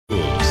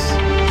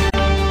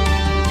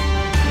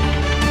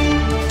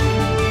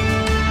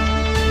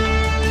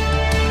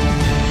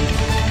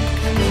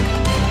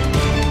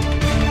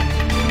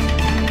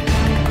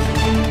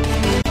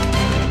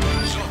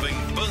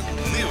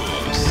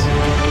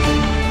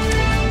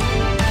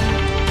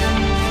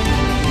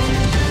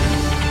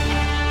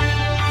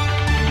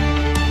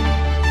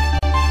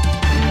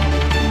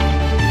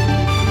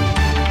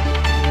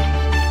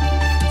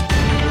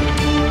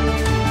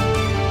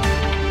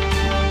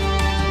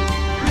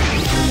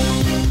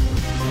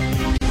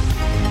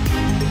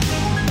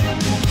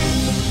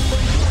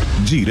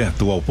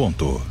Direto ao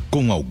ponto,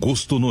 com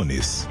Augusto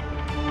Nunes.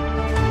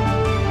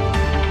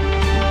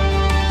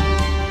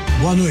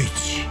 Boa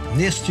noite.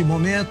 Neste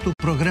momento, o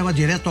programa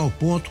Direto ao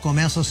Ponto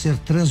começa a ser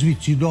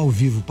transmitido ao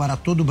vivo para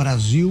todo o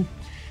Brasil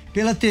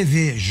pela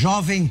TV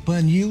Jovem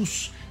Pan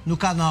News, no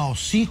canal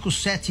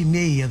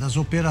 576 das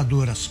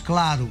operadoras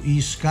Claro e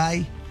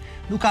Sky,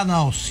 no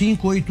canal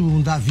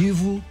 581 da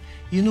Vivo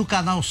e no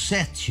canal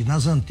 7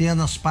 nas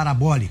antenas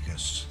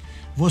parabólicas.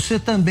 Você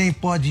também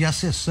pode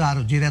acessar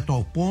o Direto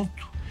ao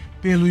Ponto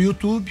pelo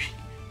YouTube,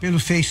 pelo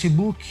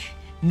Facebook,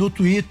 no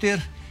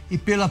Twitter e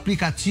pelo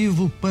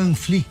aplicativo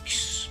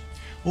Panflix.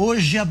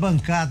 Hoje a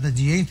bancada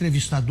de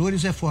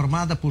entrevistadores é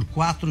formada por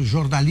 4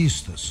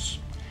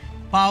 jornalistas.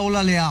 Paula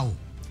Leal,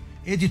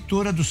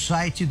 editora do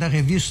site da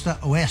revista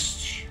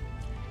Oeste.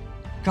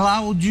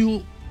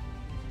 Cláudio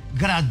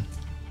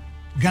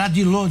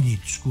Gradiloni,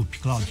 desculpe,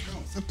 Cláudio.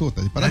 Acertou,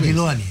 tá de parabéns.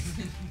 Gradiloni,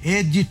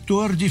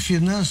 editor de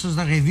finanças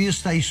da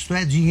revista Isto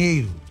é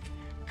Dinheiro.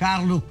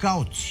 Carlo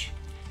Cauti,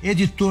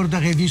 editor da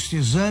revista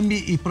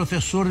Exame e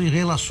professor de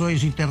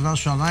Relações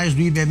Internacionais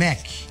do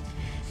IBMEC.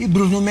 E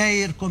Bruno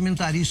Meyer,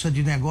 comentarista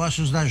de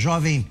negócios da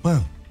Jovem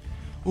Pan.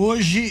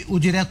 Hoje, o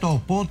Direto ao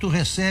Ponto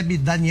recebe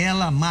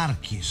Daniela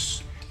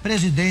Marques,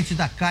 presidente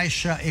da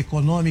Caixa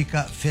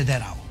Econômica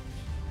Federal.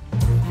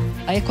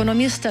 A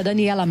economista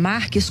Daniela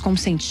Marques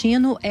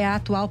Consentino é a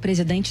atual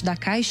presidente da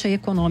Caixa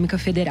Econômica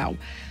Federal.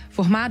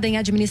 Formada em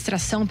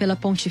administração pela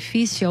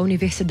Pontifícia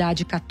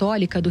Universidade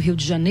Católica do Rio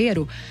de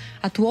Janeiro,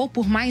 atuou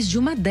por mais de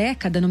uma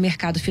década no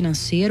mercado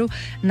financeiro,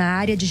 na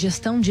área de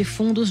gestão de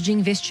fundos de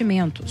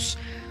investimentos.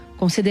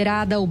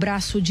 Considerada o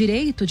braço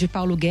direito de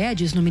Paulo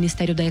Guedes no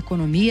Ministério da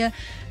Economia,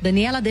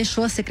 Daniela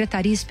deixou a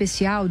Secretaria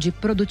Especial de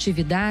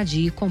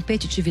Produtividade e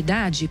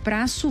Competitividade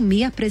para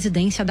assumir a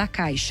presidência da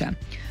Caixa.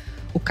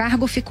 O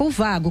cargo ficou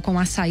vago com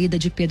a saída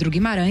de Pedro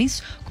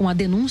Guimarães, com a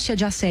denúncia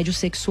de assédio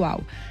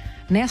sexual.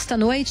 Nesta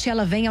noite,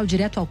 ela vem ao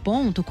Direto ao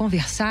Ponto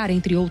conversar,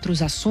 entre outros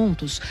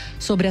assuntos,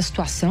 sobre a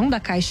situação da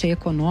Caixa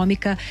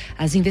Econômica,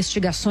 as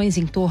investigações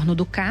em torno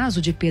do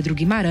caso de Pedro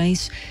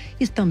Guimarães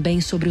e também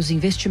sobre os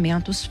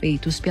investimentos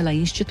feitos pela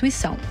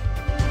instituição.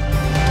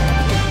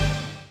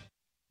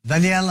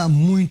 Daniela,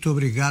 muito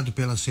obrigado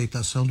pela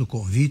aceitação do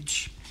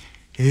convite.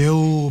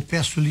 Eu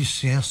peço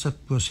licença,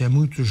 porque você é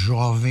muito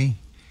jovem,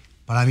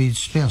 para me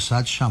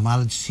dispensar de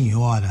chamá-la de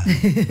senhora.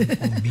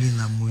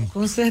 Combina muito.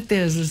 Com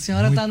certeza. A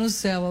senhora está no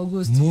céu,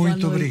 Augusto.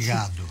 Muito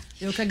obrigado.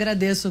 Eu que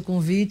agradeço o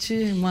convite.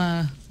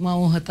 Uma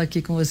honra estar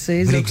aqui com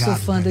vocês. Obrigado, eu que sou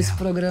fã Daniela. desse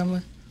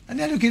programa.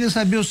 Daniela, eu queria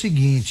saber o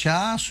seguinte: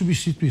 a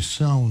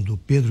substituição do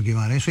Pedro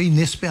Guimarães foi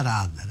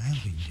inesperada, né?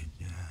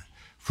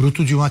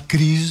 Fruto de uma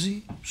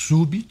crise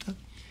súbita,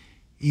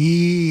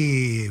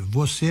 e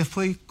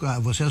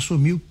você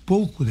assumiu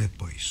pouco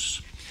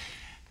depois.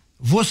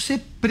 Você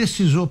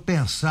precisou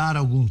pensar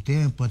algum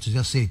tempo antes de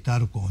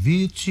aceitar o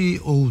convite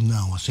ou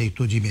não?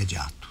 Aceitou de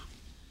imediato?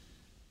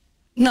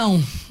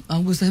 Não,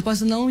 Augusto, a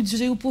resposta não, e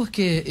digo por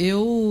quê.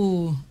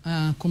 Eu,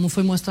 como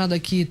foi mostrado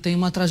aqui, tenho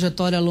uma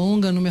trajetória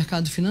longa no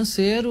mercado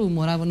financeiro,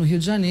 morava no Rio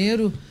de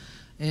Janeiro,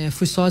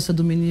 fui sócia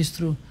do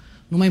ministro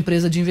numa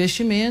empresa de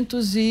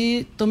investimentos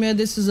e tomei a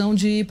decisão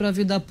de ir para a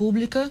vida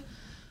pública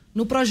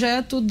no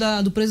projeto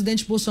do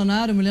presidente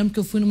Bolsonaro. Eu me lembro que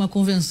eu fui numa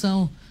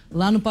convenção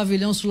lá no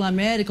Pavilhão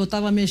Sul-América, eu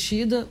estava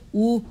mexida,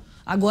 o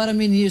agora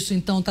ministro,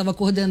 então, estava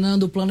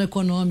coordenando o plano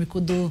econômico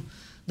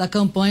da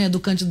campanha do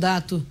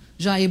candidato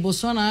Jair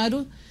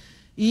Bolsonaro,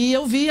 e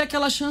eu vi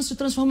aquela chance de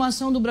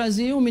transformação do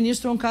Brasil. O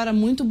ministro é um cara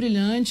muito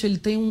brilhante, ele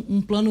tem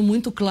um plano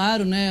muito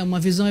claro, né, uma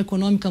visão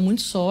econômica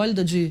muito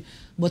sólida de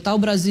botar o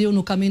Brasil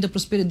no caminho da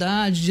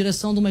prosperidade,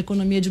 direção de uma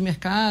economia de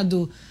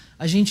mercado,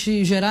 a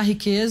gente gerar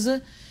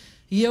riqueza.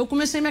 E eu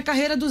comecei minha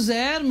carreira do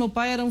zero. Meu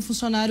pai era um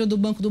funcionário do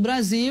Banco do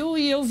Brasil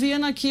e eu via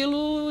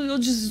naquilo,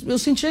 eu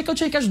sentia que eu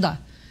tinha que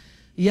ajudar.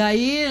 E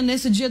aí,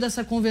 nesse dia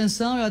dessa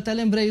convenção, eu até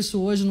lembrei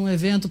isso hoje num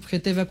evento, porque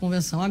teve a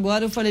convenção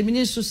agora, eu falei: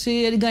 ministro, se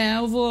ele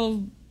ganhar, eu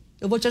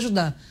vou te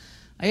ajudar.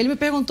 Aí ele me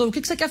perguntou: o que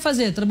você quer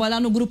fazer?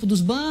 Trabalhar no grupo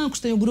dos bancos,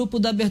 tem o grupo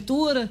da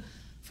abertura? Eu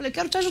falei: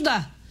 quero te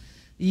ajudar.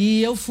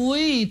 E eu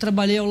fui e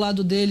trabalhei ao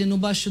lado dele no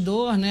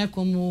bastidor, né,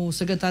 como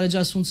secretária de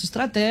Assuntos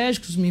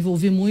Estratégicos, me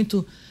envolvi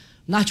muito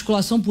na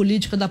articulação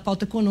política da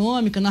pauta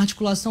econômica, na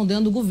articulação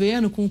dentro do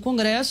governo, com o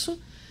Congresso.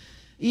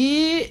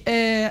 E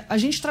a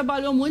gente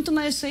trabalhou muito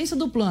na essência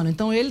do plano.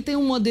 Então, ele tem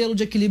um modelo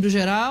de equilíbrio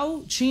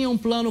geral, tinha um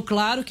plano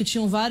claro, que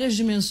tinham várias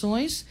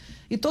dimensões,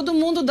 e todo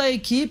mundo da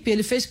equipe,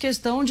 ele fez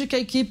questão de que a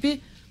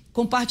equipe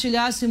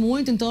compartilhasse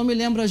muito. Então, eu me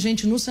lembro, a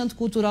gente no Centro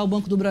Cultural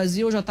Banco do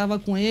Brasil, eu já estava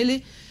com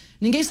ele,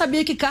 ninguém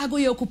sabia que cargo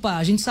ia ocupar,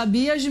 a gente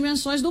sabia as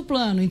dimensões do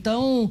plano.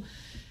 Então,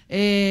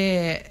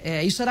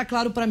 isso era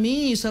claro para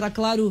mim, isso era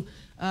claro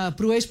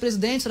para o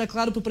ex-presidente, era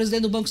claro para o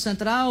presidente do Banco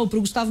Central, para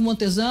o Gustavo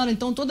Montezano.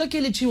 Então, todo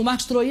aquele time, o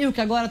Marcos Troil, que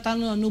agora está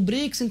no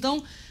BRICS.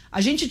 Então, a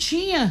gente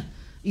tinha,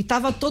 e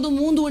estava todo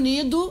mundo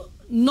unido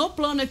no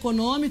plano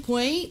econômico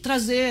em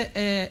trazer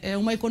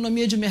uma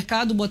economia de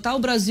mercado, botar o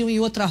Brasil em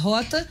outra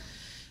rota.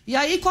 E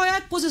aí, qual é a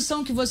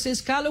posição que você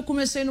escala? Eu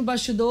comecei no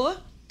bastidor,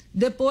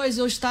 Depois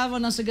eu estava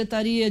na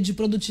Secretaria de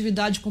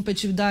Produtividade e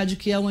Competitividade,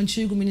 que é o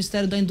antigo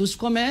Ministério da Indústria e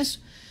Comércio,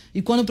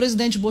 e quando o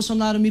presidente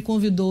Bolsonaro me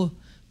convidou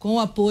com o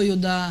apoio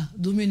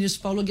do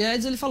ministro Paulo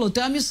Guedes, ele falou,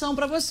 tem uma missão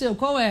para você,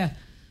 qual é?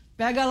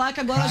 Pega lá que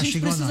agora a gente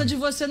precisa de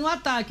você no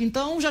ataque.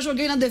 Então já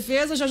joguei na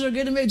defesa, já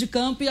joguei no meio de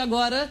campo e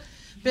agora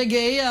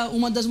peguei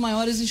uma das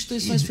maiores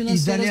instituições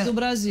financeiras do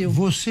Brasil.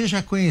 Você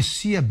já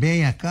conhecia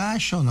bem a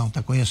Caixa ou não?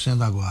 Está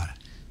conhecendo agora?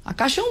 A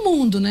Caixa é um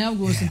mundo, né,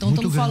 Augusto? Então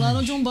estamos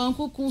falando de um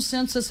banco com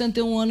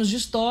 161 anos de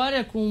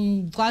história,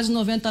 com quase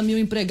 90 mil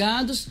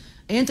empregados,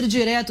 entre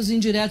diretos e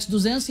indiretos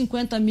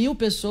 250 mil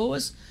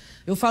pessoas.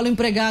 Eu falo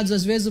empregados,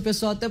 às vezes o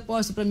pessoal até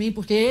posta para mim,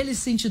 porque eles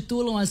se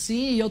intitulam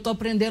assim e eu estou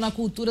aprendendo a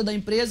cultura da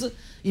empresa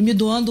e me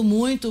doando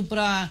muito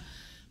para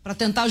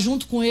tentar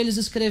junto com eles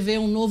escrever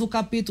um novo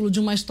capítulo de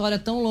uma história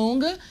tão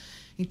longa.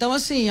 Então,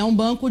 assim, é um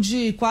banco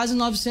de quase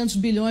 900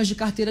 bilhões de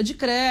carteira de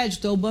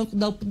crédito, é o banco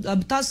da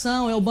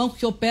habitação, é o banco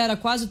que opera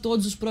quase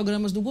todos os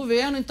programas do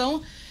governo.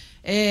 Então,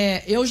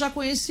 eu já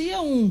conhecia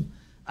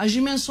as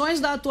dimensões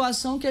da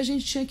atuação que a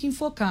gente tinha que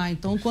enfocar.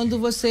 Então, quando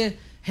você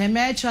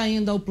remete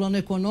ainda ao plano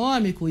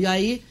econômico, e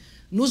aí,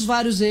 nos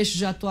vários eixos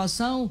de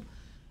atuação,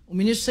 o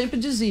ministro sempre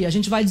dizia, a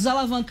gente vai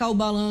desalavancar o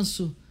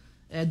balanço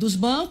dos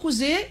bancos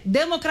e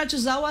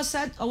democratizar o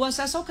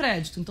acesso ao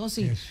crédito. Então,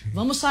 assim,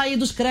 vamos sair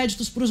dos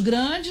créditos para os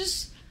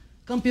grandes,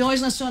 campeões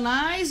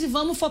nacionais, e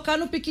vamos focar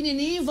no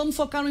pequenininho, vamos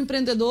focar no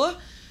empreendedor.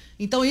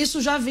 Então,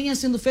 isso já vinha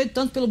sendo feito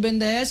tanto pelo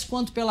BNDES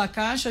quanto pela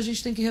Caixa, a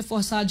gente tem que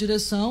reforçar a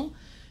direção.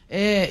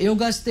 Eu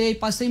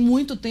passei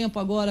muito tempo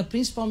agora,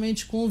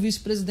 principalmente com o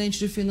vice-presidente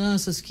de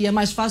finanças, que é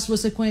mais fácil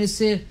você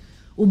conhecer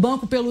o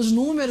banco pelos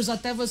números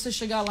até você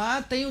chegar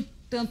lá. Tenho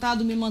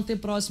tentado me manter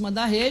próxima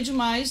da rede,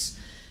 mas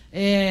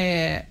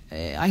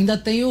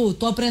ainda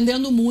estou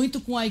aprendendo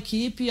muito com a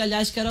equipe.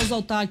 Aliás, quero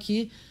exaltar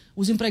aqui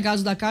os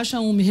empregados da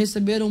Caixa 1, me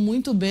receberam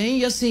muito bem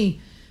e assim,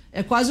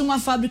 é quase uma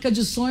fábrica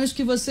de sonhos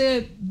que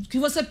você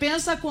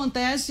pensa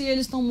acontece e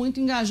eles estão muito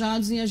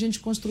engajados em a gente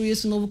construir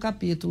esse novo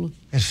capítulo.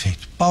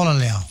 Perfeito. Paula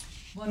Leão.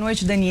 Boa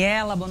noite,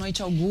 Daniela. Boa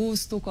noite,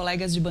 Augusto,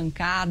 colegas de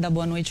bancada.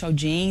 Boa noite,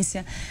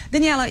 audiência.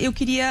 Daniela, eu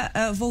queria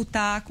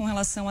voltar com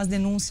relação às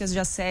denúncias de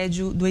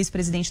assédio do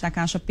ex-presidente da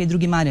Caixa, Pedro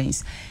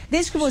Guimarães.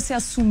 Desde que você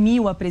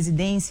assumiu a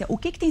presidência, o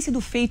que tem sido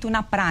feito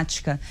na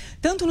prática?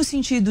 Tanto no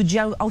sentido de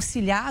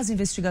auxiliar as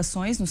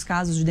investigações nos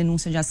casos de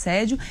denúncia de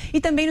assédio e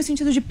também no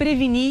sentido de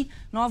prevenir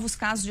novos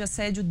casos de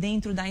assédio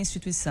dentro da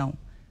instituição.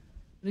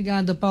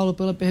 Obrigada, Paulo,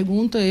 pela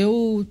pergunta.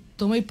 Eu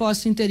tomei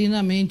posse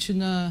interinamente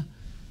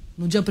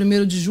no dia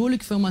 1º de julho,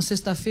 que foi uma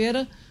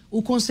sexta-feira.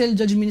 O Conselho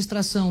de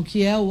Administração,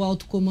 que é o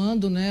alto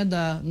comando, né,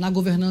 na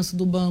governança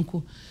do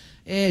banco,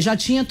 já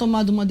tinha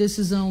tomado uma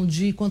decisão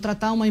de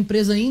contratar uma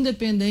empresa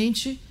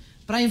independente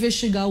para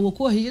investigar o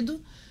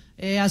ocorrido.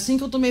 Assim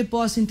que eu tomei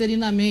posse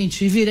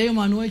interinamente e virei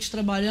uma noite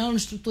trabalhando,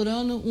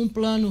 estruturando um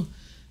plano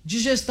de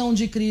gestão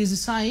de crise e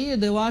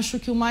saída, eu acho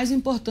que o mais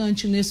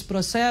importante nesse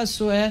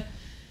processo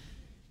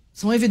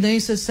são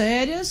evidências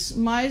sérias,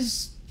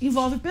 mas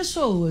envolve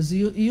pessoas.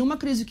 E uma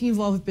crise que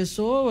envolve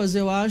pessoas,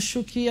 eu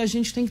acho que a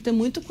gente tem que ter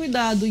muito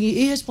cuidado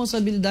e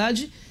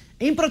responsabilidade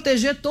em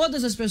proteger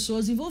todas as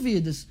pessoas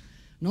envolvidas.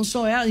 Não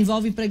só ela,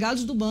 envolve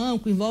empregados do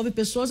banco, envolve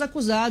pessoas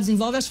acusadas,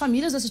 envolve as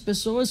famílias dessas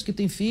pessoas que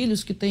têm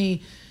filhos, que têm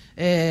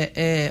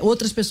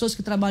outras pessoas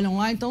que trabalham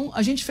lá. Então,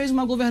 a gente fez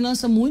uma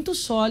governança muito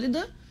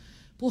sólida,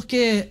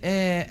 porque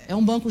é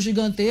um banco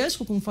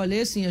gigantesco, como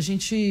falei, assim, a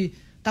gente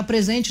está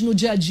presente no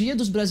dia a dia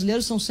dos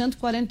brasileiros, são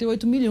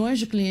 148 milhões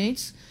de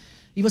clientes,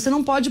 e você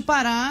não pode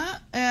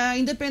parar,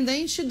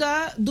 independente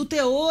do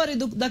teor e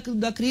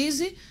da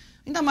crise,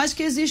 ainda mais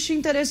que existe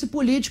interesse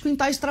político em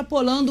estar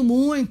extrapolando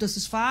muito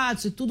esses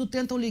fatos e tudo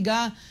tentam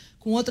ligar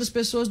com outras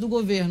pessoas do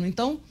governo.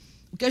 Então,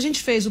 o que a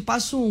gente fez, o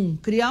passo 1,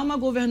 criar uma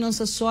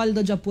governança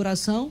sólida de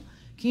apuração,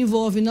 que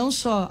envolve não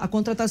só a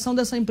contratação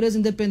dessa empresa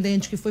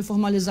independente que foi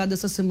formalizada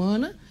essa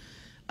semana.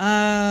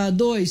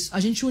 2, a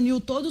gente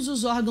uniu todos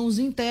os órgãos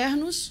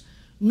internos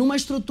numa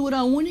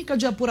estrutura única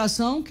de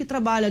apuração que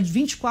trabalha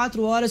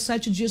 24 horas,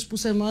 7 dias por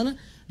semana,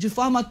 de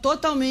forma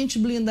totalmente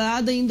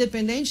blindada e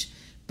independente,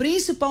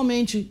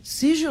 principalmente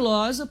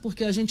sigilosa,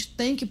 porque a gente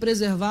tem que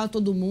preservar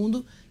todo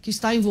mundo que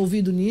está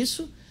envolvido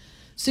nisso.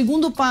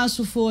 Segundo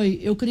passo foi,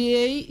 eu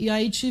criei, e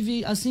aí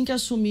tive, assim que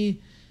assumi,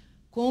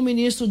 com o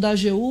ministro da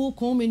AGU,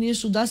 com o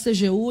ministro da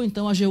CGU,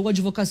 então a AGU, a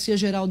Advocacia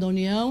Geral da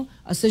União,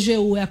 a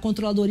CGU é a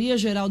Controladoria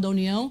Geral da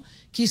União,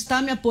 que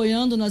está me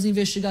apoiando nas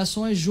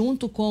investigações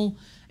junto com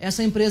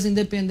essa empresa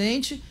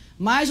independente,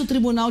 mais o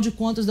Tribunal de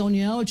Contas da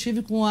União. Eu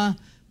tive com a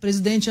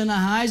presidente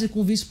Ana Reis e com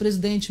o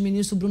vice-presidente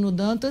ministro Bruno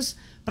Dantas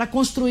para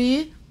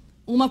construir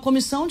uma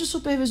comissão de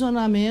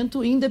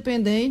supervisionamento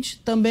independente,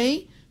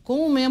 também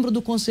com um membro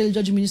do Conselho de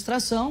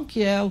Administração,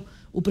 que é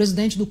o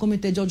presidente do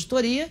Comitê de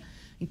Auditoria.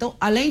 Então,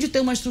 além de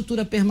ter uma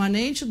estrutura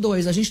permanente,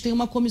 2, a gente tem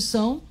uma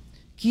comissão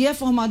que é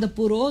formada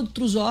por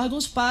outros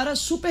órgãos para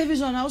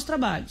supervisionar os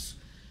trabalhos.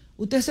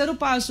 O terceiro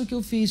passo que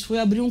eu fiz foi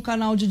abrir um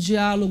canal de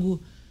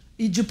diálogo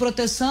e de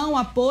proteção,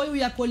 apoio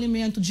e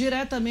acolhimento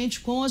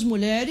diretamente com as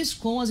mulheres,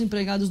 com as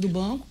empregadas do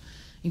banco.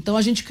 Então,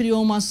 a gente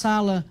criou uma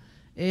sala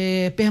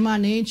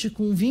permanente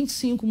com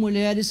 25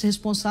 mulheres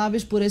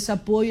responsáveis por esse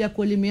apoio e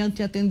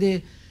acolhimento e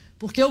atender.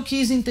 Porque eu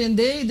quis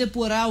entender e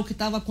depurar o que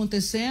estava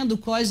acontecendo,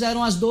 quais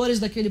eram as dores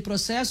daquele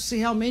processo, se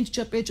realmente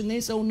tinha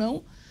pertinência ou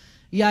não.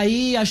 E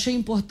aí achei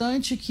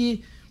importante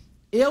que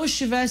eu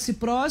estivesse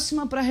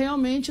próxima para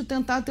realmente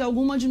tentar ter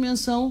alguma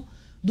dimensão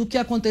do que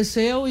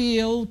aconteceu, e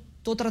eu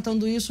estou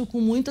tratando isso com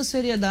muita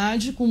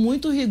seriedade, com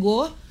muito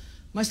rigor,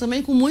 mas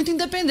também com muita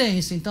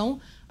independência. Então,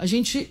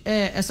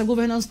 essa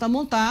governança está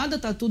montada,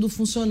 está tudo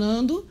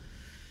funcionando,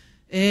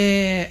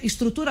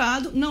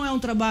 estruturado. Não é um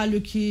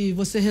trabalho que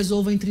você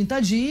resolva em 30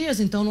 dias,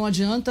 então não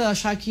adianta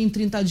achar que em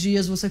 30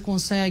 dias você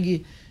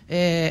consegue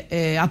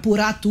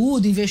apurar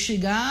tudo,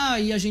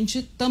 investigar, e a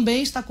gente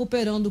também está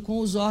cooperando com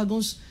os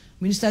órgãos,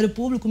 Ministério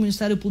Público,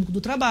 Ministério Público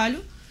do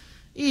Trabalho,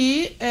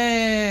 e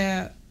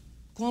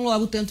com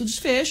logo tento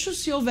desfecho,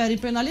 se houverem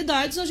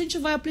penalidades, a gente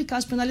vai aplicar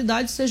as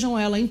penalidades, sejam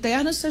elas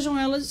internas, sejam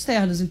elas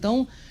externas.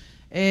 Então,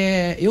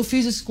 eu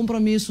fiz esse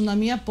compromisso na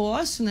minha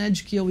posse, né,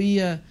 de que eu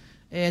ia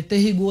ter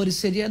rigor e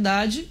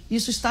seriedade.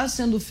 Isso está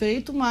sendo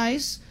feito,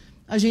 mas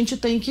a gente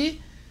tem que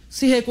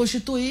se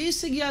reconstituir e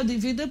seguir a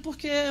vida,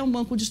 porque é um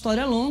banco de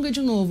história longa e,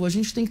 de novo, a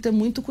gente tem que ter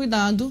muito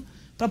cuidado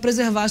para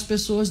preservar as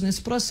pessoas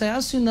nesse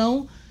processo e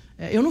não...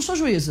 eu não sou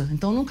juíza,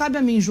 então não cabe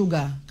a mim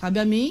julgar, cabe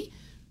a mim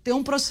ter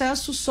um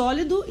processo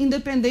sólido,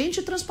 independente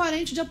e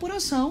transparente de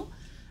apuração,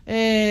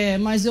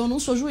 mas eu não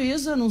sou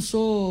juíza, não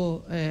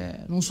sou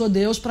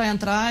Deus para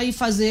entrar e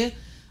fazer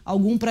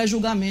algum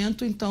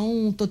pré-julgamento,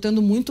 então estou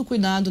tendo muito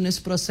cuidado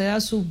nesse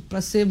processo para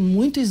ser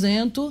muito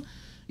isento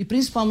e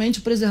principalmente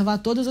preservar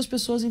todas as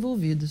pessoas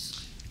envolvidas.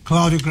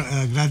 Cláudio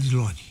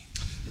Gradiloni.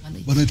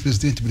 Boa noite,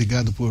 presidente.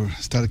 Obrigado por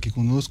estar aqui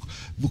conosco.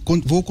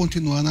 Vou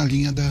continuar na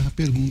linha da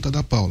pergunta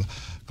da Paula.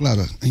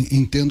 Claro,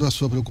 entendo a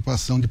sua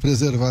preocupação de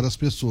preservar as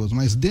pessoas,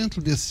 mas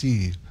dentro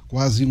desse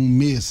quase um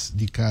mês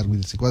de cargo,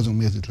 desse quase um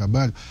mês de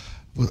trabalho,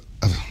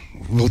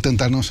 vou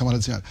tentar não chamar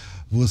de senhora,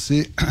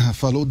 você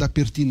falou da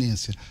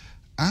pertinência.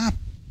 Há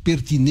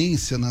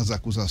pertinência nas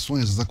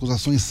acusações? As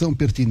acusações são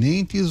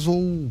pertinentes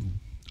ou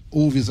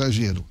houve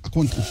exagero?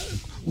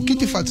 O que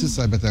de fato se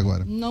sabe até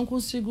agora? Não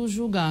consigo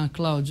julgar,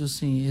 Cláudio.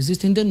 Assim,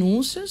 existem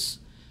denúncias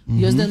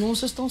e as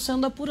denúncias estão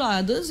sendo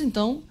apuradas,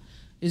 então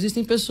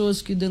existem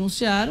pessoas que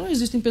denunciaram,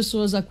 existem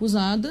pessoas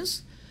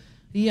acusadas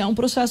e é um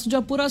processo de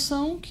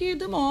apuração que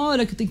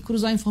demora, que tem que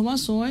cruzar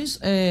informações.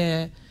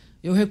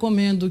 Eu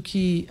recomendo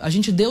que a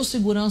gente dê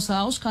segurança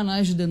aos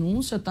canais de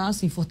denúncia, tá?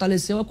 Assim,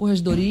 fortaleceu a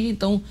corregedoria,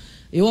 então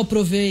eu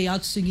aprovei,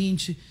 ato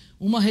seguinte,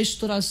 uma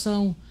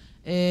reestruturação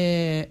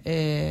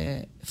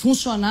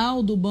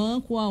funcional do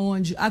banco,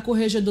 onde a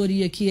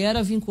corregedoria, que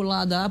era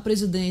vinculada à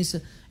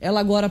presidência, ela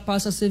agora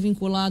passa a ser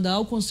vinculada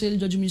ao Conselho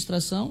de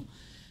Administração.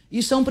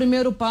 Isso é um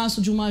primeiro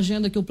passo de uma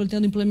agenda que eu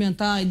pretendo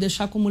implementar e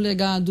deixar como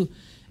legado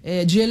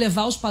de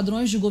elevar os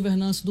padrões de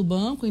governança do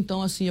banco.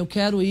 Então, assim, eu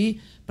quero ir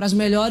para as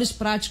melhores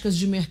práticas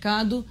de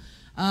mercado,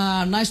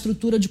 na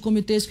estrutura de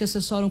comitês que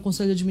assessoram o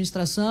Conselho de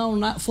Administração,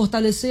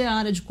 fortalecer a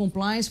área de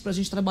compliance para a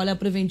gente trabalhar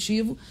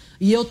preventivo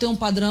e eu ter um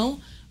padrão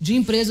de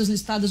empresas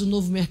listadas no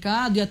novo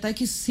mercado e até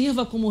que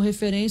sirva como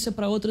referência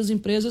para outras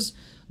empresas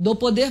do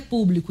poder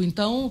público.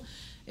 Então,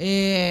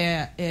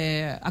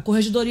 a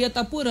corregedoria está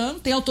apurando,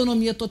 tem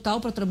autonomia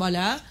total para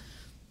trabalhar.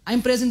 A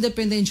empresa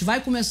independente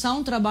vai começar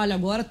um trabalho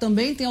agora,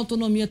 também tem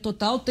autonomia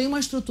total, tem uma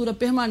estrutura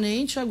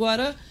permanente.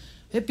 Agora,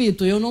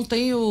 repito, eu não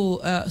tenho...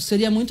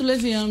 seria muito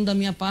leviano da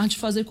minha parte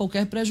fazer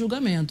qualquer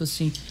pré-julgamento.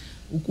 Assim.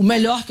 O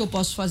melhor que eu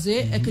posso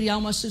fazer é criar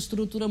uma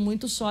estrutura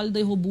muito sólida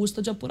e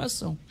robusta de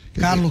apuração.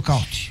 Carlos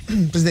Cauti.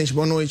 Presidente,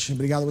 boa noite.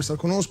 Obrigado por estar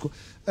conosco.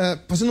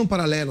 Fazendo um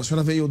paralelo, a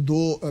senhora veio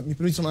me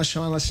permite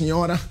chamar a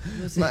senhora,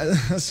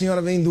 mas a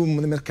senhora vem do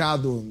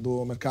mercado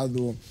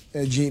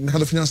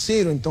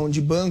financeiro, então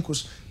de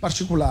bancos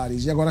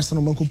particulares, e agora está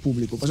no banco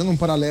público. Fazendo um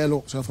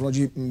paralelo, a senhora falou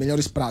de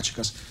melhores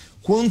práticas.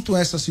 Quanto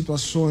essas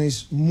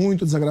situações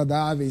muito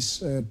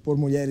desagradáveis por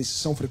mulheres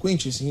são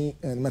frequentes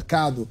no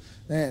mercado,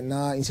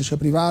 na iniciativa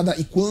privada,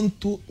 e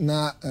quanto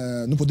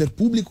no poder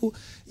público,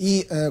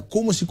 e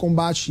como se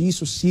combate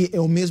isso, se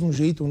é o mesmo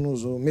jeito,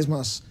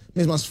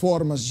 mesmas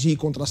formas de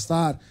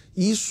contrastar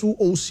isso,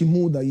 ou se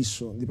muda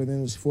isso,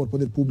 dependendo se for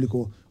poder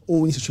público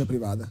ou iniciativa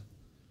privada?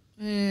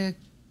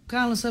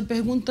 Carlos, essa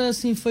pergunta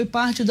assim, foi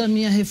parte da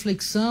minha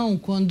reflexão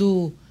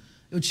quando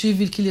eu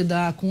tive que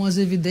lidar com as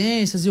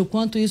evidências e o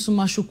quanto isso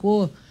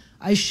machucou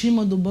a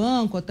estima do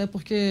banco, até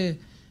porque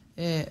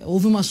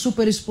houve uma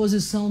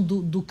superexposição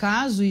do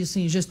caso e,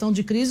 assim, gestão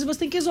de crise, você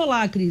tem que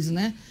isolar a crise,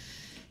 né?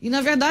 E,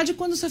 na verdade,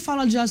 quando você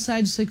fala de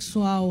assédio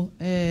sexual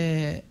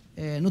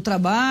no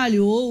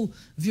trabalho, ou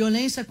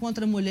violência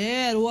contra a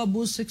mulher, ou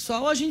abuso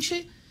sexual, a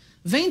gente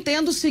vem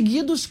tendo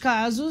seguidos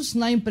casos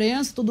na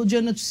imprensa, todo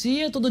dia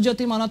noticia, todo dia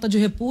tem uma nota de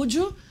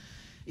repúdio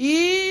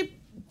e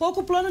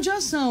pouco plano de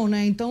ação,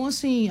 né? Então,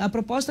 assim, a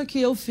proposta que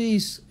eu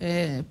fiz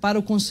para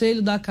o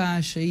Conselho da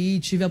Caixa e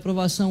tive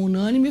aprovação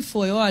unânime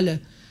foi,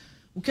 olha,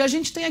 o que a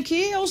gente tem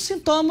aqui é o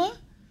sintoma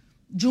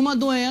de uma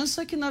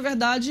doença que, na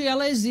verdade,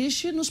 ela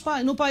existe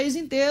no país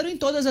inteiro, em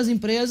todas as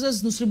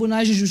empresas, nos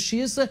tribunais de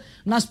justiça,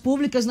 nas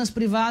públicas, nas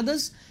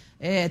privadas.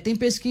 Tem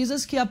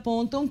pesquisas que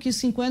apontam que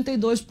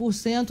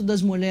 52%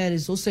 das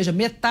mulheres, ou seja,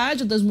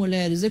 metade das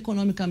mulheres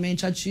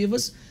economicamente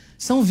ativas,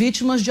 são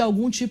vítimas de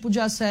algum tipo de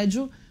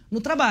assédio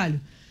no trabalho.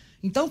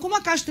 Então, como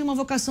a Caixa tem uma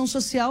vocação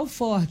social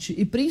forte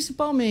e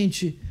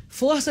principalmente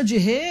força de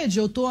rede,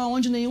 eu estou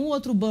onde nenhum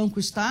outro banco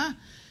está,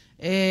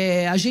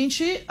 a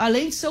gente,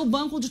 além de ser o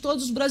banco de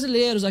todos os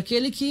brasileiros,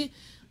 aquele que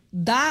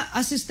dá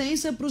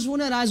assistência para os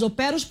vulneráveis,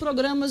 opera os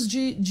programas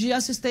de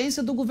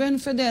assistência do governo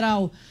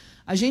federal,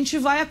 a gente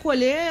vai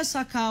acolher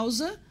essa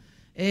causa,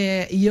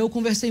 e eu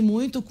conversei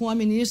muito com a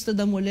ministra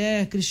da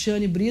Mulher,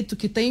 Cristiane Brito,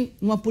 que tem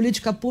uma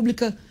política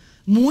pública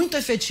muito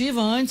efetiva.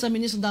 Antes, a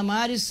ministra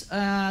Damares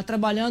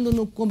trabalhando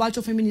no combate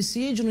ao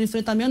feminicídio, no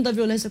enfrentamento da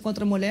violência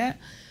contra a mulher,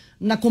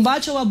 no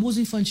combate ao abuso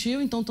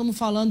infantil. Então, estamos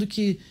falando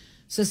que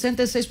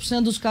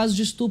 66% dos casos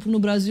de estupro no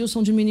Brasil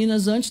são de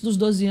meninas antes dos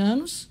 12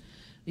 anos.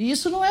 E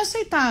isso não é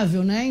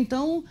aceitável, né?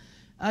 Então,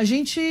 a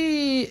gente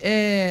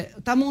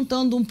está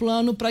montando um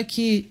plano para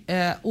que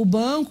o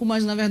banco,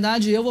 mas, na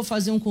verdade, eu vou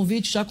fazer um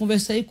convite, já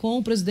conversei com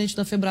o presidente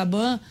da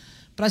FEBRABAN,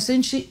 para a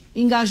gente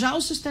engajar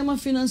o sistema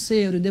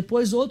financeiro e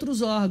depois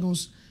outros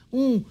órgãos,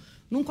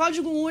 num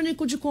código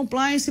único de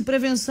compliance e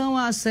prevenção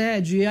a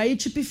assédio, e aí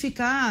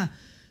tipificar,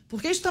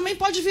 porque isso também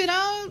pode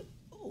virar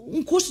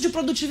um custo de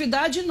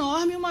produtividade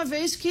enorme, uma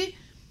vez que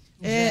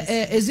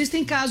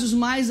existem casos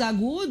mais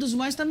agudos,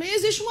 mas também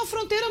existe uma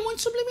fronteira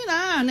muito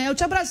subliminar, né? Eu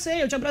te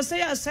abracei,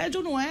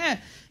 assédio não é?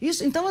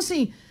 Isso, então,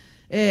 assim,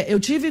 eu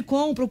tive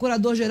com o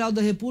Procurador-Geral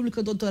da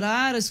República, doutor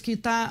Aras, que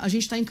a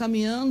gente está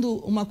encaminhando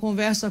uma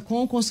conversa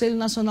com o Conselho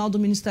Nacional do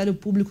Ministério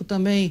Público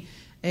também,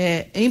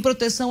 em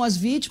proteção às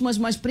vítimas,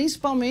 mas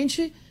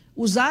principalmente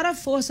usar a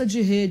força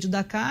de rede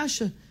da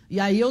Caixa, e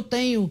aí eu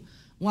tenho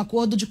um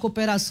acordo de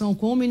cooperação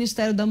com o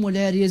Ministério da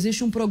Mulher, e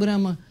existe um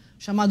programa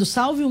chamado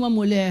Salve uma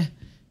Mulher,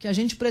 que a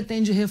gente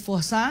pretende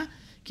reforçar,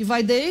 que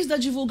vai desde a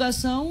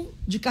divulgação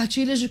de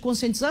cartilhas de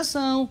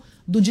conscientização,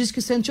 do Disque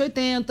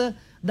 180,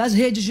 das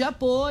redes de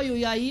apoio,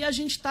 e aí a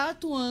gente está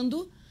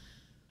atuando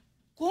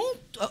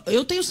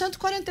eu tenho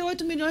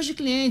 148 milhões de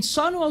clientes,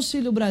 só no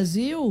Auxílio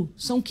Brasil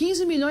são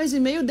 15 milhões e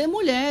meio de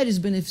mulheres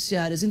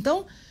beneficiárias.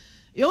 Então,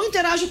 eu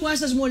interajo com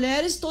essas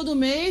mulheres todo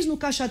mês no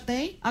Caixa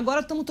Tem, agora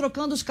estamos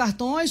trocando os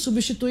cartões,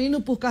 substituindo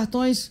por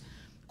cartões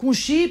com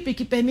chip,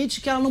 que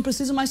permite que ela não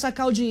precise mais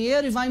sacar o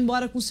dinheiro e vá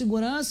embora com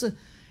segurança.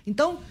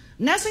 Então,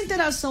 nessa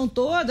interação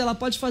toda, ela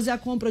pode fazer a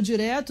compra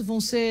direto,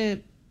 vão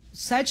ser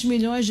 7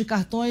 milhões de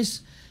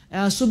cartões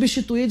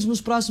substituídos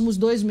nos próximos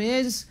 2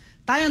 meses.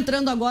 Está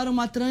entrando agora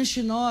uma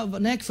tranche nova,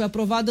 né, que foi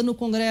aprovada no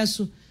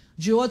Congresso,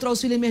 de outro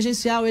auxílio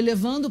emergencial,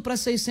 elevando para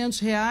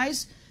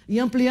R$600 e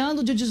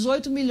ampliando de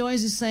 18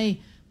 milhões e 100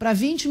 para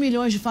 20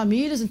 milhões de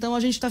famílias. Então, a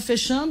gente está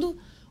fechando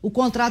o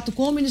contrato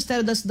com o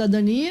Ministério da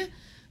Cidadania.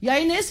 E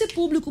aí, nesse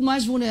público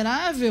mais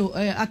vulnerável,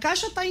 a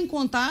Caixa está em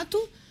contato.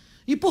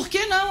 E por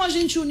que não a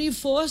gente unir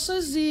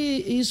forças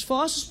e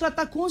esforços para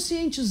estar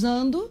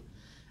conscientizando,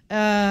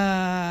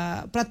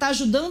 para estar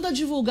ajudando a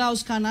divulgar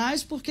os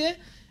canais, porque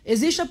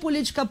existe a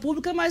política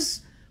pública,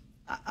 mas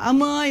a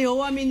mãe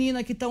ou a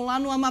menina que estão lá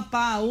no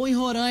Amapá, ou em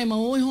Roraima,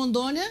 ou em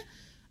Rondônia,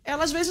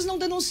 ela às vezes não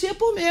denuncia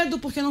por medo,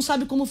 porque não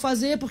sabe como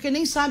fazer, porque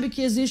nem sabe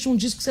que existe um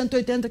Disque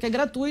 180 que é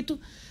gratuito.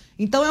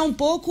 Então é um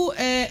pouco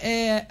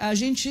a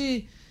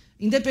gente,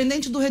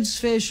 independente do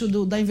desfecho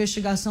da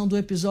investigação do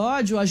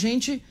episódio, a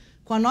gente,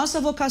 com a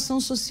nossa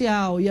vocação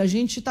social, e a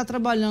gente está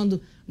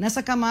trabalhando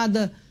nessa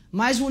camada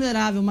mais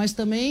vulnerável, mas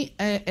também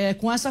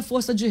com essa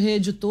força de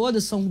rede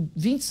toda, são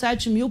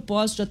 27 mil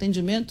postos de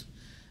atendimento,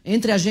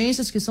 entre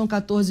agências, que são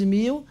 14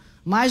 mil,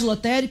 mais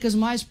lotéricas,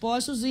 mais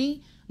postos em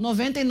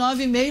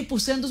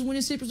 99,5% dos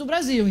municípios do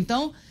Brasil.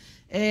 Então,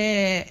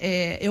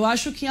 eu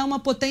acho que há uma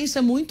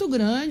potência muito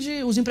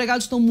grande, os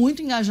empregados estão muito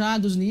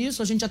engajados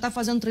nisso, a gente já está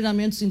fazendo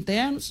treinamentos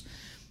internos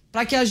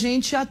para que a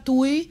gente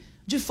atue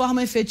de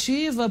forma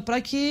efetiva,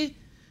 para que,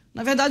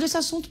 na verdade, esse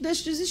assunto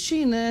deixe de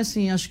existir, né?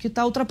 Assim, acho que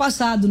está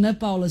ultrapassado, né,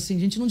 Paula? Assim, a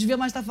gente não devia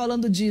mais estar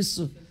falando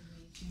disso.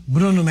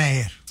 Bruno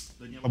Meyer.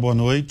 Daniela, boa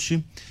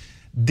noite.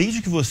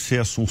 Desde que você,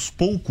 há uns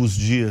poucos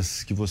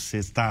dias que você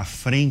está à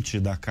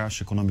frente da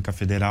Caixa Econômica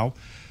Federal,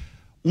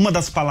 uma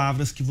das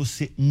palavras que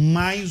você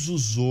mais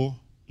usou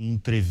em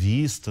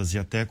entrevistas e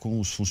até com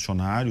os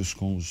funcionários,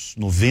 com os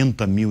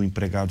 90 mil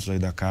empregados aí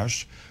da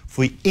Caixa,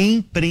 foi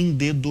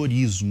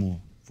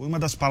empreendedorismo. Foi uma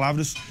das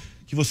palavras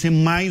que você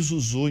mais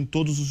usou em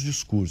todos os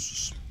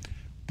discursos.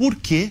 Por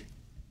quê?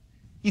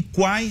 E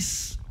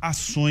quais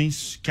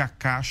ações que a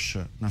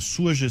Caixa, na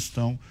sua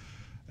gestão,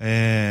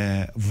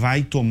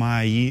 vai tomar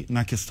aí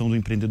na questão do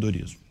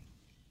empreendedorismo?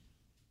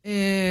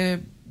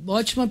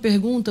 Ótima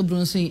pergunta,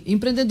 Bruno. Assim,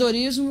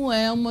 empreendedorismo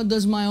é uma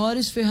das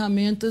maiores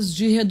ferramentas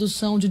de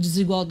redução de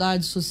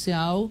desigualdade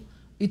social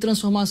e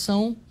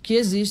transformação que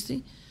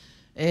existem.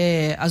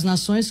 As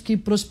nações que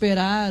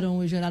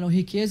prosperaram e geraram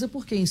riqueza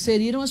porque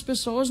inseriram as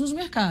pessoas nos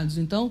mercados.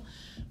 Então,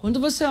 quando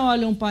você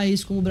olha um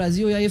país como o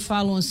Brasil, e aí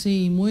falam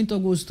assim, muito,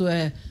 Augusto,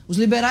 os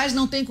liberais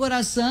não têm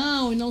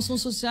coração e não são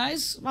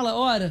sociais, fala,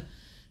 ora,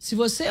 se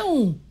você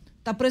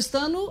está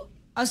prestando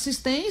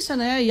assistência,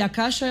 né, e a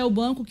Caixa é o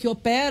banco que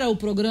opera o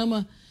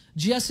programa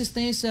de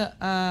assistência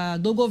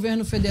do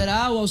governo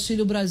federal,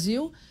 Auxílio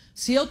Brasil,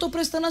 se eu estou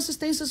prestando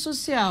assistência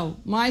social,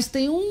 mas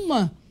tem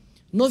uma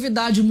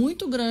novidade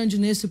muito grande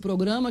nesse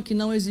programa que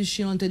não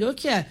existia no anterior,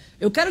 que é,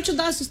 eu quero te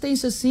dar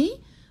assistência sim,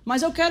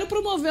 mas eu quero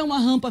promover uma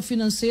rampa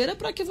financeira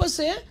para que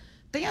você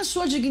tenha a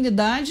sua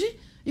dignidade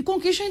e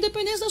conquiste a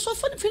independência,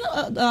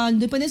 a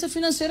independência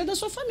financeira da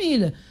sua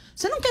família.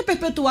 Você não quer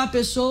perpetuar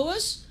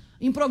pessoas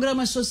em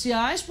programas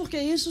sociais, porque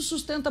isso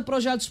sustenta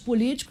projetos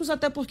políticos,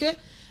 até porque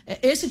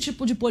esse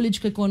tipo de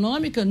política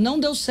econômica não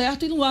deu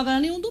certo em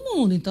lugar nenhum do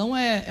mundo. Então,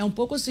 é um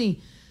pouco assim,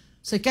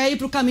 você quer ir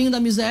para o caminho da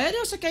miséria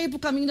ou você quer ir para o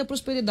caminho da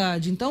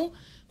prosperidade? Então,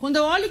 quando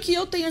eu olho que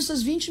eu tenho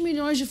essas 20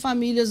 milhões de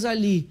famílias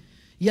ali,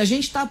 e a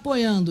gente está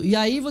apoiando, e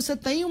aí você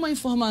tem uma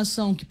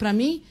informação que, para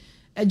mim,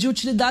 é de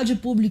utilidade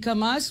pública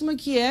máxima,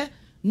 que é,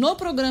 no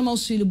programa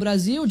Auxílio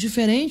Brasil,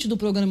 diferente do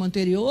programa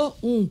anterior,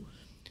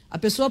 a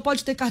pessoa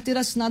pode ter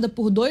carteira assinada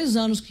por 2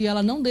 anos que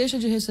ela não deixa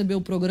de receber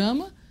o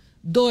programa.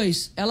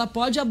 2, ela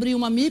pode abrir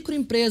uma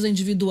microempresa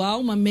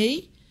individual, uma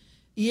MEI,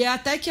 e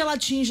até que ela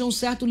atinja um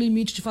certo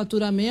limite de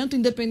faturamento,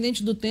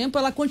 independente do tempo,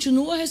 ela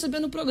continua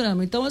recebendo o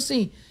programa. Então,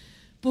 assim,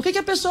 por que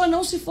a pessoa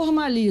não se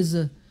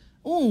formaliza?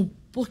 1,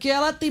 porque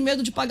ela tem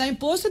medo de pagar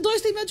imposto, e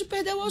 2, tem medo de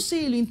perder o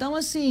auxílio. Então,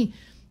 assim,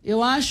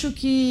 eu acho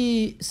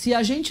que se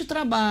a gente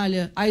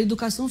trabalha a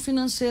educação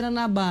financeira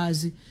na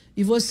base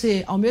e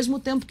você, ao mesmo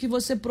tempo que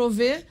você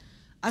provê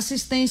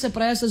assistência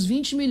para essas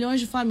 20 milhões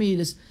de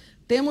famílias,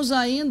 temos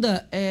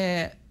ainda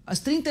as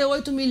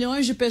 38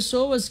 milhões de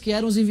pessoas que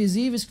eram os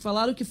invisíveis, que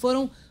falaram que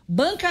foram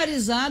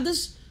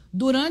bancarizadas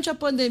durante a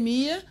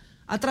pandemia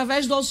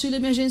através do auxílio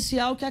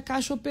emergencial que a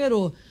Caixa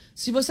operou.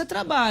 Se você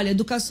trabalha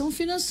educação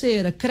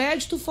financeira,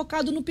 crédito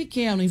focado no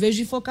pequeno, em vez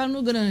de focar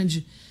no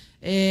grande,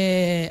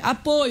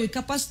 apoio e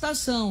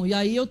capacitação, e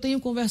aí eu tenho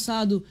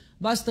conversado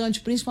bastante,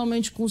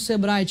 principalmente com o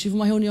Sebrae, tive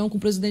uma reunião com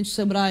o presidente do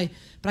Sebrae,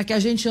 para que a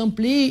gente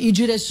amplie e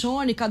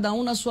direcione cada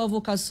um na sua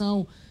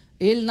vocação,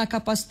 ele na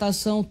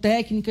capacitação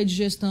técnica de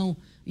gestão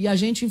e a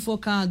gente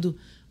enfocado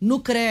no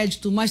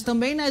crédito, mas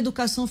também na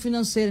educação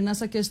financeira,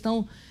 nessa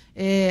questão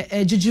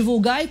de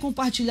divulgar e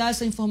compartilhar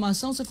essa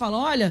informação. Você fala,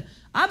 olha,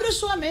 abre a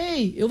sua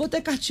MEI, eu vou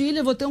ter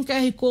cartilha, vou ter um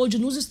QR Code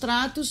nos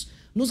extratos,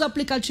 nos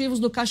aplicativos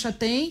do Caixa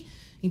Tem.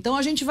 Então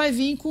a gente vai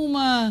vir com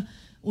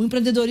o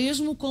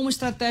empreendedorismo como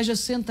estratégia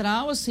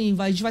central, assim,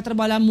 a gente vai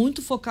trabalhar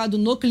muito focado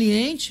no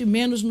cliente,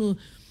 menos no...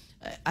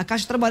 A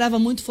Caixa trabalhava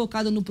muito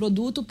focada no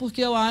produto,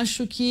 porque eu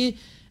acho que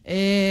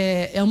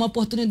é uma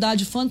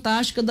oportunidade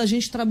fantástica da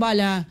gente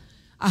trabalhar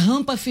a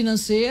rampa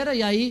financeira,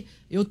 e aí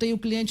eu tenho o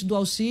cliente do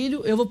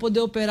auxílio, eu vou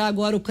poder operar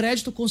agora o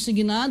crédito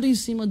consignado em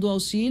cima do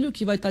auxílio,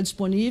 que vai estar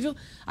disponível.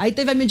 Aí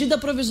teve a medida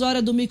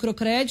provisória do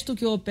microcrédito,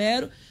 que eu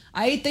opero.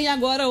 Aí tem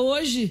agora,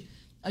 hoje,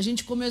 a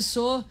gente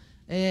começou...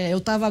 eu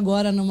estava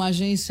agora numa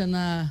agência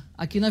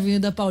aqui na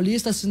Avenida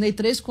Paulista, assinei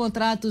 3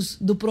 contratos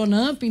do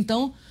Pronamp,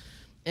 então,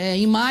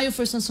 em maio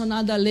foi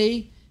sancionada a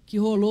lei que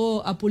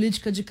rolou a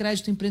política de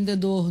crédito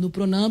empreendedor do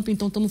Pronamp,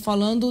 então estamos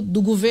falando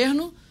do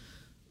governo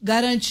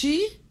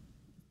garantir,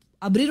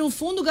 abrir um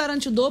fundo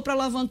garantidor para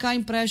alavancar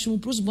empréstimo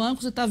para os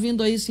bancos, e está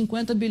vindo aí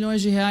 50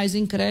 bilhões de reais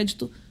em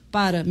crédito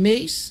para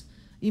MEIs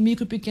e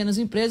micro e pequenas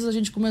empresas. A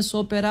gente começou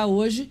a operar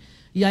hoje,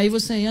 e aí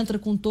você entra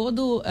com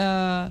todo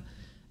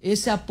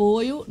esse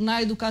apoio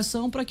na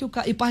educação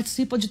e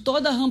participa de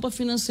toda a rampa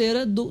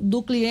financeira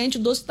do cliente,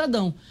 do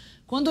cidadão.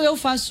 Quando eu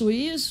faço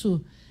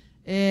isso,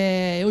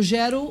 eu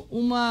gero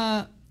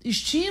uma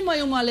estima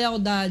e uma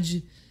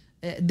lealdade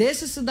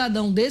desse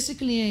cidadão, desse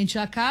cliente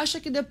à Caixa,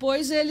 que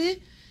depois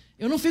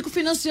eu não fico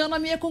financiando a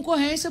minha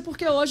concorrência,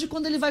 porque hoje,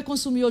 quando ele vai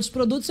consumir outros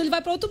produtos, ele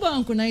vai para outro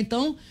banco, né?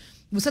 Então,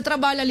 você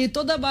trabalha ali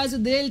toda a base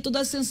dele, toda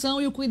a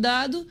ascensão e o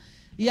cuidado,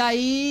 e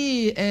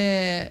aí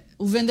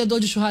o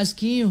vendedor de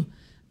churrasquinho,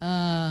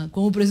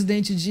 como o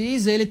presidente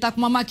diz, ele está com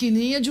uma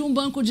maquininha de um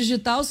banco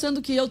digital, sendo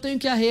que eu tenho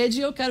que a rede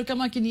e eu quero que a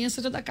maquininha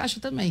seja da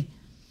Caixa também.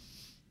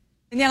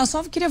 Daniela,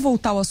 só queria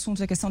voltar ao assunto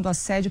da questão do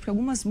assédio, porque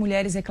algumas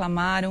mulheres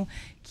reclamaram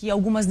que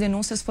algumas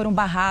denúncias foram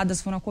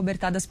barradas, foram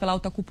acobertadas pela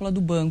alta cúpula do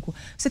banco.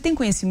 Você tem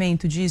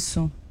conhecimento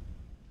disso?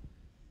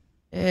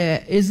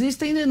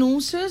 Existem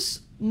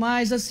denúncias,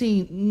 mas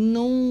assim,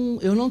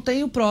 eu não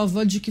tenho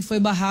prova de que foi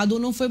barrado ou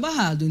não foi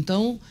barrado.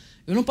 Então,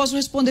 eu não posso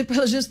responder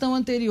pela gestão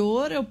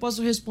anterior, eu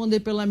posso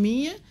responder pela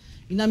minha.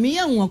 E na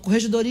minha, a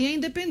corregedoria é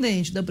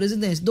independente da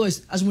presidência.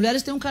 2, as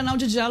mulheres têm um canal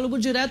de diálogo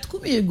direto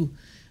comigo.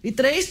 E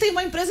 3, tem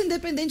uma empresa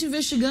independente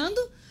investigando.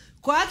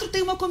 4,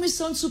 tem uma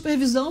comissão de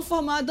supervisão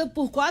formada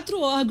por 4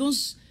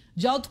 órgãos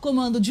de alto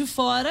comando de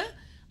fora,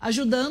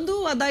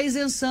 ajudando a dar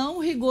isenção,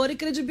 rigor e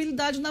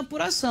credibilidade na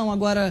apuração.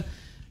 Agora,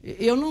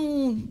 eu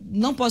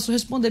não posso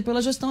responder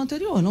pela gestão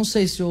anterior. Não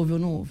sei se houve ou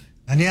não houve.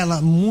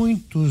 Daniela,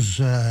 muitos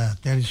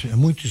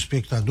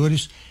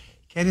espectadores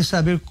querem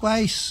saber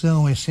quais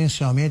são,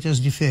 essencialmente, as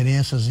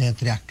diferenças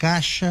entre a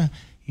Caixa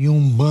e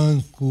um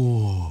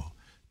banco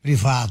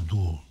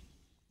privado,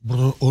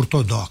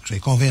 ortodoxo e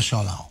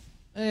convencional.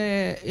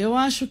 Eu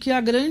acho que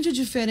a grande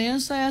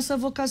diferença é essa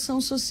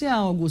vocação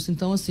social, Augusto.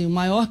 Então, assim, o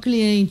maior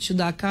cliente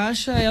da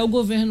Caixa é o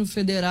governo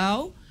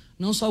federal,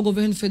 não só o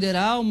governo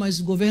federal,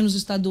 mas governos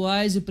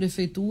estaduais e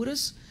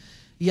prefeituras.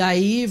 E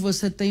aí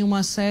você tem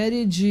uma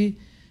série de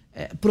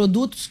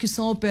produtos que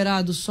são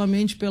operados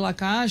somente pela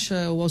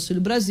Caixa, o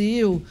Auxílio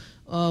Brasil,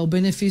 o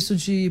benefício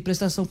de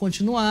prestação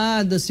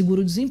continuada,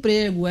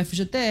 seguro-desemprego,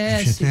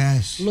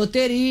 FGTS,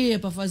 loteria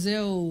para fazer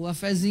a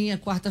fezinha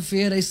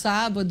quarta-feira e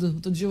sábado.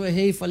 Outro dia eu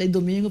errei, falei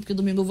domingo, porque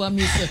domingo eu vou à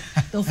missa.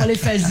 Então eu falei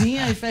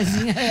fezinha, e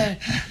fezinha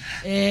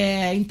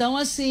Então,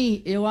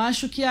 assim, eu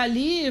acho que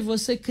ali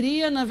você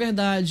cria, na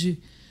verdade,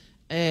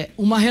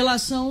 uma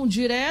relação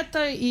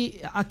direta e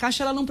a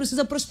Caixa ela não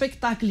precisa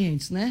prospectar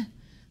clientes, né?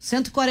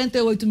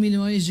 148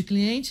 milhões de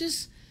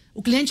clientes,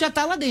 o cliente já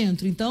está lá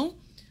dentro. Então,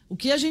 o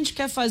que a gente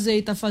quer fazer e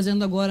está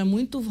fazendo agora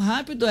muito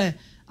rápido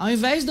ao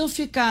invés de eu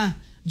ficar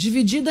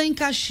dividida em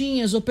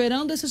caixinhas,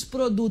 operando esses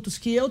produtos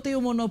que eu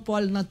tenho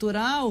monopólio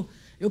natural,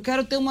 eu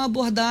quero ter uma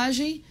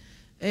abordagem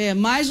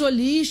mais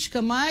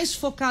holística, mais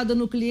focada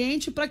no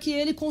cliente, para que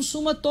ele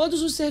consuma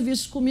todos os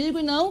serviços comigo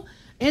e não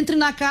entre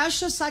na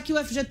Caixa, saque o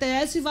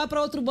FGTS e vá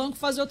para outro banco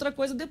fazer outra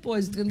coisa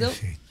depois, entendeu?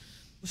 Perfeito.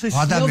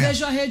 Eu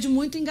vejo a rede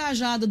muito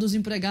engajada dos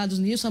empregados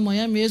nisso.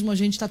 Amanhã mesmo a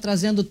gente está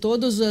trazendo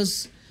todos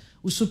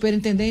os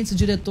superintendentes e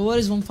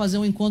diretores, vamos fazer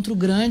um encontro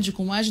grande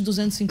com mais de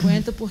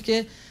 250,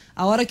 porque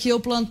a hora que eu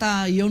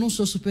plantar, e eu não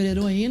sou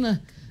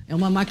super-heroína, é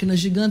uma máquina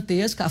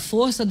gigantesca, a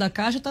força da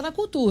Caixa está na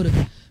cultura.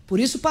 Por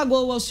isso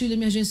pagou o auxílio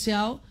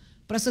emergencial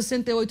para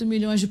 68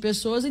 milhões de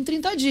pessoas em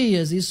 30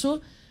 dias.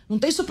 Isso não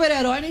tem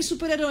super-herói nem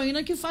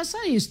super-heroína que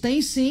faça isso.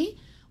 Tem sim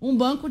um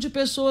banco de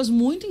pessoas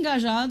muito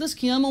engajadas,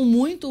 que amam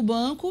muito o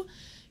banco,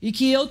 e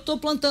que eu estou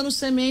plantando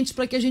sementes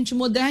para que a gente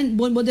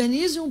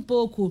modernize um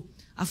pouco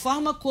a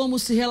forma como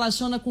se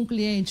relaciona com o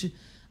cliente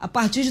a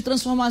partir de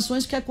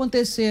transformações que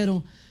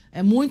aconteceram,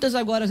 muitas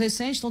agora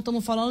recentes. Então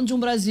estamos falando de um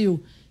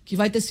Brasil que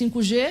vai ter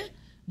 5G,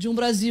 de um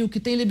Brasil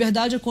que tem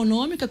liberdade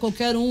econômica,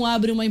 qualquer um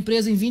abre uma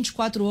empresa em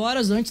 24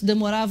 horas, antes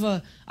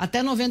demorava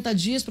até 90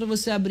 dias para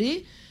você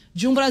abrir,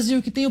 de um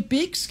Brasil que tem o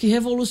Pix, que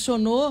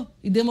revolucionou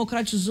e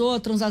democratizou a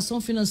transação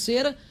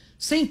financeira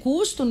sem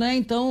custo, né?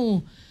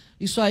 Então,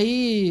 isso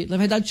aí, na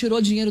verdade, tirou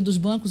dinheiro dos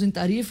bancos em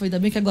tarifa, ainda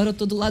bem que agora eu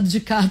estou do lado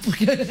de cá,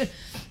 porque...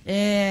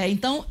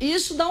 Então,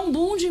 isso dá um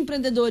boom de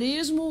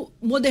empreendedorismo,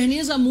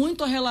 moderniza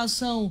muito a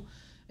relação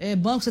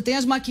banco. Você tem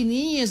as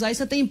maquininhas, aí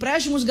você tem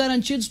empréstimos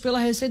garantidos pela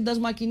receita das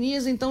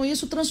maquininhas, então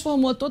isso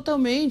transformou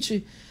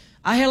totalmente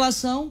a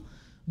relação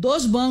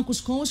dos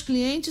bancos com os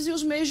clientes e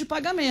os meios de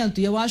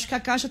pagamento. E eu acho que a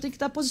Caixa tem que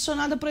estar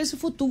posicionada para esse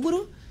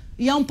futuro,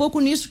 e é um pouco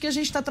nisso que a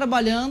gente está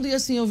trabalhando, e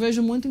assim, eu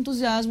vejo muito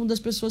entusiasmo das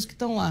pessoas que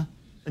estão lá.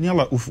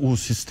 Daniela, o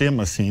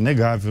sistema, assim,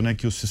 inegável, né,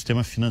 que o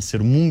sistema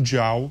financeiro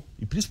mundial,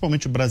 e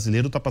principalmente o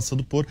brasileiro, está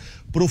passando por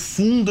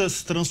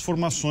profundas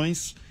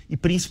transformações, e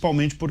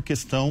principalmente por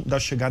questão da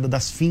chegada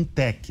das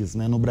fintechs,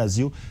 né? No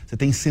Brasil, você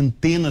tem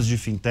centenas de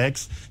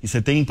fintechs, e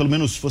você tem, pelo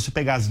menos, se você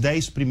pegar as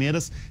 10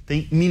 primeiras,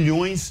 tem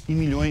milhões e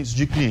milhões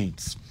de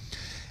clientes.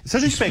 Se a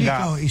gente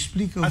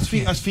explica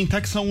as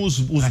fintechs são os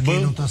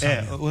bancos.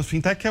 A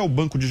fintech é o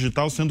banco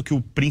digital, sendo que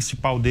o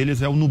principal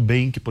deles é o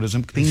Nubank, por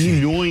exemplo, que tem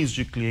milhões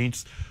de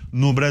clientes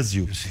no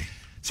Brasil.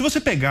 Se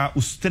você pegar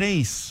os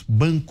 3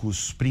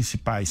 bancos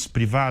principais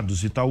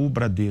privados, Itaú,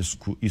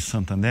 Bradesco e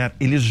Santander,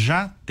 eles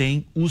já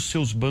têm os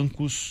seus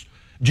bancos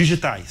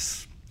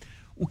digitais.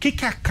 O que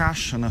a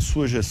Caixa, na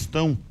sua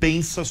gestão,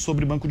 pensa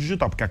sobre banco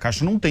digital? Porque a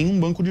Caixa não tem um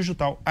banco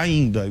digital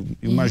ainda,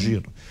 eu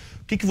imagino.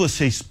 O que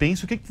vocês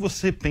pensam? O que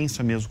você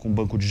pensa mesmo com o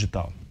banco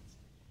digital?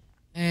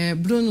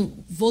 Bruno,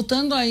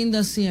 voltando ainda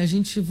assim,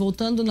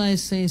 voltando na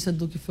essência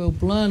do que foi o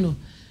plano,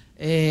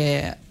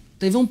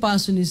 teve um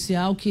passo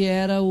inicial que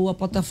era a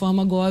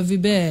plataforma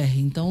Gov.br.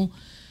 Então,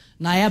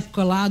 na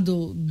época lá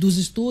dos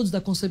estudos, da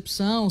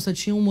concepção, você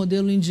tinha um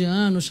modelo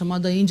indiano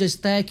chamado India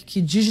Stack,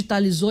 que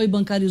digitalizou e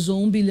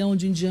bancarizou 1 bilhão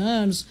de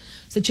indianos.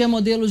 Você tinha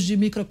modelos de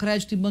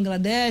microcrédito em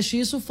Bangladesh.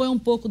 Isso foi um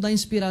pouco da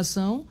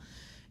inspiração.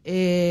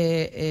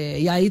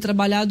 E aí,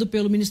 trabalhado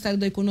pelo Ministério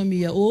da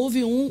Economia,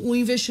 houve um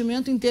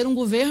investimento em ter um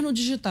governo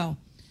digital.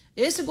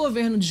 Esse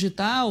governo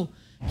digital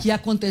que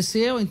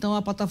aconteceu, então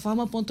a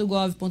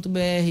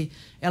plataforma.gov.br,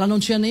 ela não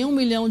tinha nem 1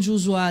 milhão de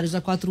usuários há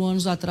 4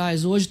 anos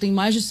atrás, hoje tem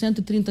mais de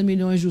 130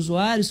 milhões de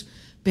usuários,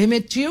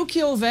 permitiu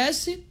que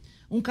houvesse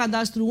um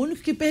cadastro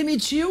único, que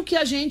permitiu que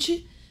a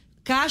gente,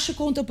 Caixa,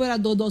 contra o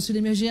operador do auxílio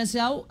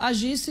emergencial,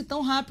 agisse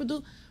tão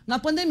rápido na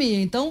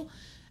pandemia. Então,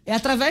 é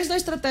através da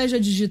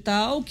estratégia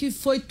digital que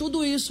foi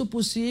tudo isso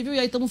possível, e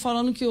aí estamos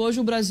falando que hoje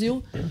o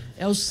Brasil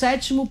é o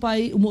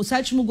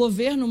 7º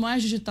governo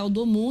mais digital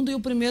do mundo e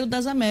o primeiro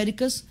das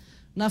Américas,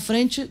 na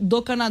frente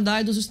do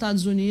Canadá e dos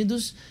Estados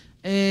Unidos,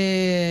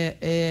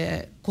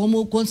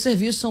 quanto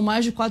serviços, são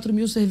mais de 4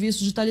 mil serviços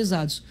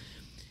digitalizados.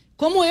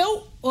 Como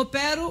eu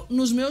opero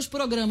nos meus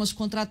programas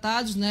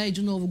contratados, né, e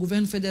de novo, o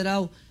governo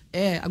federal,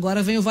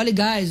 agora vem o Vale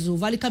Gás, o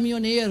Vale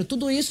Caminhoneiro,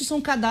 tudo isso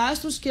são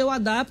cadastros que eu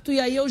adapto e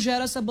aí eu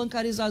gero essa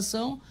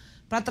bancarização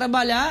para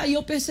trabalhar, e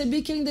eu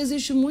percebi que ainda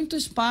existe muito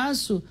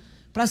espaço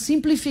para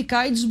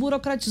simplificar e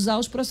desburocratizar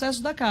os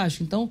processos da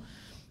Caixa. Então,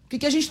 o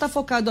que a gente está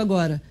focado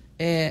agora?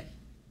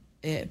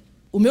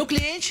 o meu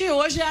cliente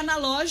hoje é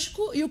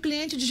analógico e o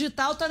cliente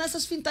digital está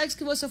nessas fintechs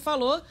que você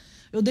falou.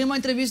 Eu dei uma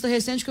entrevista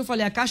recente que eu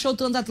falei, a Caixa é o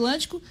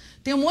transatlântico,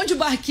 tem um monte de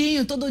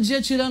barquinho todo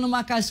dia tirando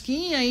uma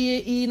casquinha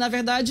e na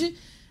verdade,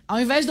 ao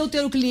invés de eu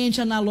ter o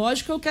cliente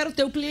analógico, eu quero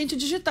ter o cliente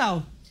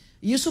digital.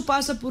 E isso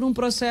passa por um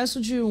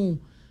processo de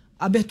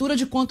abertura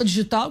de conta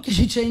digital, que a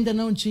gente ainda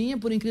não tinha,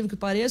 por incrível que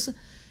pareça.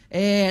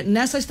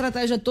 Nessa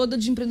estratégia toda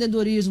de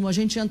empreendedorismo, a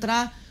gente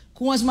entrar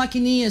com as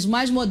maquininhas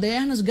mais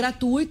modernas,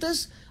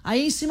 gratuitas,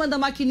 aí em cima da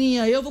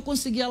maquininha eu vou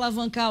conseguir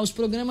alavancar os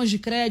programas de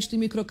crédito e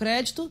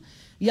microcrédito,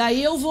 e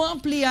aí eu vou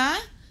ampliar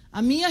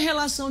a minha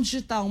relação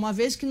digital, uma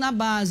vez que na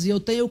base eu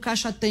tenho o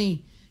Caixa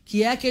Tem,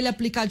 que é aquele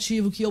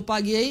aplicativo que eu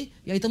paguei,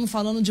 e aí estamos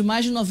falando de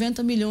mais de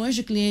 90 milhões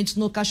de clientes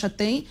no Caixa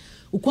Tem,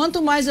 o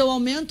quanto mais eu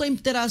aumento a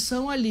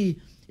interação ali,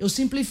 eu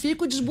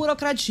simplifico e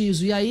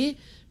desburocratizo, e aí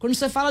quando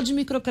você fala de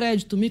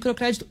microcrédito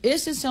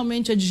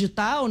essencialmente é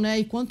digital, né?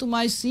 E quanto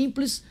mais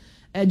simples,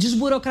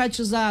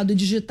 desburocratizado e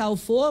digital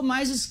for,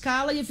 mais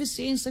escala e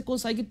eficiência você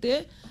consegue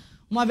ter,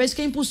 uma vez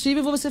que é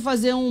impossível você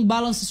fazer um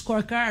balance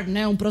scorecard,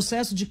 né? Um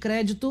processo de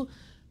crédito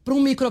para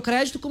um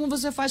microcrédito como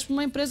você faz para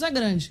uma empresa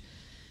grande.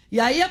 E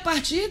aí, a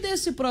partir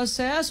desse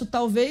processo,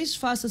 talvez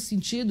faça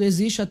sentido,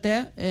 existe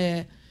até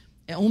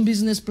um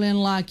business plan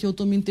lá que eu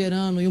estou me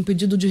inteirando e um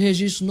pedido de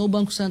registro no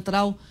Banco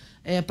Central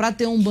para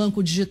ter um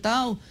banco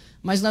digital,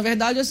 mas, na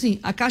verdade, assim,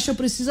 a Caixa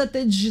precisa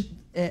ter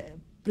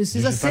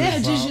precisa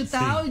ser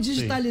digital, sim, e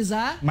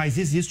digitalizar. Sim. Mas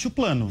existe o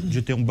plano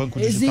de ter um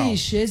banco digital.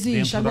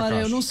 Existe. Agora,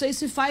 eu não sei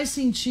se faz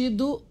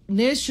sentido,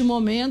 neste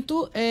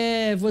momento,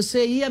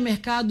 você ir a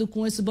mercado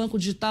com esse banco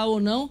digital ou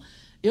não.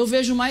 Eu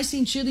vejo mais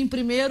sentido em,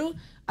 primeiro,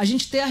 a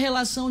gente ter a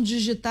relação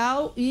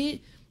digital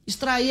e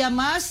extrair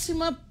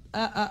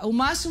o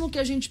máximo que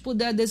a gente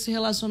puder desse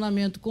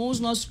relacionamento com os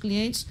nossos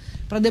clientes,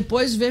 para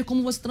depois ver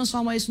como você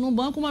transforma isso num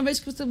banco, uma vez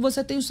que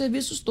você tem os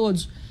serviços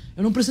todos.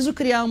 Eu não preciso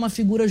criar uma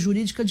figura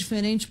jurídica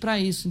diferente para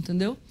isso,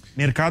 entendeu?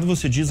 Mercado,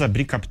 você diz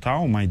abrir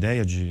capital, uma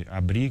ideia de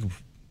abrir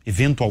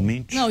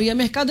eventualmente? Não, e a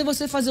mercado é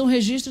você fazer um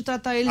registro e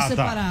tratar ele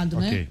separado,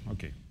 tá. né?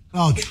 Ok.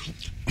 Cláudio.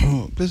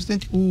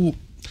 Presidente,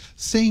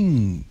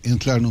 sem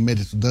entrar no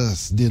mérito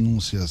das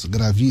denúncias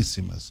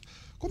gravíssimas,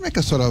 como é que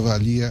a senhora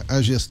avalia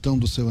a gestão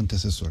do seu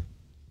antecessor?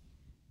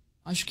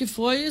 Acho que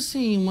foi,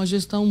 assim, uma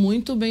gestão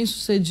muito bem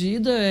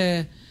sucedida.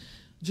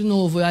 De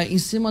novo, em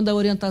cima da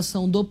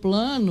orientação do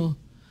plano,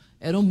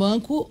 era um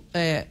banco...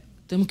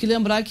 temos que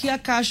lembrar que a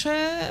Caixa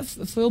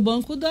foi o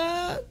banco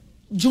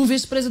de um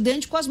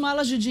vice-presidente com as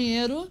malas de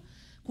dinheiro,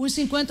 com os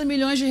 50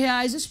 milhões de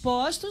reais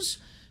expostos.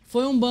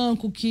 Foi um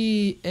banco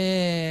que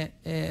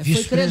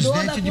foi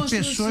credor da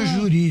construção. De pessoa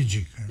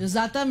jurídica.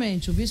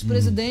 Exatamente. O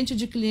vice-presidente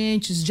de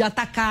clientes de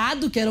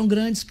atacado, que eram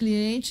grandes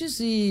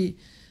clientes, e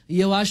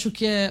eu acho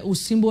que o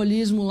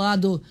simbolismo lá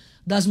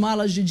das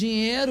malas de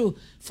dinheiro,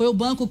 foi o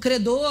banco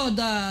credor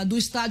do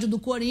estádio do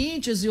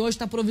Corinthians, e hoje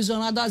está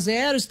provisionado a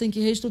zero, isso tem que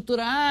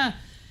reestruturar.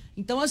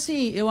 Então,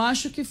 assim, eu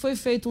acho que foi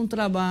feito um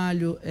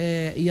trabalho,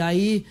 e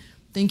aí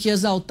tem que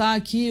exaltar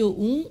aqui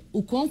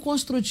o quão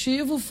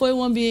construtivo foi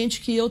o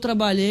ambiente que eu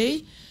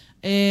trabalhei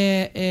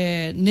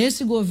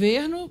nesse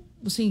governo.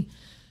 Assim,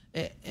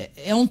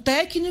 é um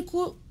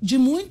técnico de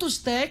muitos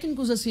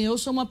técnicos, assim, eu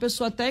sou uma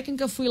pessoa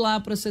técnica, fui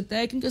lá para ser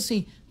técnica,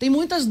 assim, tem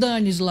muitas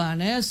Danes lá,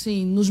 né,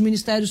 assim, nos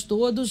ministérios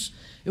todos,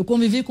 eu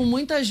convivi com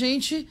muita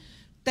gente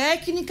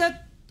técnica,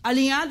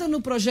 alinhada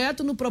no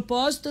projeto, no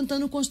propósito,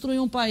 tentando construir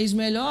um país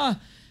melhor.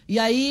 E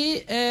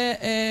aí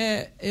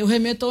eu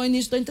remeto ao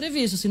início da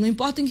entrevista, assim, não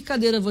importa em que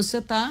cadeira você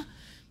está,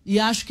 e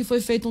acho que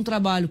foi feito um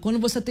trabalho. Quando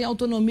você tem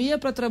autonomia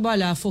para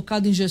trabalhar,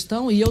 focado em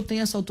gestão, e eu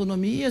tenho essa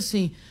autonomia,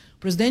 assim, o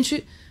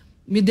presidente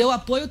me deu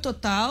apoio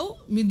total,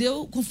 me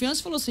deu confiança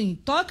e falou assim,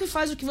 toca e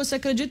faz o que você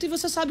acredita e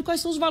você sabe quais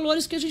são os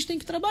valores que a gente tem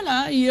que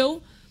trabalhar. E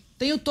eu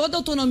tenho toda a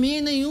autonomia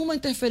e nenhuma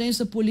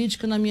interferência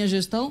política na minha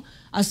gestão,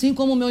 assim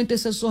como o meu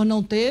antecessor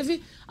não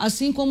teve,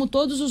 assim como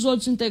todos os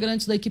outros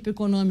integrantes da equipe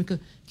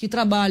econômica que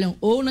trabalham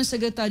ou nas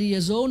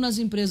secretarias ou nas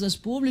empresas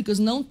públicas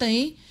não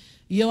têm.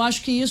 E eu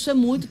acho que isso é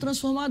muito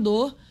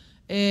transformador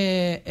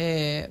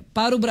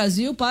para o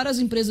Brasil, para as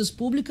empresas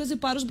públicas e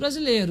para os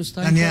brasileiros.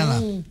 Tá? Daniela,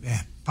 então...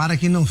 para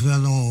que não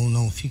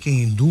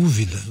fiquem em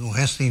dúvidas, não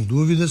restem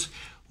dúvidas,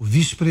 o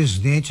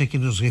vice-presidente a que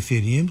nos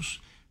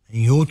referimos,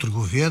 em outro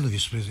governo,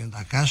 vice-presidente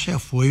da Caixa,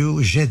 foi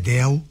o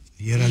Gedel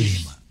Vieira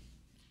Lima.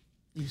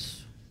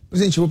 Isso.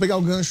 Presidente, eu vou pegar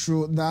o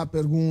gancho da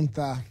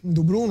pergunta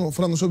do Bruno,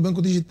 falando sobre o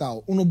Banco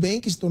Digital. O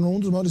Nubank se tornou um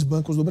dos maiores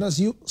bancos do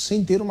Brasil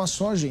sem ter uma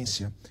só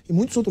agência. E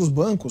muitos outros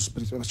bancos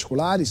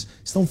particulares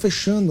estão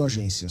fechando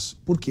agências.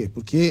 Por quê?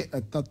 Porque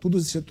está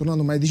tudo se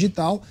tornando mais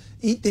digital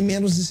e tem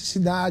menos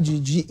necessidade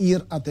de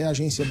ir até a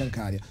agência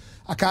bancária.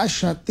 A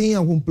Caixa tem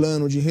algum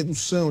plano de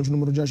redução de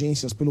número de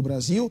agências pelo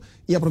Brasil?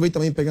 E aproveito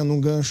também pegando um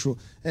gancho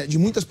de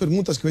muitas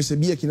perguntas que eu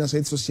recebi aqui nas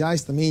redes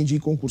sociais, também de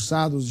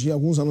concursados de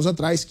alguns anos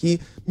atrás, que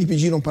me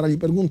pediram para lhe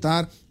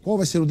perguntar qual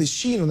vai ser o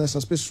destino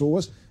dessas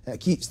pessoas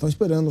que estão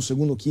esperando,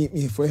 segundo o que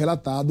me foi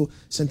relatado,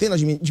 centenas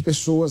de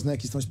pessoas, né,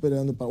 que estão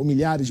esperando, ou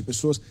milhares de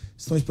pessoas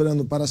estão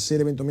esperando para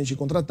ser eventualmente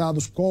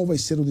contratados. Qual vai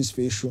ser o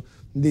desfecho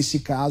desse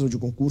caso de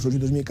concurso de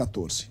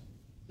 2014?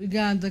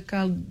 Obrigada,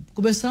 Carlos.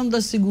 Começando da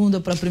segunda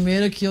para a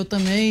primeira, que eu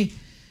também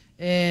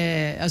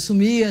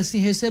assumi, assim,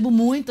 recebo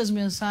muitas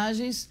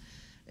mensagens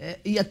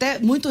e até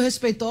muito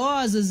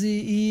respeitosas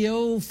e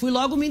eu fui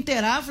logo me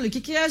inteirar, falei, o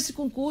que é esse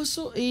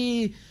concurso?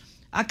 E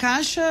a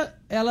Caixa,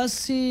 ela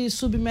se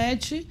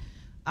submete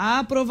à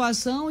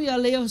aprovação e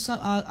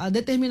à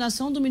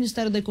determinação do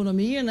Ministério da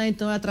Economia, né?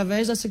 Então é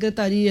através da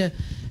Secretaria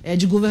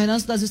de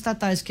Governança das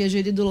Estatais, que é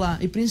gerido lá,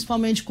 e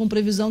principalmente com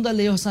previsão da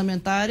lei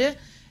orçamentária,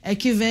 é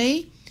que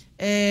vem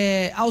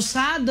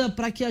alçada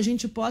para que a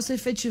gente possa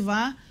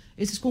efetivar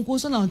esses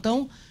concursos ou não.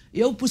 Então,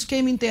 eu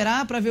busquei me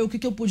inteirar para ver o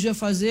que eu podia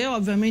fazer.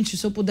 Obviamente,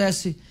 se eu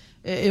pudesse,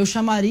 eu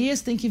chamaria,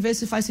 você tem que ver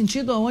se faz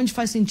sentido, aonde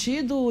faz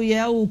sentido, e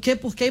é o que,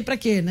 por quê e para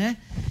quê, né?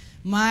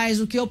 Mas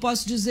o que eu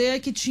posso dizer é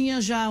que tinha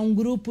já um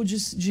grupo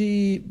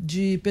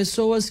de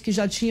pessoas que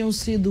já tinham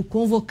sido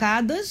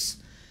convocadas,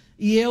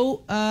 e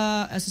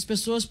essas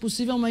pessoas,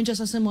 possivelmente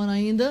essa semana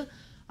ainda,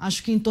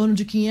 acho que em torno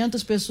de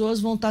 500 pessoas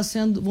vão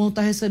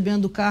estar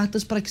recebendo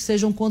cartas para que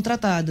sejam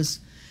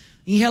contratadas.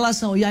 Em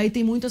relação, e aí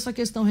tem muito essa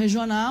questão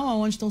regional,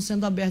 onde estão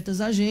sendo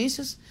abertas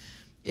agências.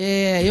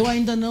 Eu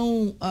ainda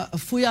não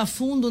fui a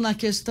fundo na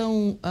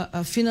questão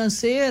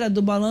financeira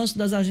do balanço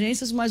das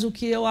agências, mas o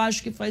que eu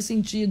acho que faz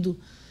sentido,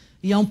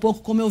 e é um pouco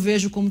como eu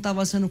vejo como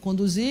estava sendo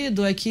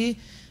conduzido, é que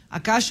a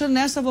Caixa,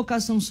 nessa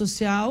vocação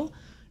social,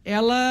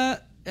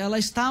 ela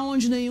está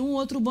onde nenhum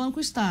outro banco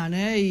está,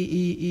 né?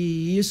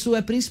 E isso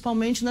é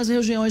principalmente nas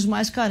regiões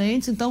mais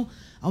carentes. Então,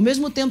 ao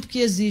mesmo tempo que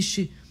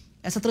existe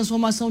essa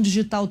transformação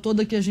digital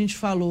toda que a gente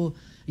falou,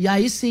 e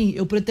aí sim,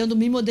 eu pretendo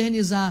me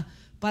modernizar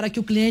para que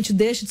o cliente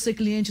deixe de ser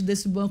cliente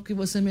desse banco que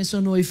você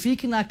mencionou e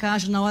fique na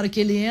Caixa na hora que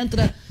ele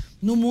entra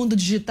no mundo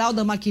digital,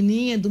 da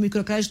maquininha, do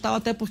microcrédito e tal,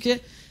 até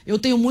porque eu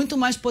tenho muito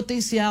mais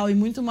potencial e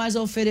muito mais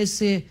a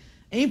oferecer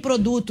em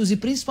produtos e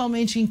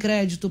principalmente em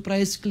crédito para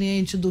esse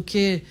cliente do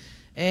que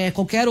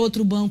qualquer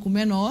outro banco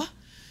menor.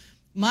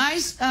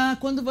 Mas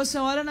quando você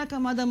olha na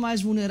camada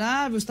mais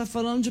vulnerável, está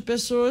falando de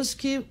pessoas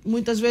que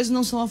muitas vezes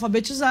não são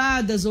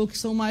alfabetizadas ou que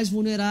são mais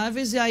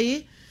vulneráveis, e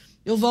aí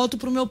eu volto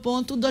para o meu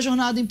ponto da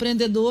jornada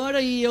empreendedora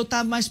e eu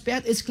estar mais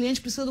perto. Esse cliente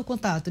precisa do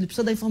contato, ele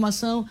precisa da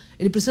informação,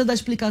 ele precisa da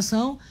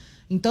explicação.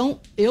 Então,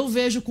 eu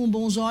vejo com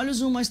bons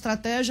olhos uma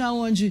estratégia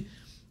onde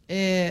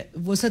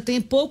você tem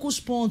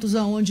poucos pontos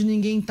aonde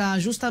ninguém está,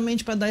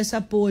 justamente para dar esse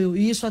apoio,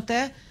 e isso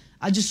até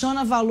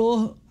adiciona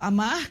valor à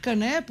marca,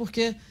 né?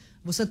 Porque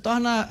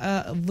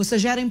você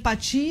gera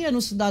empatia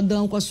no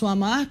cidadão com a sua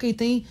marca e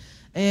tem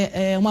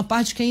uma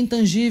parte que é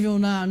intangível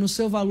no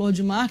seu valor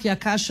de marca, e a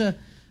Caixa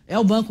é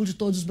o banco de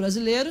todos os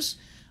brasileiros.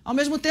 Ao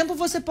mesmo tempo,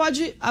 você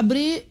pode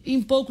abrir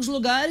em poucos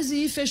lugares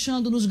e ir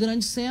fechando nos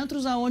grandes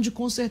centros, onde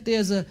com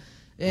certeza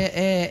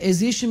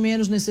existe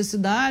menos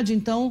necessidade.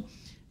 Então,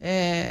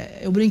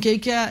 eu brinquei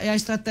que é a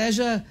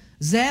estratégia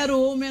 0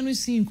 ou menos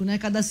 5, né?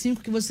 Cada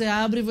 5 que você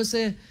abre,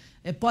 você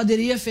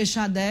poderia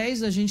fechar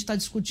 10, a gente está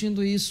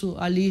discutindo isso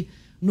ali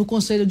no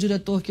conselho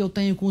diretor que eu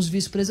tenho com os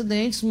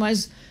vice-presidentes,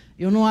 mas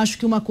eu não acho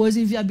que uma coisa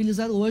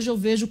inviabilizada. Hoje eu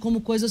vejo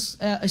como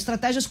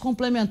estratégias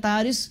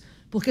complementares,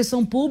 porque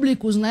são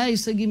públicos, né, e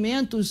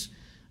segmentos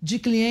de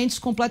clientes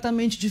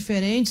completamente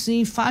diferentes e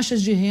em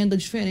faixas de renda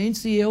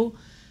diferentes, e eu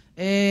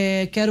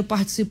quero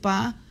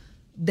participar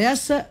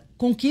dessa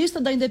conquista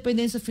da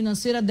independência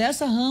financeira,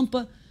 dessa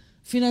rampa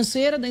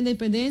financeira da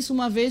independência,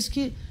 uma vez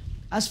que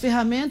as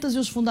ferramentas e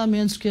os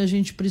fundamentos que a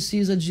gente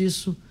precisa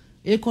disso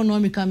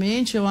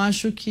economicamente, eu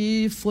acho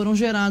que foram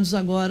gerados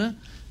agora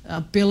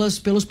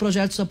pelos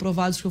projetos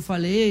aprovados que eu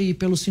falei, e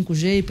pelo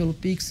 5G, pelo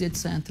Pix,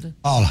 etc.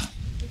 Paula.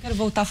 Eu quero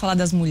voltar a falar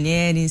das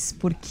mulheres,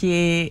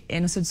 porque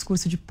no seu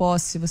discurso de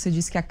posse você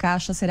disse que a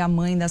Caixa será a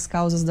mãe das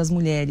causas das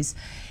mulheres.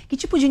 Que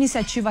tipo de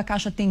iniciativa a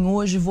Caixa tem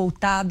hoje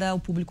voltada ao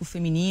público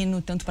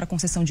feminino, tanto para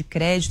concessão de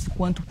crédito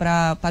quanto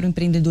para o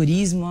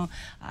empreendedorismo?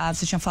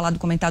 Você tinha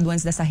comentado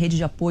antes dessa rede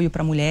de apoio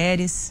para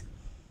mulheres.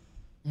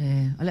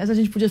 Aliás, a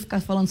gente podia ficar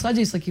falando só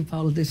disso aqui,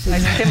 Paulo.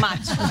 Mas é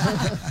temático.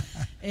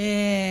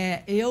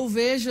 Eu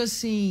vejo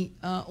assim,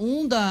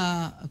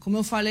 como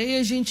eu falei,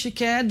 a gente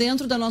quer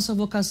dentro da nossa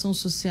vocação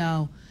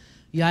social.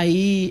 E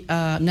aí,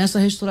 nessa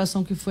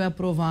restauração que foi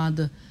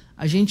aprovada,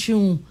 a gente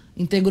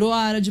integrou a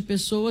área de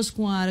pessoas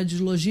com a área de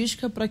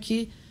logística para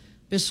que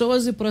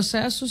pessoas e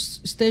processos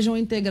estejam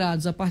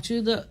integrados a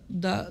partir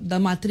da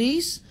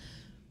matriz,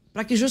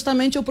 para que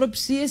justamente eu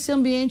propicie esse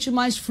ambiente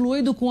mais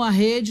fluido com a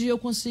rede e eu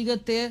consiga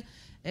ter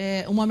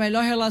uma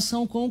melhor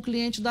relação com o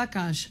cliente da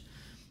Caixa.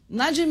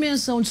 Na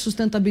dimensão de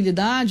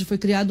sustentabilidade, foi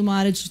criada uma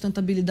área de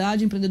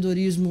sustentabilidade e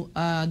empreendedorismo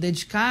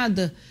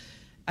dedicada.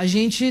 A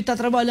gente está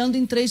trabalhando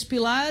em 3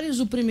 pilares.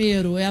 O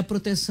primeiro é a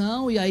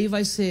proteção, e aí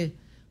vai ser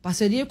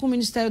parceria com o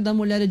Ministério da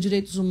Mulher e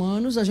Direitos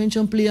Humanos, a gente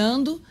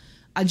ampliando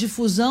a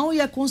difusão e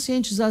a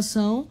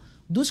conscientização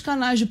dos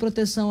canais de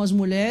proteção às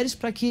mulheres,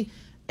 para que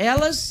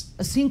elas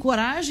se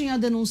encorajem a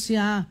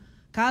denunciar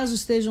caso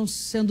estejam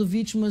sendo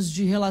vítimas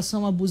de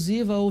relação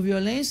abusiva ou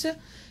violência,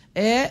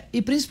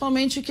 e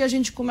principalmente que a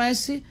gente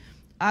comece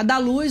a dar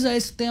luz a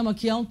esse tema,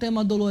 que é um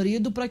tema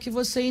dolorido, para que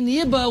você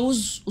iniba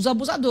os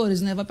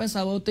abusadores, né? Vai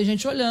pensar, tem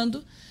gente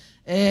olhando,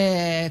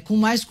 com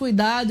mais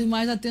cuidado e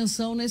mais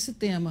atenção nesse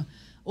tema.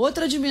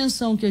 Outra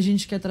dimensão que a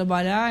gente quer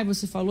trabalhar, e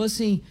você falou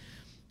assim,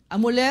 a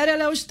mulher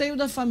ela é o esteio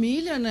da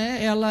família,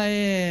 né? Ela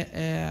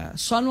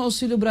só no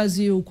Auxílio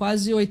Brasil,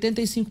 quase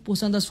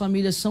 85% das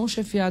famílias são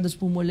chefiadas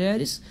por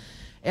mulheres.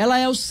 Ela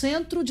é o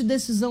centro de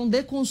decisão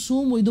de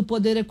consumo e do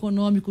poder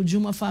econômico de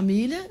uma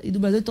família e do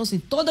Brasil. Então, assim,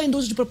 toda a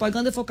indústria de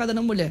propaganda é focada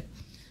na mulher.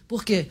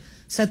 Por quê?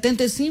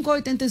 75%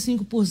 a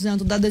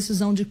 85% da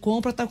decisão de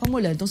compra está com a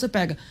mulher. Então, você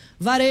pega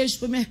varejo,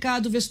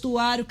 supermercado,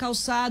 vestuário,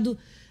 calçado,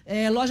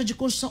 loja de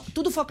construção,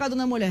 tudo focado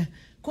na mulher.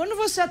 Quando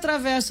você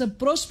atravessa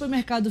pro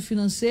supermercado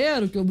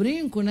financeiro, que eu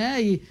brinco, né?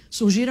 E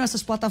surgiram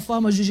essas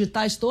plataformas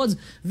digitais todas,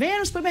 vem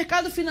no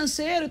supermercado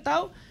financeiro e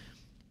tal...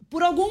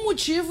 Por algum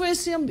motivo,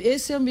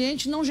 esse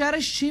ambiente não gera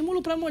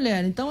estímulo para a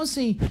mulher. Então,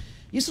 assim,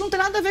 isso não tem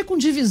nada a ver com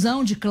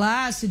divisão de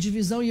classe,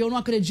 e eu não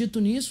acredito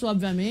nisso,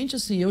 obviamente.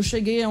 Assim, eu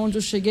cheguei aonde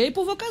eu cheguei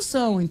por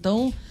vocação.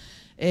 Então,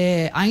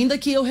 ainda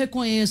que eu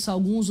reconheça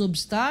alguns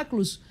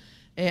obstáculos,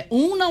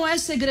 não é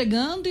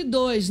segregando e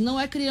dois, não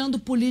é criando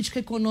política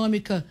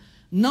econômica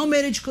não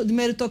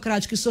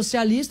meritocrática e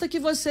socialista que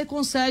você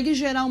consegue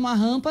gerar uma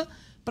rampa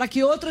para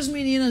que outras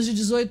meninas de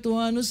 18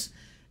 anos...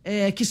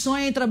 que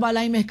sonham em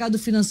trabalhar em mercado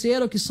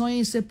financeiro, que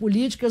sonham em ser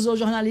políticas ou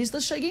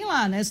jornalistas, cheguem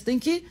lá, né? Você tem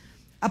que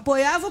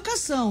apoiar a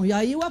vocação. E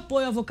aí o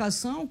apoio à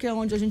vocação, que é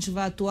onde a gente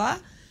vai atuar,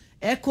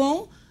 é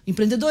com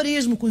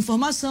empreendedorismo, com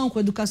informação, com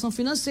educação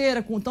financeira.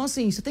 Então,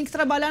 assim, você tem que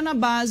trabalhar na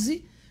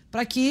base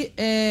para que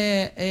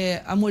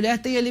a mulher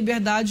tenha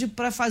liberdade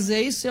para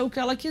fazer e ser o que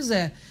ela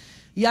quiser.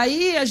 E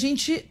aí a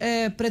gente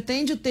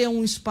pretende ter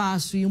um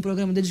espaço e um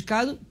programa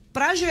dedicado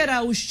para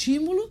gerar o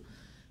estímulo,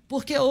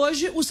 porque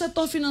hoje o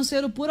setor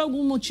financeiro, por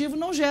algum motivo,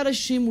 não gera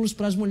estímulos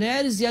para as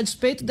mulheres e, a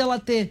despeito dela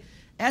ter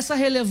essa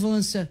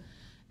relevância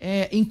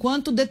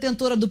enquanto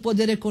detentora do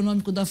poder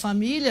econômico da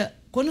família,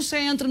 quando você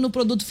entra no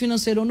produto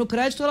financeiro ou no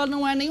crédito, ela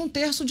não é nem um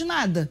terço de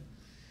nada.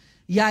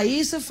 E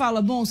aí você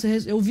fala, bom,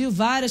 eu vi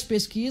várias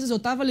pesquisas, eu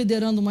estava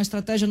liderando uma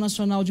estratégia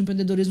nacional de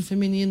empreendedorismo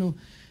feminino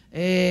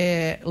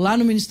lá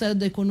no Ministério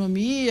da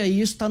Economia, e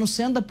isso está no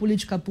centro da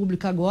política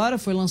pública agora,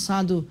 foi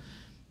lançado...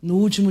 no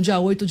último dia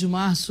 8 de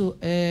março,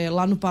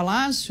 lá no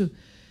Palácio.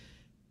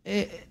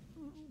 É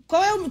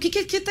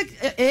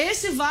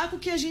esse vácuo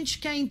que a gente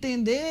quer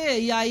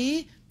entender e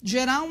aí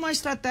gerar uma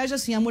estratégia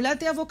assim. A mulher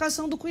tem a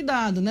vocação do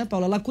cuidado, né,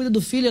 Paula? Ela cuida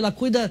do filho, ela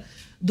cuida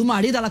do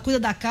marido, ela cuida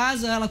da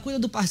casa, ela cuida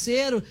do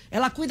parceiro,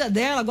 ela cuida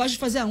dela, gosta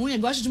de fazer a unha,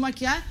 gosta de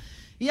maquiar.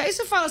 E aí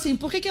você fala assim,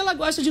 por que ela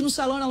gosta de ir no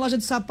salão, na loja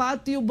de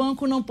sapato, e o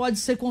banco não pode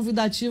ser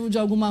convidativo de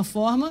alguma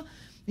forma?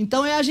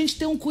 Então a gente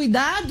ter um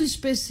cuidado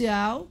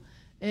especial...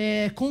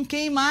 com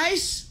quem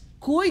mais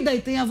cuida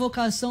e tem a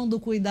vocação do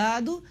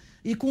cuidado,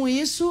 e com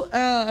isso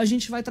a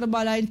gente vai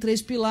trabalhar em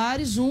 3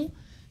 pilares,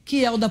 que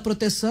é o da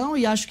proteção,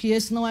 e acho que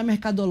esse não é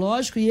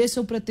mercadológico, e esse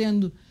eu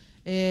pretendo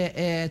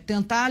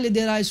tentar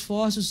liderar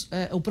esforços,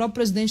 o próprio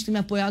presidente tem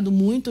me apoiado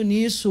muito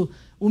nisso,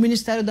 o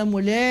Ministério da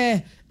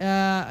Mulher,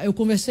 eu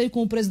conversei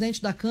com o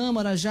presidente da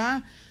Câmara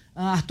já,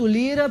 Arthur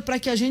Lira, para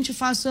que a gente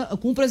faça,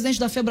 com o presidente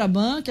da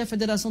FEBRABAN, que é a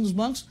Federação dos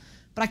Bancos,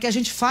 para que a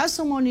gente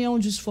faça uma união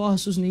de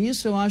esforços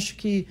nisso. Eu acho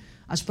que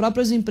as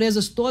próprias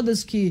empresas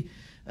todas que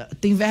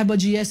têm verba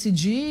de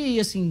ESG,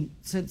 assim,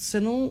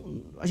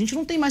 a gente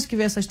não tem mais que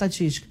ver essa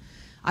estatística.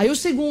 Aí o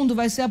segundo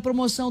vai ser a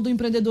promoção do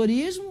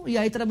empreendedorismo, e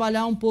aí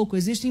trabalhar um pouco.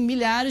 Existem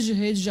milhares de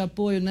redes de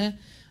apoio, né,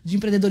 de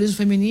empreendedorismo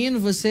feminino,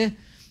 você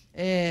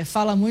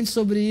fala muito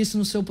sobre isso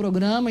no seu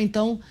programa,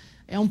 então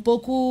é um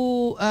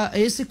pouco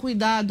esse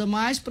cuidado a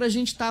mais para a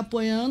gente estar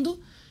apoiando.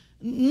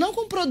 Não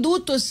com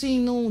produto,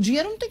 assim,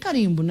 dinheiro não tem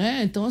carimbo,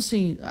 né? Então,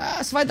 assim,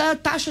 você vai dar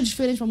taxa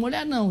diferente para a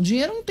mulher? Não.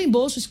 Dinheiro não tem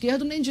bolso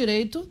esquerdo nem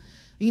direito,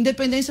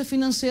 independência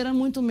financeira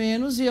muito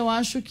menos, e eu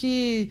acho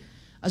que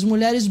as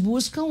mulheres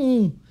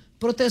buscam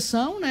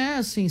proteção, né?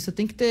 Assim, você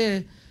tem que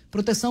ter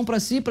proteção para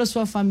si, para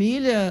sua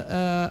família,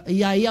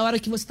 e aí a hora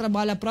que você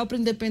trabalha a própria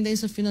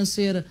independência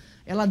financeira,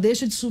 ela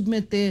deixa de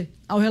submeter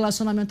ao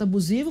relacionamento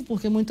abusivo,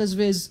 porque muitas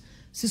vezes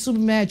se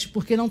submete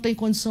porque não tem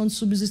condição de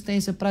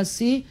subsistência para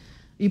si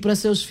e para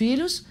seus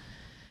filhos,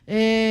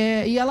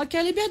 e ela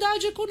quer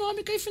liberdade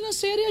econômica e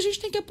financeira, e a gente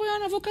tem que apoiar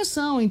na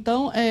vocação.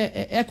 Então,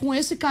 com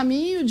esse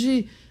caminho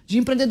de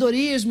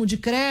empreendedorismo, de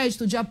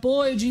crédito, de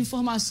apoio, de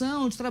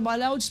informação, de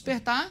trabalhar o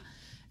despertar,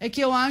 que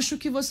eu acho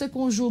que você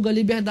conjuga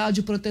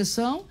liberdade e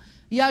proteção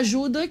e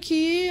ajuda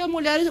que a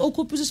mulher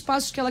ocupe os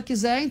espaços que ela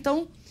quiser.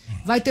 Então,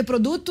 vai ter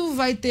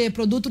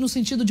produto no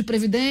sentido de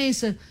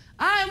previdência.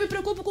 Eu me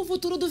preocupo com o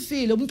futuro do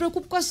filho, eu me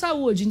preocupo com a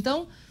saúde.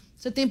 Então,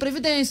 você tem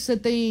previdência, você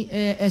tem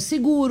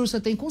seguro, você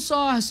tem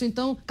consórcio,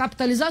 então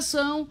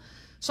capitalização.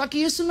 Só que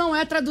isso não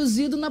é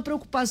traduzido na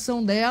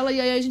preocupação dela,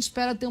 e aí a gente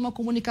espera ter uma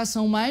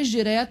comunicação mais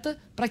direta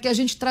para que a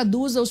gente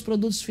traduza os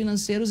produtos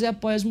financeiros e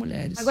apoie as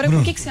mulheres. Agora,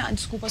 por que você...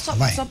 Desculpa,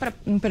 só para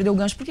não perder o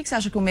gancho, por que você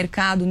acha que o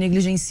mercado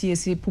negligencia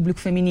esse público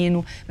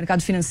feminino,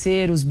 mercado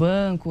financeiro, os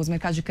bancos,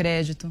 mercado de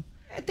crédito?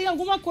 Tem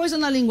alguma coisa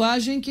na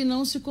linguagem que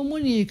não se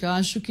comunica.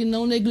 Acho que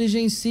não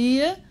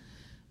negligencia,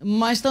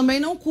 mas também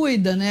não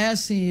cuida, né?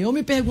 Assim, eu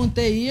me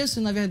perguntei isso,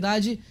 na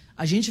verdade,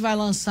 a gente vai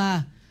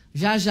lançar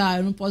já,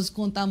 eu não posso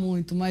contar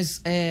muito,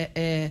 mas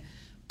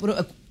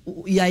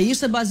e aí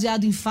isso é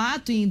baseado em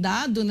fato e em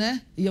dado,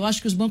 né? E eu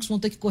acho que os bancos vão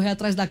ter que correr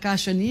atrás da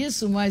Caixa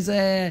nisso, mas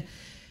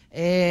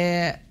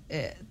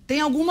tem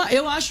alguma...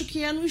 Eu acho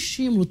que é no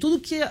estímulo. Tudo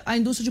que a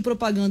indústria de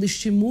propaganda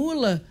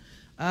estimula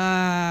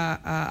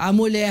a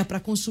mulher para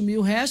consumir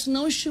o resto,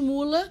 não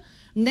estimula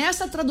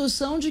nessa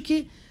tradução de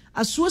que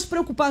as suas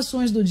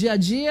preocupações do dia a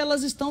dia,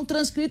 elas estão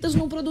transcritas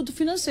num produto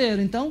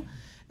financeiro. Então,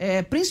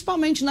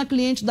 principalmente na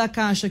cliente da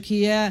Caixa,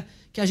 que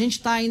a gente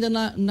está ainda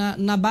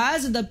na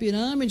base da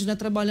pirâmide, né,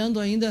 trabalhando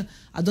ainda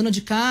a dona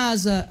de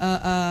casa,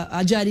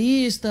 a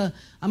diarista,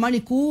 a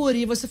manicure,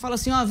 e você fala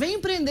assim, vem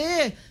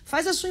empreender,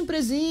 faz a sua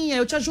empresinha,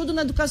 eu te ajudo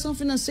na educação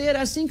financeira,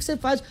 é assim que você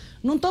faz.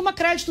 Não toma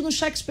crédito no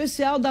cheque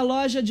especial da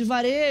loja de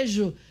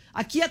varejo,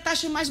 aqui a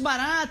taxa é mais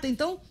barata.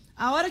 Então,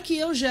 a hora que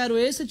eu gero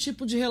esse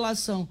tipo de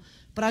relação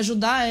para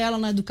ajudar ela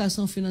na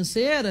educação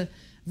financeira,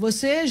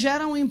 você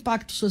gera um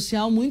impacto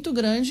social muito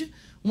grande,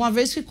 uma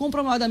vez que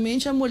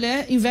comprovadamente a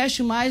mulher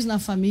investe mais na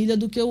família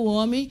do que o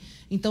homem.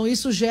 Então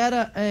isso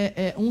gera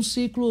um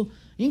ciclo,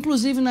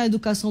 inclusive na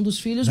educação dos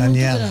filhos,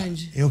 Daniela, muito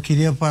grande. Eu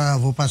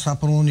vou passar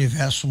por um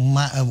universo,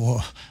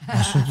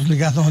 assunto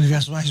ligado ao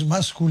universo mais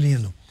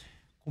masculino.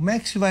 Como é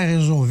que se vai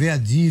resolver a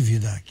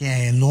dívida, que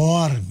é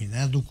enorme,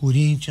 né, do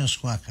Corinthians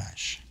com a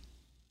Caixa?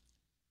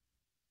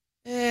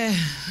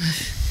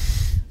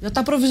 Já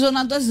está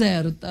provisionado a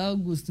zero, tá,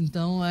 Augusto?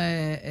 Então,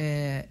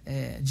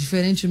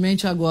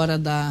 diferentemente agora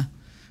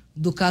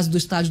do caso do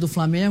estádio do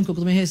Flamengo, que eu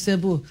também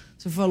recebo,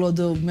 você falou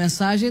da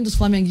mensagem dos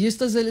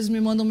flamenguistas, eles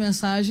me mandam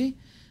mensagem.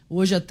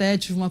 Hoje até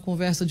tive uma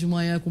conversa de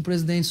manhã com o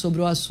presidente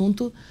sobre o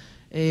assunto.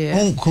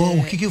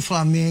 O que o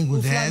Flamengo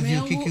deve e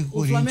o que o Corinthians...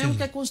 O Flamengo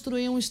quer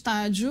construir um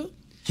estádio...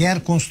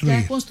 Quer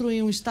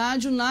construir um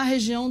estádio na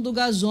região do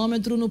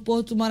gasômetro, no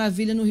Porto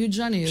Maravilha, no Rio de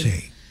Janeiro.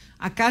 Sim.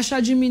 A Caixa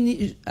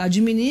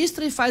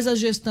administra e faz a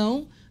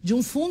gestão de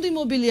um fundo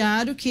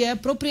imobiliário que é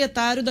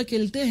proprietário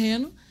daquele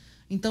terreno.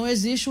 Então,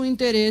 existe um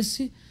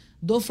interesse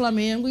do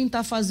Flamengo em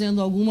estar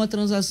fazendo alguma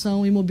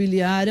transação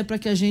imobiliária para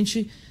que a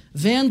gente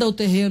venda o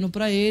terreno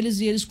para eles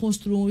e eles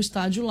construam o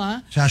estádio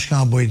lá. Você acha que é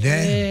uma boa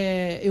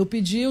ideia? Eu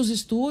pedi os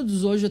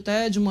estudos, hoje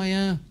até de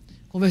manhã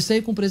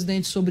conversei com o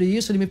presidente sobre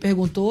isso, ele me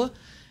perguntou.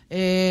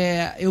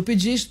 Eu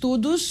pedi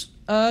estudos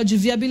de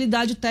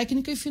viabilidade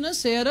técnica e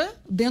financeira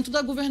dentro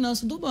da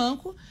governança do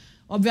banco.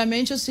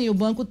 Obviamente, assim, o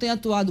banco tem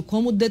atuado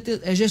como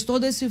gestor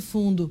desse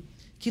fundo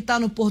que está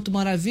no Porto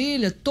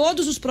Maravilha.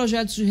 Todos os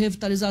projetos de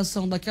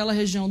revitalização daquela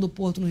região do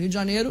Porto, no Rio de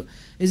Janeiro,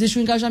 existe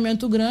um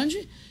engajamento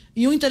grande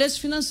e um interesse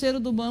financeiro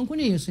do banco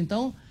nisso.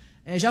 Então,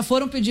 já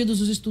foram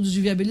pedidos os estudos de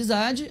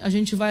viabilidade, a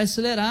gente vai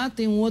acelerar.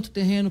 Tem um outro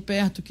terreno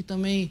perto que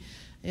também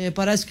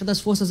parece que é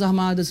das Forças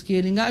Armadas que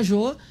ele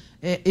engajou.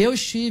 Eu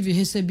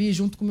recebi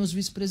junto com meus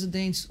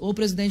vice-presidentes, o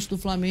presidente do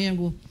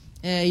Flamengo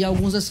e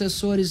alguns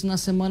assessores na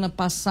semana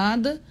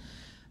passada,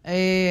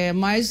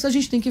 mas a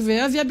gente tem que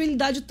ver a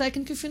viabilidade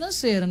técnica e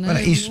financeira, né?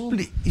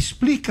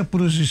 Explica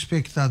para os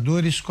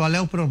espectadores qual é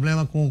o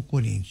problema com o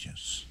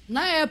Corinthians.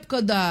 Na época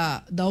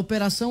da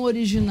operação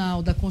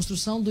original, da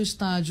construção do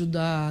estádio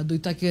do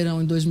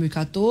Itaquerão em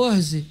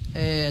 2014,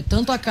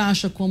 tanto a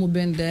Caixa como o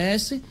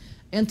BNDES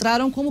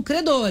entraram como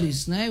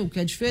credores, né? O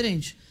que é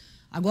diferente.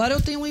 Agora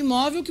eu tenho um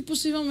imóvel que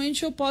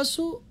possivelmente eu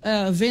posso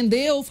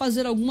vender ou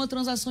fazer alguma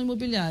transação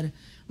imobiliária.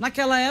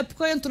 Naquela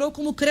época entrou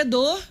como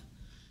credor,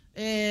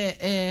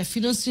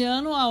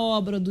 financiando a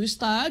obra do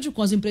estádio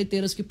com as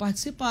empreiteiras que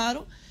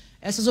participaram.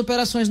 Essas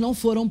operações não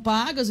foram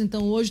pagas,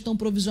 então hoje estão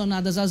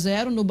provisionadas a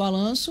zero no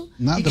balanço.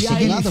 Nada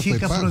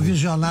fica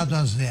provisionado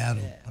a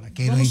zero, para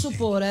quem não entende. Vamos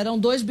supor, eram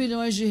 2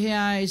 bilhões de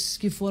reais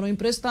que foram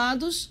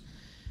emprestados,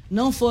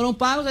 não foram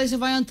pagos, aí você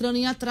vai entrando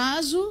em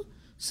atraso.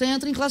 Você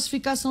entra em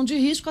classificação de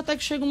risco até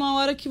que chega uma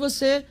hora que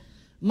você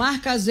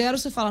marca zero,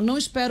 você fala, não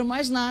espero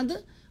mais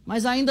nada,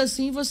 mas ainda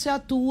assim você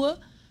atua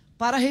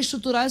para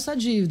reestruturar essa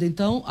dívida.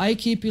 Então, a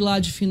equipe lá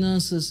de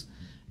finanças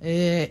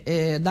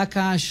da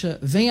Caixa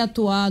vem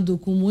atuado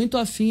com muito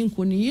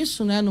afinco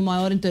nisso, né, no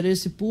maior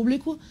interesse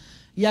público,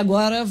 e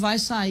agora vai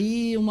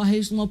sair uma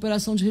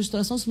operação de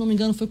reestruturação, se não me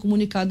engano foi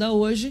comunicada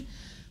hoje,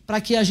 para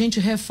que a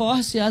gente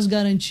reforce as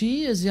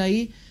garantias, e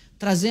aí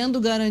trazendo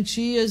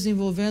garantias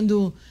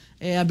envolvendo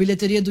a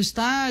bilheteria do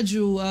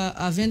estádio,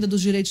 a venda dos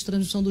direitos de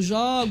transmissão dos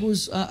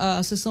jogos,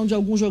 a cessão de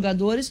alguns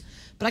jogadores,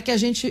 para que a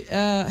gente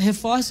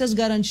reforce as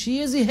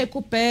garantias e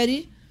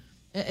recupere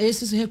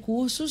esses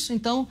recursos.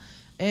 Então,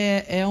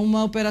 é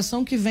uma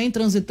operação que vem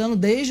transitando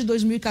desde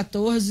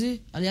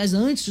 2014, aliás,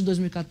 antes de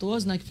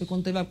 2014, né, que foi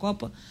quando teve a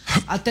Copa,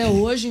 até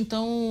hoje.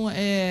 Então,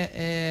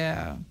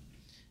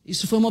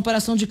 isso foi uma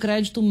operação de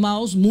crédito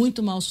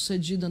muito mal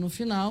sucedida no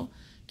final,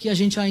 que a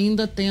gente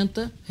ainda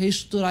tenta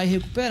reestruturar e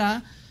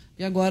recuperar.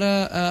 E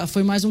agora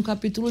foi mais um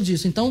capítulo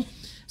disso. Então,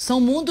 são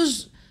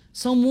mundos,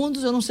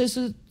 eu não sei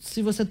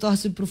se você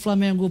torce para o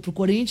Flamengo ou para o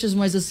Corinthians,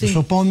 mas assim... Eu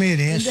sou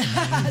palmeirense, né?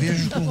 Eu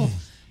vejo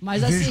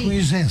Mas vejo assim, com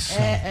isenção.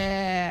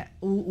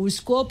 O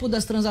escopo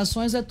das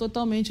transações é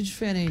totalmente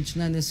diferente,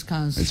 né, nesse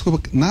caso.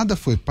 Desculpa, nada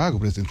foi pago,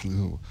 presidente?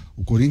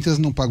 O Corinthians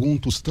não pagou um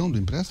tostão do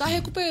empréstimo? Está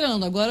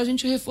recuperando. Agora a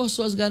gente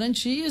reforçou as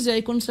garantias, e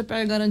aí quando você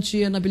pega a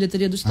garantia na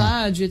bilheteria do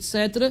estádio,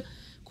 etc.,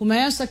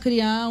 começa a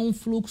criar um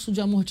fluxo de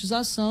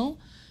amortização.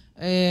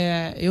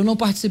 Eu não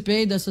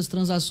participei dessas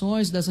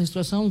transações, dessa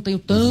instrução, não tenho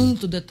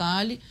tanto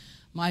detalhe,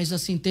 mas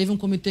assim, teve um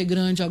comitê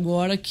grande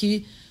agora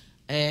que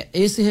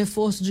esse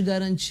reforço de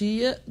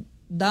garantia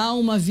dá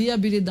uma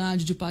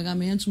viabilidade de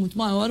pagamentos muito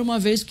maior, uma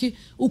vez que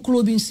o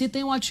clube em si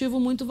tem um ativo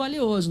muito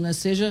valioso, né?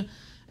 Seja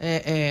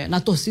na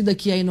torcida,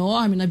 que é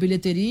enorme, na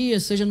bilheteria,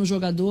 seja nos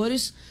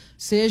jogadores,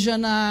 seja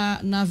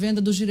na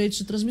venda dos direitos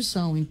de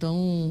transmissão.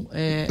 Então,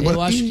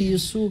 eu acho que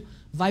isso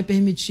vai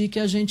permitir que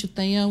a gente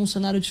tenha um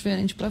cenário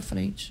diferente para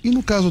frente. E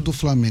no caso do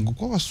Flamengo,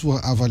 qual a sua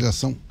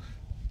avaliação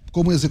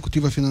como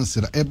executiva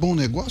financeira? É bom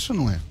negócio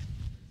ou não é?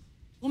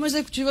 Como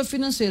executiva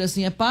financeira,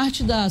 assim, é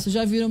parte da... Vocês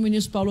já viram o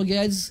ministro Paulo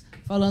Guedes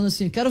falando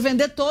assim, quero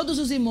vender todos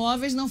os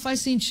imóveis, não faz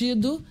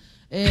sentido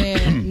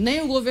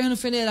nem o governo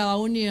federal,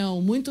 a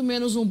União, muito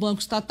menos um banco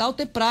estatal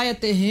ter praia,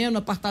 terreno,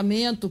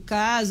 apartamento,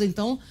 casa.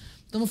 Então,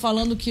 estamos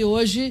falando que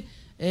hoje,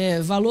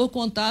 valor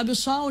contábil,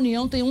 só a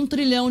União tem R$1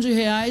 trilhão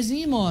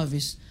em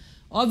imóveis.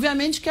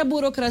 Obviamente que a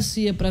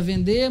burocracia para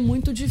vender é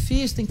muito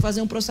difícil, tem que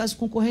fazer um processo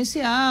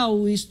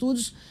concorrencial,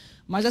 estudos,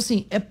 mas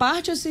assim, é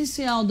parte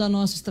essencial da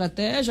nossa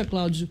estratégia,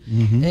 Cláudio,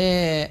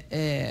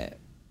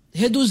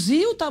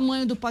 reduzir o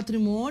tamanho do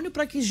patrimônio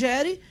para que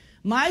gere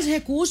mais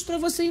recursos para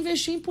você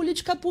investir em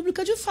política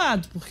pública de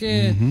fato,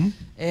 porque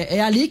é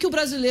ali que o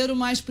brasileiro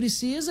mais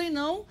precisa, e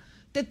não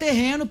ter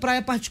terreno,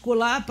 praia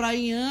particular, praia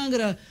em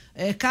Angra,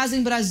 casa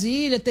em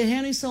Brasília,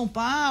 terreno em São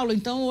Paulo.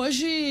 Então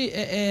hoje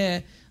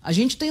a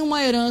gente tem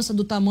uma herança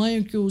do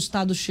tamanho que o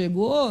Estado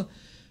chegou,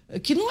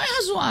 que não é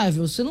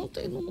razoável.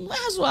 Não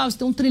é razoável você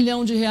ter R$1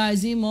 trilhão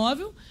em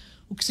imóvel,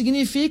 o que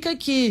significa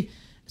que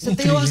você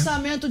tem um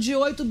orçamento de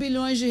R$8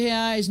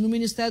 bilhões no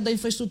Ministério da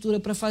Infraestrutura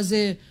para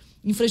fazer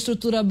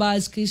infraestrutura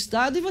básica e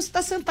Estado, e você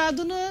está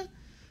sentado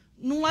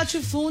num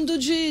latifúndio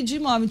de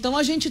imóvel. Então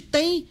a gente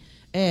tem,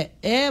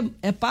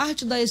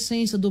 parte da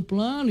essência do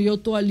plano, e eu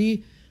estou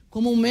ali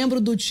como um membro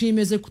do time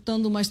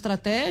executando uma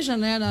estratégia,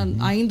 né,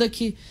 ainda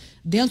que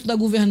dentro da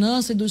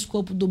governança e do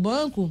escopo do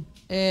banco,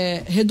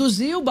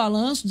 reduzir o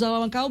balanço,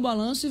 desalavancar o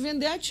balanço e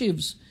vender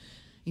ativos.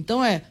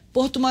 Então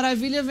Porto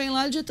Maravilha vem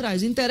lá de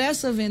trás.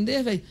 Interessa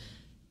vender, velho.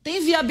 Tem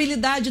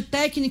viabilidade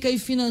técnica e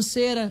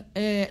financeira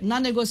na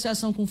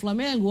negociação com o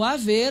Flamengo? A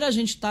ver, a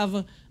gente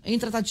estava em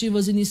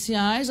tratativas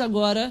iniciais,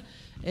 agora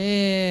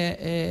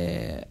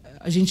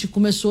a gente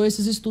começou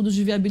esses estudos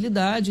de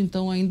viabilidade,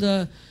 então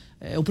ainda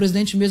o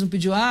presidente mesmo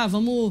pediu,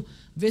 vamos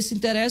ver se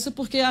interessa,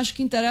 porque acho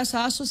que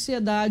interessa à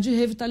sociedade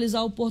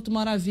revitalizar o Porto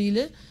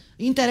Maravilha,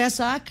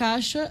 interessa à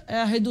Caixa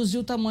reduzir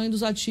o tamanho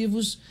dos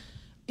ativos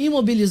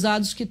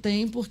imobilizados que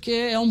tem, porque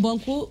é um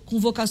banco com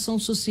vocação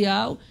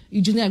social e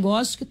de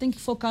negócios que tem que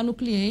focar no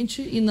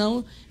cliente e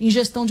não em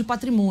gestão de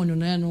patrimônio,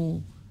 né?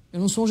 Eu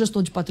não sou um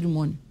gestor de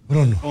patrimônio.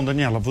 Bruno. Bom,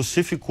 Daniela,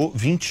 você ficou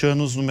 20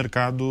 anos no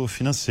mercado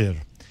financeiro.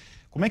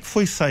 Como é que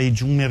foi sair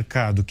de um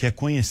mercado que é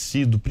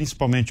conhecido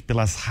principalmente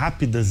pelas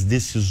rápidas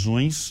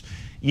decisões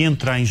e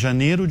entrar em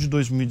janeiro de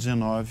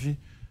 2019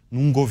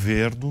 num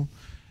governo,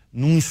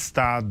 num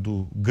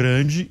estado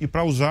grande, e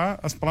para usar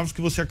as palavras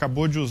que você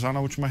acabou de usar na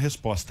última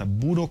resposta,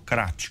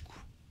 burocrático?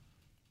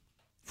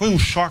 Foi um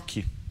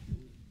choque?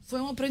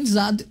 Foi um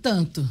aprendizado e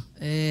tanto.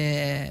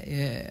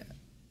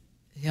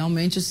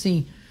 Realmente,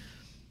 assim,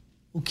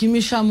 o que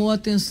me chamou a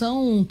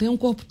atenção, tem um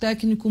corpo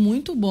técnico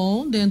muito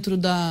bom dentro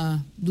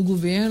do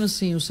governo,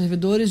 assim, os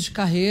servidores de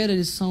carreira,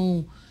 eles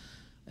são...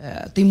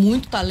 tem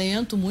muito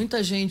talento,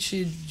 muita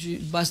gente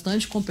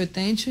bastante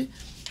competente.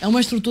 É uma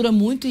estrutura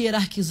muito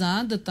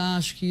hierarquizada, tá?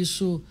 Acho que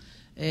isso...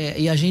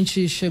 e a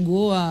gente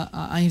chegou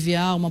a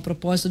enviar uma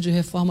proposta de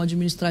reforma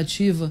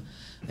administrativa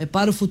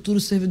para o futuro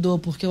servidor,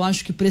 porque eu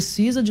acho que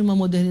precisa de uma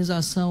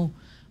modernização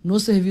no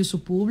serviço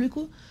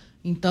público.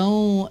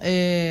 Então,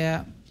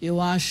 eu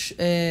acho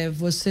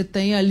você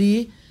tem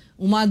ali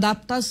uma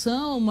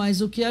adaptação, mas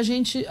o que a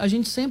gente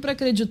sempre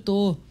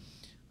acreditou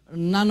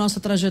na nossa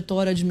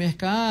trajetória de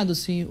mercado,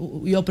 assim,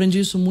 e eu aprendi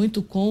isso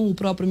muito com o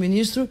próprio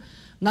ministro,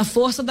 na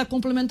força da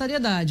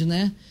complementariedade,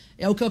 né?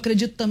 É o que eu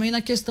acredito também na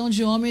questão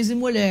de homens e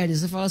mulheres.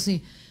 Você fala assim,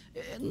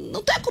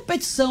 não tem a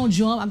competição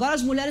de homens. Agora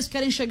as mulheres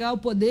querem chegar ao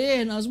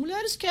poder, não, as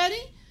mulheres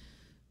querem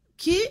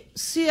que,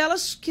 se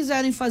elas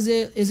quiserem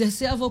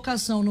exercer a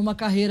vocação numa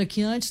carreira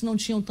que antes não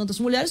tinham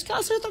tantas mulheres, que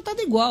elas sejam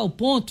tratadas igual,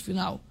 ponto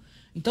final.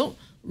 Então,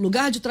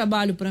 lugar de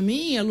trabalho para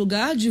mim é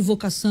lugar de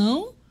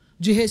vocação,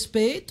 de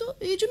respeito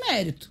e de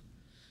mérito.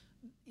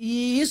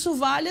 E isso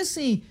vale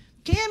assim...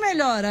 Quem é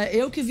melhor,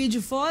 eu que vi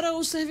de fora ou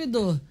o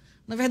servidor?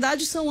 Na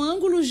verdade, são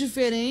ângulos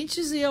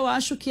diferentes, e eu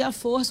acho que a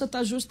força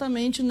está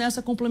justamente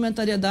nessa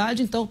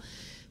complementariedade. Então,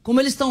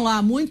 como eles estão lá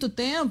há muito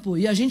tempo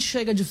e a gente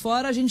chega de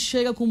fora, a gente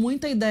chega com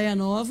muita ideia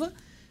nova.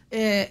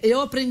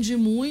 Eu aprendi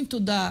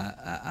muito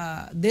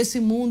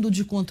desse mundo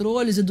de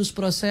controles e dos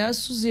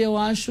processos, e eu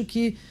acho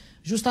que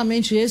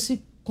justamente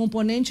esse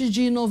componente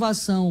de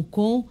inovação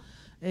com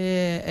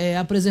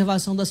a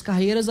preservação das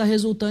carreiras, a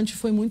resultante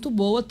foi muito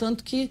boa,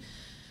 tanto que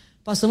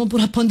passamos por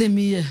uma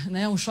pandemia,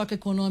 né? Um choque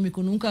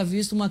econômico nunca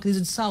visto, uma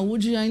crise de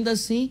saúde, e ainda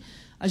assim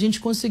a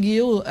gente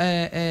conseguiu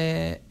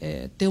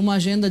ter uma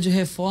agenda de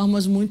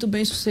reformas muito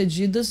bem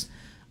sucedidas,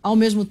 ao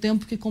mesmo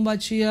tempo que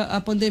combatia a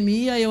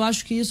pandemia. Eu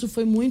acho que isso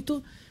foi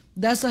muito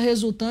dessa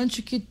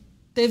resultante que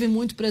teve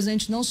muito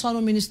presente não só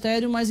no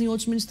Ministério, mas em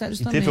outros ministérios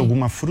também. Teve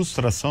alguma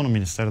frustração no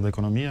Ministério da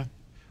Economia?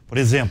 Por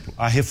exemplo,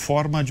 a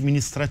reforma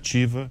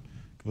administrativa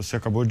que você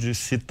acabou de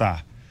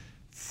citar.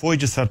 Foi,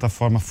 de certa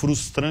forma,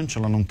 frustrante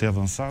ela não ter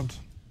avançado?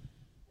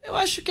 Eu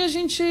acho que a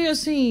gente,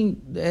 assim,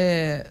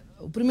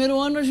 o primeiro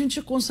ano a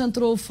gente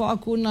concentrou o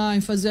foco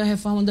em fazer a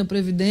reforma da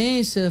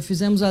Previdência,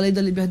 fizemos a Lei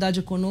da Liberdade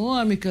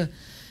Econômica,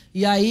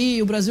 e aí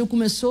o Brasil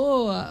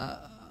começou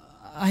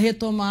a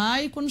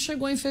retomar, e quando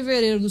chegou em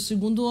fevereiro do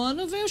segundo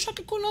ano, veio o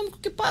choque econômico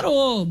que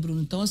parou,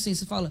 Bruno. Então, assim,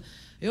 você fala,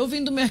 eu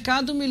vim do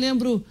mercado, me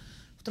lembro,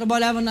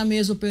 trabalhava na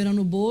mesa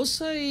operando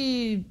bolsa,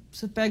 e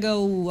você pega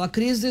a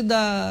crise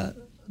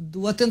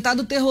do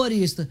atentado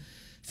terrorista.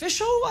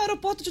 Fechou o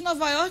aeroporto de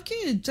Nova York,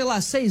 sei lá,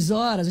 6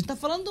 horas. A gente está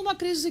falando de uma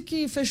crise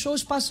que fechou o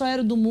espaço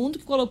aéreo do mundo,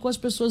 que colocou as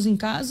pessoas em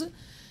casa,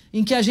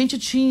 em que a gente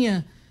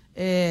tinha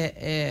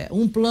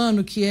um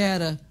plano que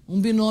era um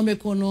binômio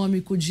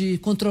econômico de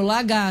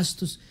controlar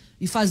gastos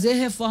e fazer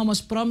reformas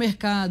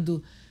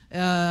pró-mercado,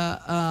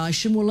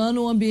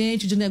 estimulando o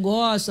ambiente de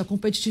negócio, a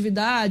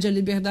competitividade, a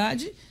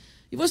liberdade.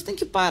 E você tem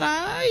que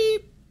parar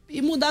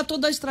e mudar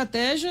toda a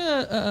estratégia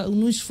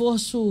num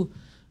esforço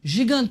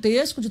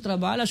gigantesco de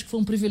trabalho. Acho que foi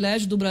um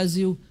privilégio do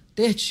Brasil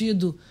ter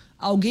tido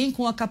alguém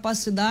com a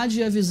capacidade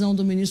e a visão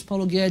do ministro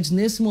Paulo Guedes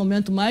nesse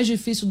momento mais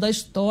difícil da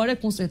história,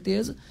 com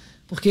certeza,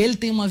 porque ele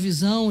tem uma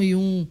visão e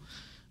um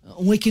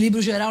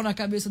equilíbrio geral na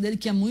cabeça dele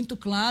que é muito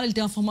claro, ele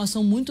tem uma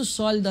formação muito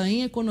sólida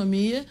em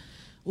economia,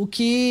 o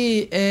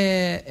que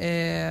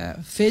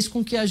fez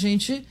com que a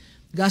gente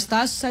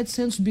gastasse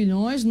 700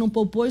 bilhões, não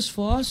poupou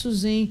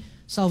esforços em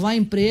salvar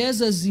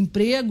empresas,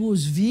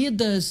 empregos,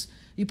 vidas,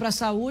 e para a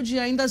saúde, e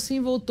ainda assim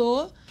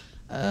voltou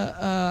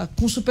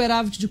com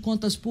superávit de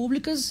contas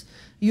públicas.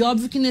 E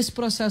óbvio que nesse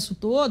processo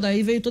todo,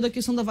 aí veio toda a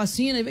questão da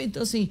vacina,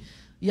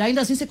 e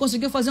ainda assim você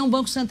conseguiu fazer um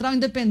Banco Central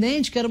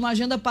independente, que era uma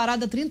agenda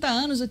parada há 30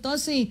 anos. Então,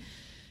 assim,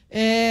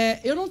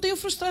 eu não tenho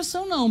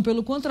frustração, não,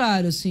 pelo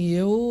contrário. Assim,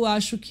 eu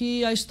acho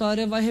que a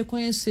história vai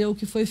reconhecer o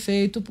que foi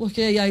feito,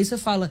 porque e aí você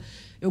fala,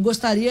 eu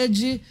gostaria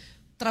de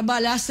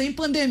trabalhar sem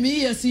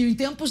pandemia, assim, em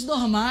tempos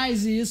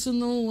normais, e isso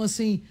não,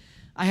 assim,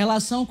 a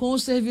relação com o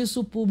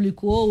serviço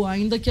público, ou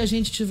ainda que a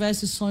gente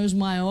tivesse sonhos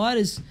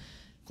maiores,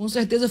 com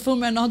certeza foi o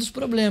menor dos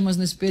problemas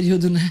nesse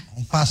período, né?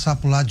 Vamos passar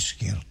para o lado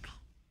esquerdo.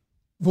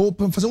 Vou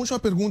fazer uma última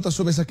pergunta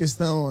sobre essa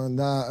questão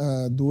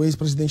do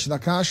ex-presidente da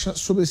Caixa,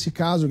 sobre esse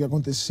caso que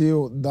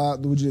aconteceu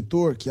do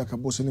diretor que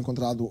acabou sendo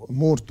encontrado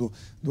morto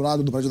do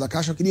lado do prédio da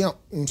Caixa. Eu queria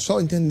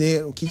só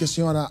entender o que a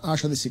senhora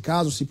acha desse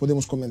caso, se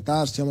podemos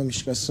comentar, se é uma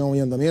investigação em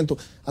andamento,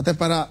 até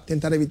para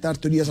tentar evitar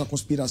teorias da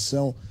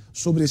conspiração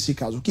sobre esse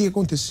caso. O que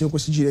aconteceu com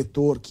esse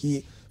diretor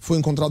que foi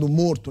encontrado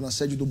morto na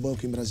sede do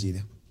banco em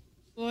Brasília?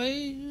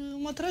 Foi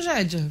uma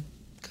tragédia,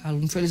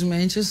 Carlos.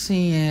 Infelizmente,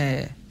 assim,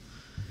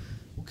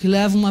 o que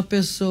leva uma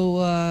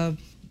pessoa a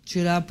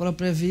tirar a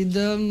própria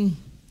vida,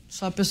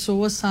 só a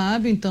pessoa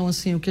sabe. Então,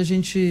 assim, o que a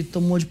gente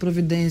tomou de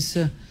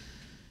providência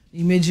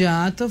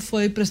imediata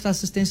foi prestar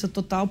assistência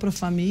total para a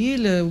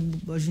família.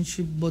 A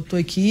gente botou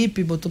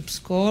equipe, botou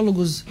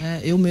psicólogos,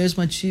 eu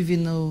mesma tive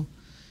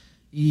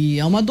E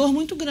é uma dor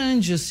muito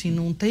grande, assim,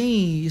 não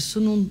tem...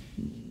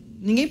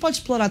 Ninguém pode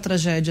explorar a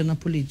tragédia na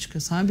política,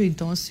 sabe?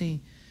 Então, assim,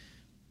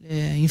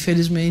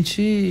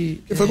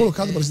 infelizmente... Foi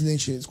colocado,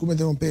 presidente, desculpa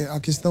interromper, a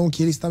questão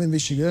que ele estava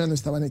investigando,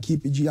 estava na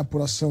equipe de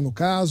apuração no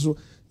caso.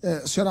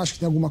 A senhora acha que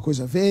tem alguma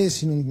coisa a ver?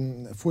 Se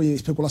não foi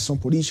especulação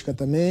política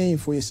também?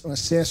 Foi um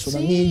excesso da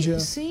mídia?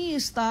 Sim,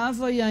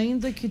 estava, e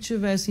ainda que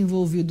tivesse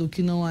envolvido o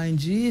que não há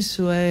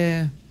indício,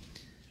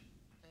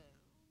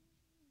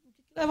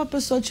 leva a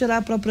pessoa a tirar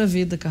a própria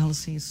vida, Carlos.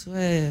 Assim, isso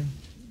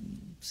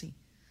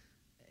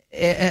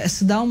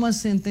se dá uma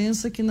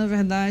sentença que, na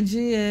verdade,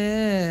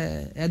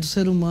 é do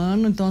ser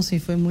humano. Então, assim,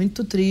 foi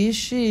muito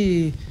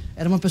triste.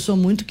 Era uma pessoa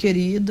muito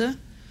querida,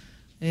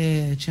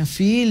 tinha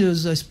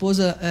filhos, a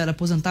esposa era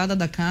aposentada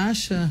da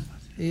Caixa,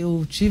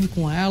 eu tive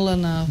com ela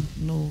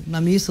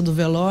na missa do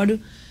velório.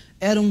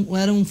 Era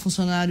um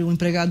funcionário, um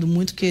empregado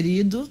muito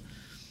querido,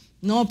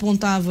 não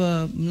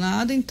apontava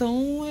nada,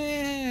 então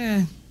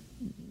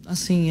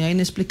assim, é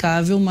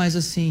inexplicável, mas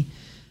assim,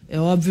 é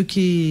óbvio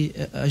que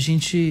a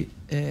gente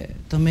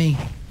também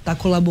está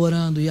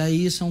colaborando, e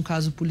aí isso é um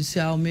caso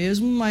policial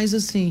mesmo, mas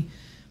assim,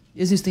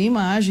 existem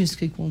imagens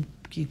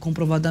que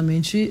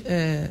comprovadamente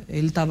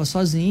ele estava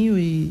sozinho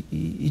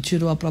e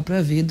tirou a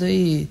própria vida,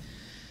 e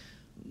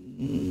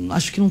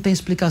acho que não tem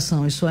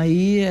explicação. Isso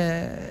aí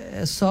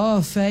é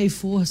só fé e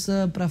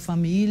força para a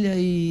família,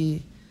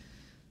 e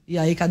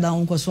aí cada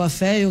um com a sua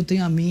fé, eu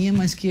tenho a minha,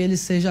 mas que ele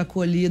seja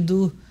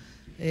acolhido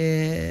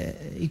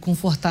e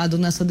confortado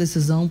nessa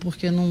decisão,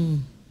 porque não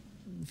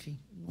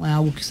é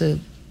algo que você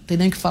tem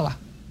nem que falar.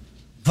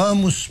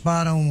 Vamos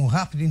para um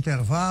rápido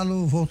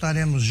intervalo,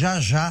 voltaremos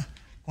já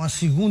com a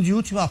segunda e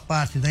última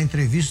parte da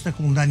entrevista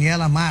com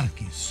Daniela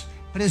Marques,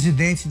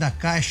 presidente da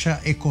Caixa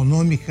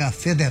Econômica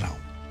Federal.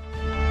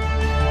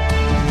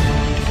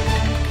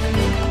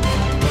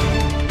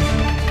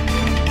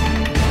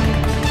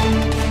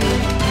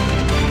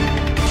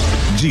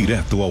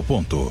 Direto ao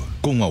ponto,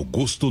 com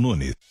Augusto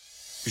Nunes.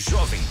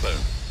 Jovem Pan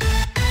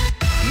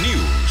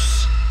News.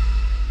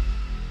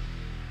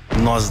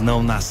 Nós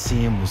não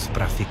nascemos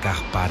para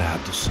ficar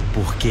parados,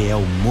 porque é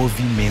o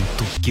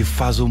movimento que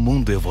faz o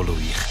mundo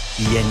evoluir.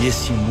 E é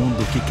nesse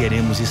mundo que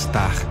queremos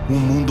estar. Um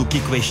mundo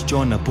que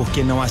questiona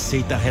porque não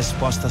aceita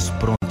respostas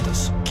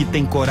prontas, que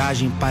tem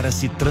coragem para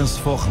se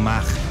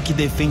transformar, que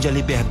defende a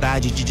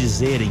liberdade de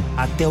dizerem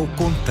até o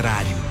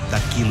contrário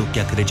daquilo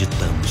que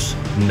acreditamos.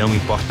 Não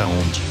importa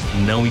onde,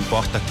 não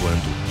importa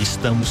quando,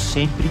 estamos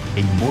sempre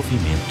em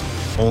movimento.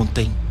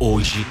 Ontem,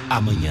 hoje,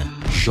 amanhã.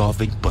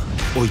 Jovem Pan,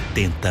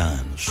 80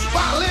 anos.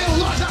 Valeu,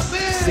 Loja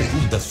 100!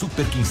 Segunda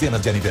super quinzena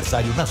de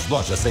aniversário nas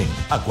Lojas 100.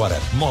 Agora,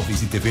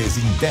 móveis e TVs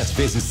em 10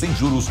 vezes sem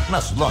juros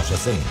nas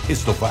Lojas 100.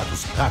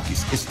 Estofados,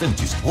 racks,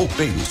 estantes,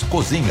 roupeiros,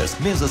 cozinhas,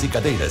 mesas e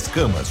cadeiras,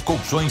 camas,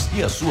 colchões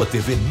e a sua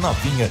TV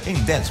novinha em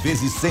 10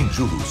 vezes sem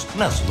juros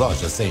nas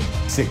Lojas 100.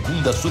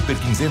 Segunda super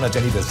quinzena de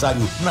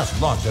aniversário nas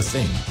Lojas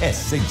 100. É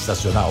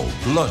sensacional.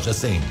 Loja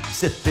 100,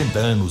 70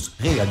 anos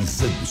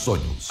realizando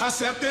sonhos. Há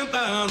 70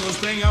 anos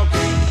tem alguém,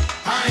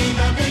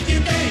 ainda bem que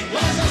tem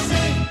Loja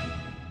 100.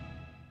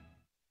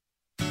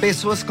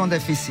 Pessoas com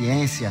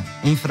deficiência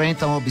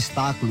enfrentam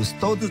obstáculos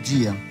todo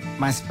dia,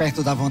 mas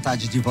perto da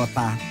vontade de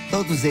votar,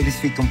 todos eles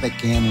ficam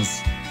pequenos.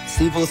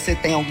 Se você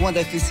tem alguma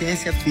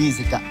deficiência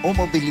física ou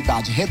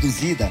mobilidade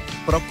reduzida,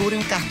 procure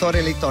um cartório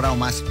eleitoral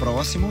mais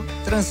próximo,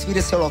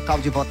 transfira seu local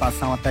de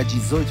votação até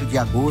 18 de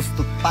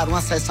agosto para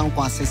uma sessão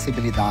com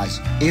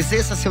acessibilidade.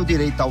 Exerça seu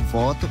direito ao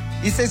voto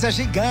e seja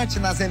gigante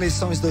nas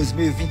eleições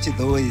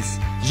 2022.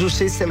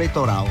 Justiça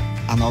Eleitoral,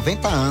 há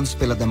 90 anos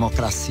pela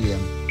democracia.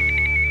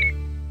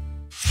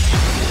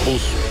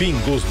 Os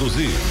pingos nos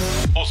is.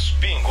 Os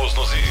pingos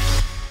nos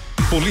is.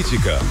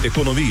 Política,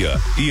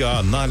 economia e a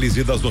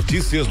análise das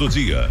notícias do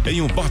dia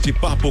em um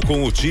bate-papo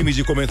com o time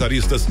de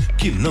comentaristas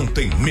que não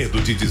tem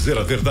medo de dizer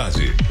a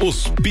verdade.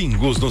 Os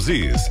pingos nos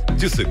is,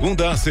 de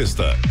segunda a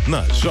sexta,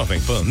 na Jovem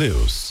Pan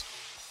News.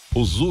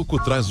 O Zuco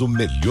traz o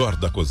melhor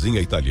da cozinha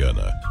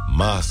italiana.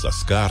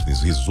 Massas,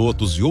 carnes,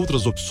 risotos e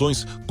outras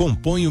opções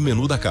compõem o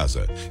menu da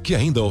casa, que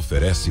ainda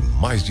oferece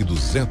mais de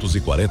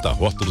 240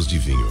 rótulos de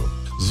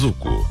vinho.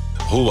 Zuco,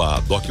 Rua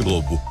Adoc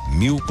Lobo,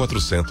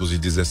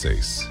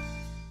 1416.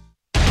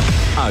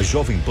 A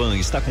Jovem Pan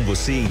está com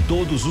você em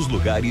todos os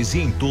lugares e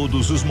em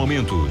todos os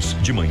momentos.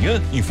 De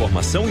manhã,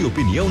 informação e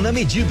opinião na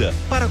medida,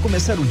 para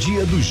começar o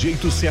dia do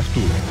jeito certo.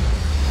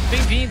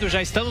 Bem-vindo,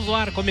 já estamos no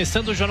ar,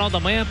 começando o Jornal da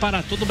Manhã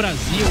para todo o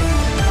Brasil.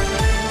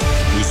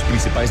 Os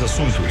principais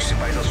assuntos.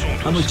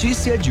 A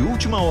notícia de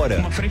última hora.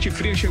 Uma frente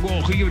fria chegou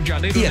ao Rio de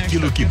Janeiro. E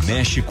aquilo que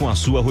mexe com a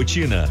sua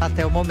rotina.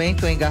 Até o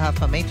momento, o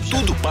engarrafamento...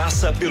 Tudo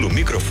passa pelo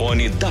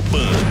microfone da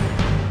Pan.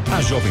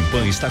 A Jovem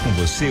Pan está com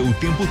você o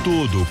tempo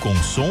todo, com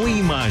som e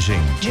imagem.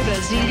 De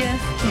Brasília,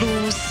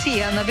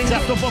 Luciana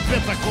Bezerra. Certo,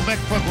 Popeta, como é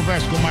que foi a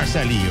conversa com o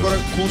Marcelinho?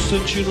 Agora,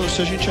 Constantino,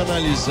 se a gente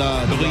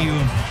analisar... Do Rio,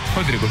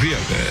 Rodrigo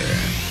Viana.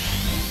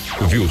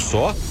 Viu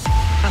só?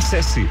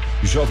 Acesse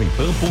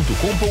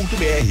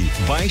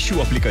jovempan.com.br, baixe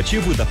o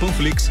aplicativo da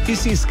Panflix e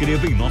se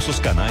inscreva em nossos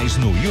canais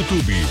no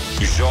YouTube.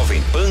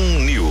 Jovem Pan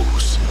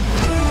News.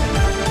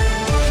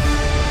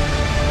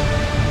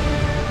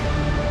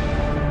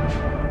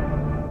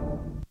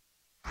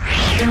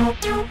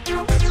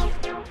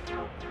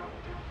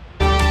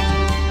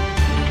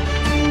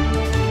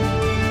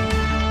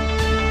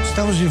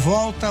 Estamos de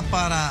volta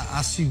para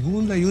a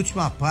segunda e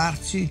última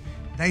parte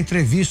da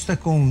entrevista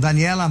com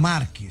Daniela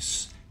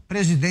Marques,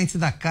 presidente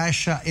da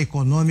Caixa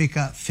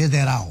Econômica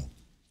Federal.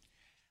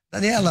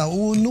 Daniela,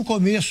 no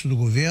começo do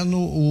governo,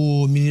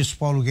 o ministro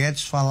Paulo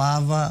Guedes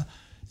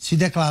se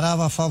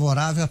declarava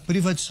favorável à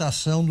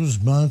privatização dos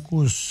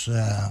bancos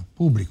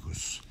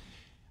públicos.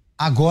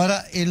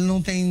 Agora ele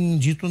não tem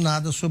dito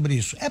nada sobre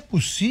isso. É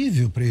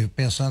possível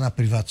pensar na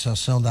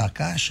privatização da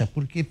Caixa?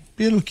 Porque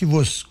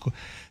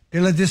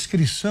pela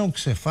descrição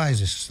que você faz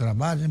desses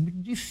trabalhos, é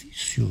muito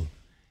difícil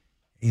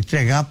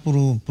entregar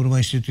por uma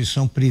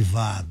instituição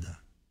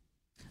privada.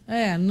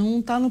 Não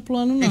está no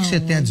plano, não. O que você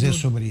tem a dizer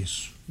sobre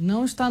isso?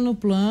 Não está no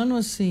plano,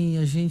 assim,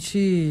 a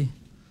gente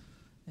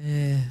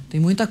tem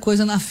muita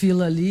coisa na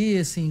fila ali,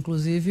 assim,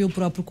 inclusive o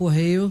próprio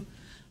Correio,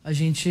 a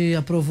gente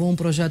aprovou um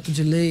projeto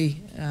de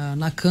lei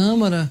na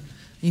Câmara,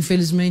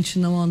 infelizmente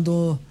não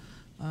andou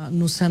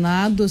no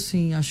Senado,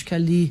 assim, acho que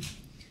ali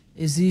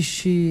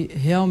existe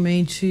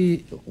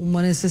realmente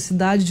uma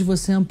necessidade de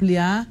você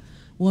ampliar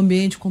o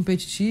ambiente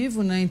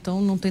competitivo, né? Então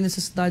não tem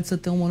necessidade de você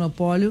ter um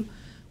monopólio.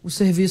 O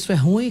serviço é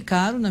ruim e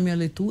caro, na minha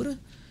leitura,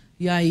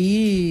 e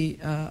aí,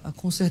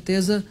 com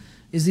certeza,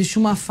 existe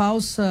uma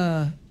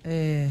falsa,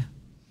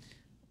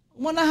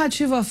 uma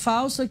narrativa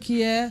falsa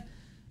que é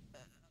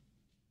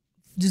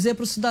dizer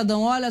para o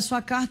cidadão, olha, a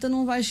sua carta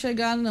não vai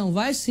chegar, não.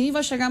 Vai sim,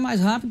 vai chegar mais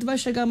rápido, vai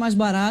chegar mais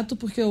barato,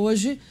 porque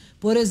hoje,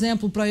 por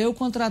exemplo, para eu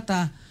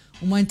contratar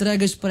uma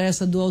entrega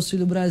expressa do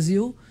Auxílio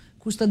Brasil,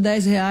 custa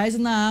R$10 e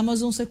na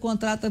Amazon você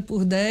contrata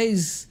por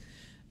 10,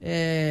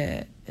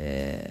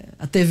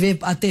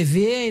 a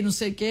TV e não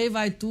sei o que,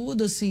 vai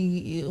tudo,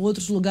 assim,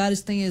 outros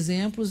lugares têm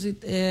exemplos e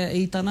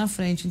está na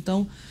frente.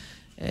 Então,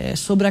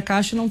 sobre a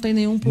Caixa não tem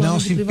nenhum plano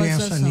de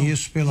privatização. Não se pensa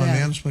nisso, pelo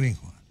menos por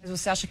enquanto. Mas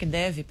você acha que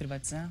deve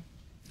privatizar?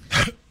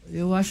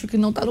 Eu acho que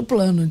não está no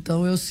plano.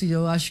 Então,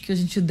 eu acho que a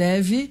gente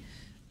deve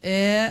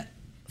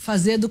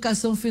fazer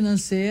educação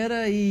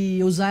financeira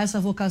e usar essa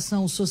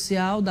vocação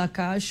social da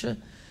Caixa,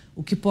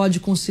 o que pode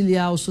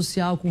conciliar o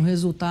social com o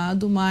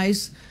resultado,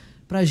 mas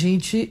para a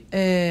gente,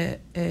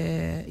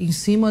 em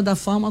cima da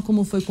forma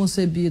como foi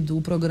concebido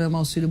o programa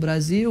Auxílio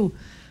Brasil,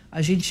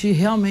 a gente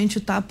realmente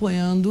está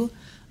apoiando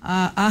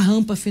a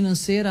rampa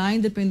financeira, a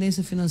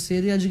independência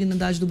financeira e a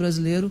dignidade do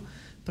brasileiro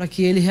para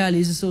que ele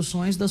realize seus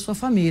sonhos da sua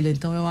família.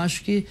 Então, eu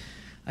acho que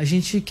a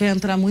gente quer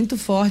entrar muito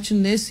forte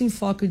nesse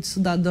enfoque de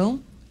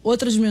cidadão.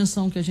 Outra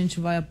dimensão que a gente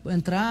vai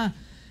entrar,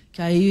 que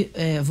aí,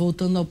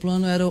 voltando ao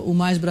plano, era o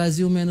Mais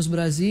Brasil, Menos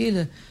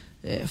Brasília,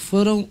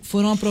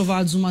 foram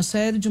aprovados uma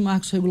série de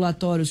marcos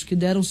regulatórios que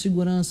deram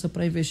segurança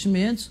para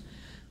investimentos,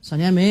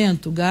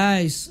 saneamento,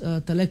 gás,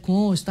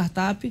 telecom,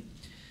 startup.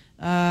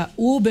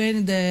 O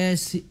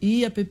BNDES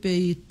e a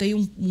PPI tem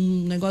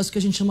um negócio que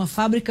a gente chama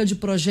fábrica de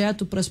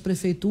projeto para as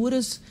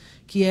prefeituras,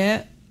 que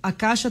a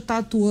Caixa está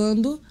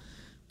atuando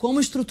como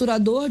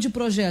estruturador de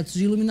projetos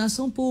de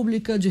iluminação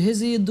pública, de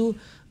resíduo,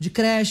 de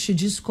creche,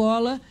 de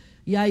escola.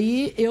 E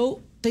aí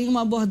eu tenho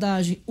uma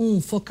abordagem,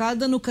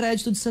 focada no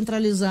crédito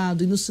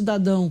descentralizado e no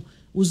cidadão,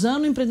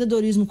 usando o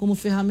empreendedorismo como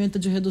ferramenta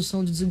de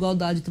redução de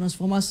desigualdade e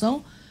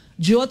transformação.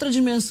 De outra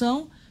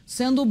dimensão,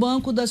 sendo o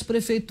banco das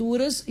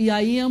prefeituras e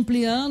aí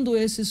ampliando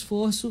esse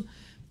esforço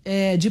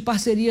de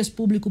parcerias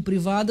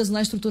público-privadas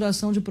na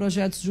estruturação de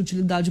projetos de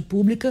utilidade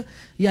pública,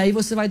 e aí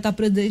você vai estar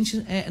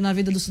presente na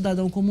vida do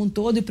cidadão como um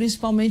todo e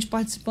principalmente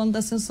participando da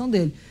ascensão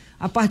dele.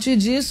 A partir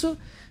disso,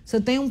 você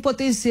tem um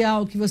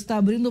potencial que você está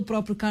abrindo o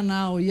próprio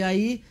canal e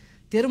aí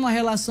ter uma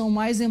relação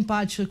mais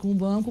empática com o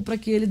banco para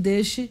que ele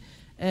deixe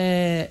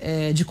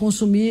de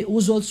consumir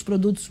os outros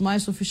produtos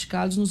mais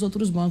sofisticados nos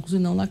outros bancos e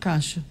não na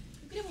Caixa.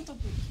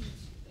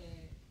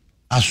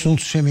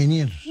 Assuntos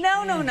femininos? Não.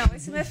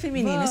 Esse não é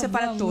feminino, esse é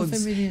para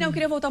todos. Não, eu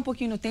queria voltar um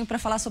pouquinho no tempo para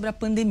falar sobre a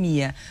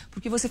pandemia.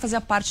 Porque você fazia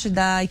parte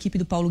da equipe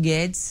do Paulo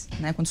Guedes,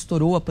 né, quando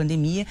estourou a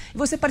pandemia. E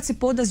você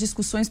participou das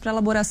discussões para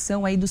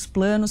elaboração aí dos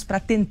planos para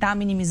tentar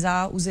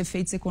minimizar os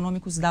efeitos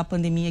econômicos da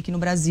pandemia aqui no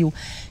Brasil.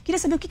 Queria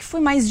saber o que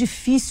foi mais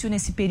difícil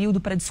nesse período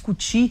para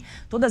discutir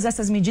todas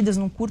essas medidas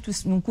num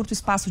curto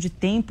espaço de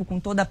tempo, com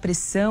toda a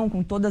pressão,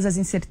 com todas as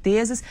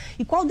incertezas.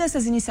 E qual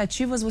dessas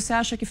iniciativas você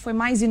acha que foi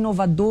mais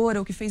inovadora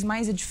ou que fez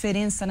mais a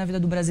diferença na vida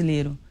do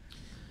brasileiro?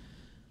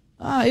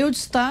 Eu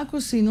destaco,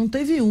 assim, não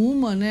teve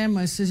uma, né?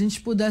 Mas se a gente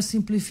puder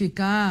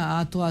simplificar a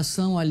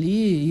atuação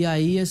ali, e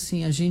aí,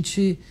 assim,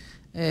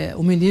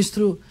 o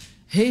ministro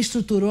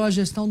reestruturou a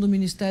gestão do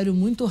ministério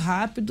muito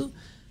rápido,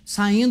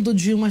 saindo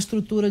de uma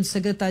estrutura de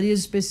secretarias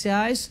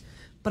especiais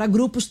para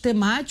grupos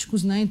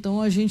temáticos, né?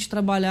 Então, a gente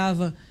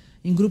trabalhava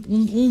em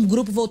um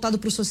grupo voltado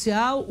para o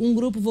social, um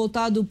grupo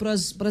voltado para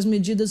as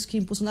medidas que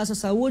impulsionassem a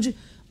saúde,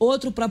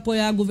 outro para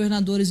apoiar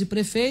governadores e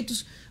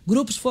prefeitos,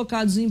 grupos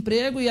focados em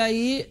emprego, e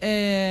aí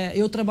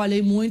eu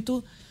trabalhei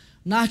muito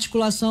na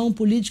articulação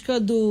política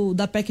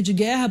da PEC de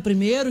guerra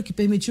primeiro, que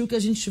permitiu que a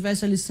gente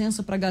tivesse a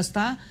licença para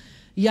gastar,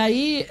 e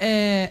aí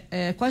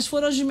quais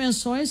foram as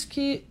dimensões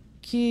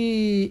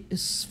que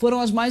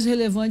foram as mais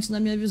relevantes na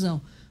minha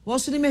visão? O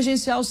auxílio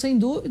emergencial, sem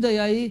dúvida, e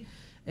aí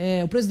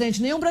o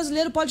presidente, nenhum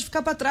brasileiro pode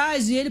ficar para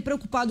trás, e ele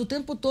preocupado o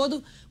tempo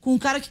todo com um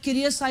cara que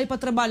queria sair para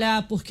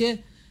trabalhar, porque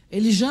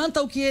ele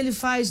janta o que ele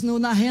faz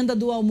na renda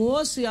do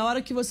almoço, e a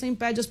hora que você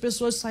impede as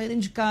pessoas de saírem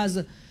de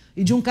casa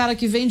e de um cara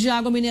que vende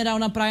água mineral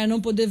na praia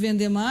não poder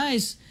vender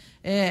mais,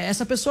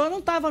 essa pessoa não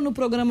estava no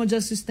programa de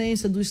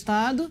assistência do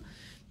Estado,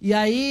 e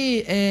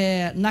aí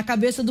na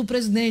cabeça do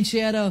presidente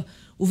era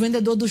o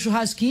vendedor do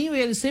churrasquinho, e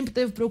ele sempre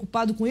esteve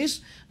preocupado com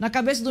isso. Na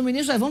cabeça do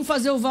ministro, vamos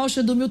fazer o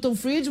voucher do Milton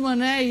Friedman,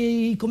 né?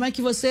 E como é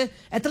que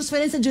é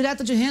transferência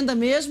direta de renda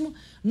mesmo,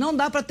 não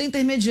dá para ter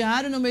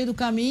intermediário no meio do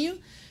caminho.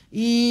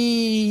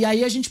 E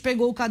aí a gente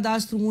pegou o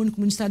cadastro único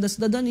do Ministério da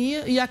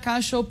Cidadania e a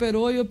Caixa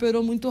operou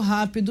muito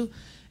rápido,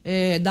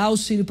 dá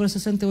auxílio para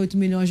 68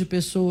 milhões de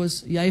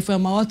pessoas, e aí foi a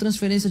maior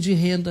transferência de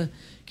renda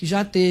que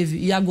já teve,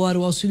 e agora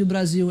o Auxílio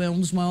Brasil é um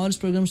dos maiores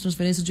programas de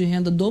transferência de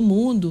renda do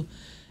mundo.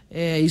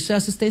 Isso é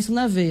assistência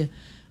na veia.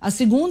 A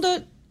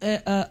segunda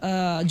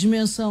a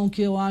dimensão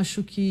que eu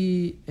acho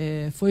que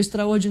foi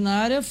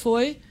extraordinária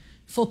foi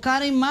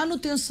focar em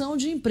manutenção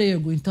de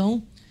emprego.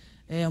 Então,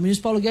 o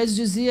ministro Paulo Guedes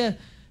dizia: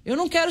 eu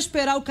não quero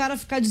esperar o cara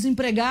ficar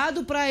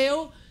desempregado para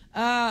eu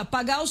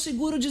pagar o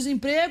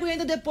seguro-desemprego e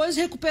ainda depois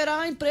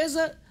recuperar a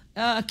empresa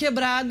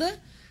quebrada.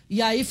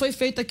 E aí foi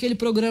feito aquele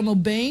programa, o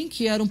BEM,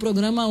 que era um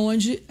programa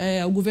onde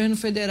o governo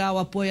federal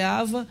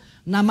apoiava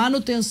na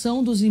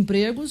manutenção dos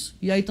empregos,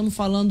 e aí estamos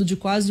falando de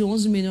quase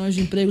 11 milhões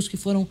de empregos que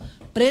foram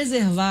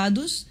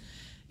preservados,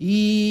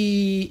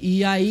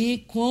 e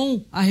aí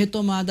com a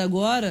retomada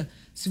agora,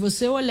 se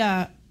você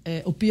olhar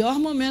o pior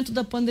momento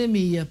da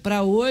pandemia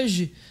para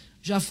hoje,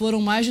 já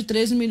foram mais de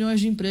 13 milhões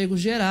de empregos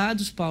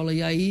gerados, Paula,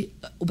 e aí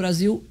o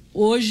Brasil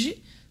hoje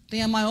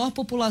tem a maior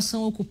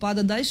população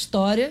ocupada da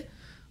história.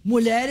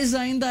 Mulheres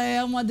ainda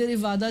é uma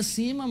derivada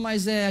acima,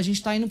 mas a gente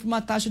está indo para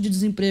uma taxa de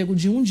desemprego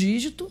de 1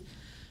 dígito,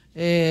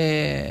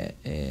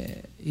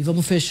 e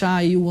vamos fechar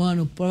aí o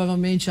ano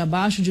provavelmente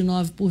abaixo de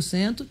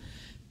 9%.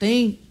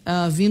 Tem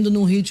vindo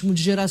num ritmo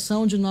de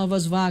geração de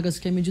novas vagas,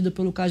 que é medida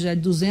pelo CAGED,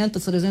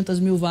 200, 300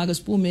 mil vagas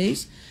por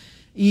mês,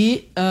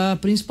 e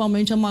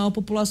principalmente a maior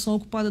população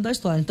ocupada da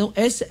história. Então,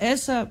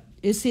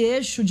 esse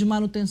eixo de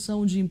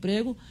manutenção de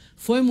emprego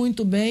foi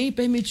muito bem e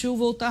permitiu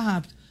voltar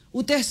rápido.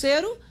 O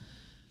terceiro,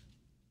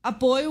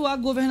 apoio a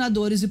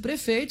governadores e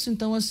prefeitos.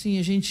 Então, assim,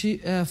 a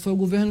gente foi o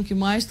governo que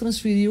mais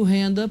transferiu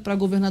renda para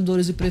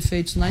governadores e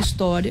prefeitos na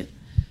história.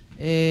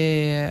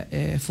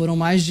 Foram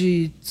mais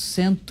de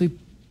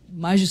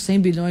 100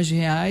 bilhões de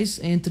reais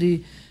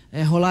entre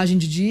rolagem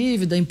de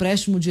dívida,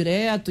 empréstimo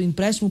direto,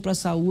 empréstimo para a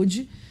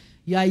saúde.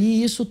 E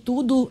aí isso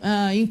tudo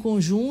em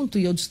conjunto,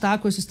 e eu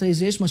destaco esses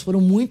 3 eixos, mas foram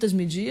muitas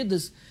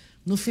medidas,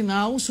 no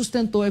final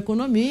sustentou a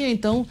economia.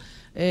 Então,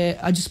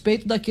 a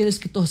despeito daqueles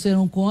que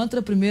torceram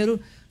contra, primeiro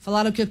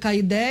falaram que ia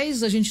cair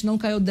 10, a gente não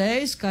caiu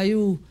 10,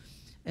 caiu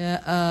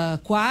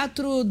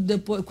 4,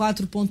 depois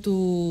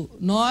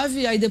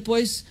 4,9, aí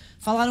depois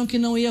falaram que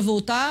não ia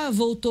voltar,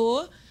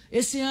 voltou.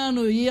 Esse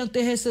ano ia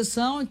ter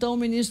recessão, então o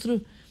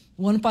ministro,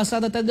 o ano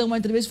passado até deu uma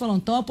entrevista falando,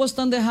 estão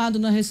apostando errado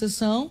na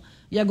recessão,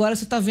 e agora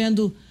você está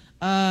vendo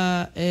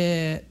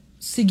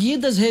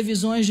seguidas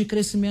revisões de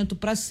crescimento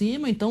para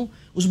cima. Então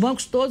os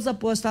bancos todos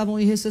apostavam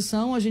em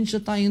recessão, a gente já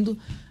está indo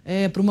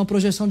para uma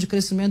projeção de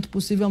crescimento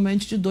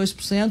possivelmente de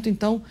 2%.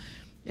 Então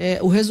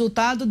o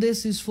resultado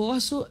desse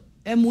esforço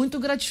é muito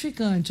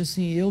gratificante.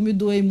 Assim, eu me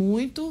doei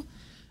muito,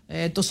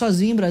 estou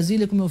sozinho em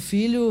Brasília com meu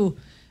filho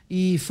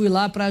e fui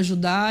lá para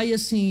ajudar, e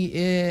assim,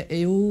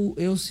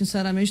 eu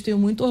sinceramente tenho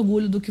muito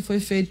orgulho do que foi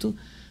feito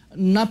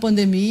na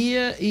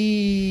pandemia,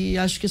 e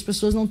acho que as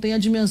pessoas não têm a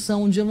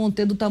dimensão, um dia vão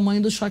ter, do tamanho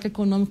do choque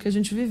econômico que a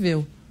gente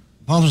viveu.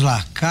 Vamos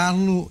lá,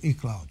 Carlos e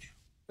Cláudio.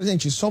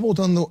 Presidente, só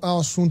voltando ao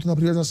assunto da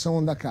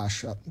privatização da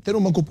Caixa. Ter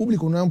um banco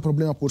público não é um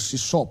problema por si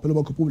só, pelo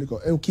banco público,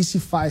 é o que se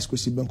faz com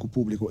esse banco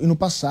público. E no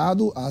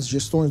passado, as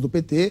gestões do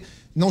PT,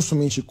 não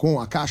somente com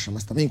a Caixa,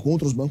 mas também com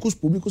outros bancos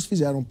públicos,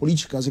 fizeram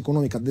políticas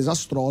econômicas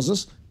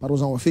desastrosas, para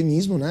usar um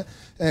eufemismo, né?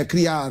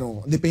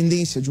 Criaram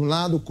dependência de um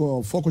lado,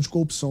 com foco de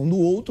corrupção do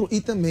outro,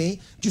 e também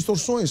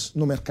distorções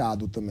no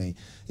mercado também.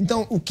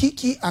 Então, o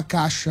que a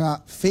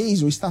Caixa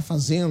fez ou está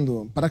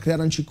fazendo para criar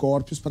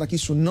anticorpos para que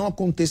isso não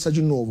aconteça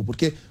de novo?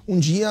 Porque um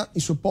dia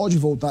isso pode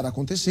voltar a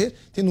acontecer,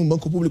 tendo um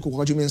banco público com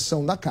a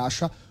dimensão da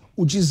Caixa,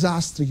 o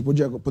desastre que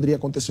poderia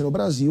acontecer no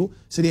Brasil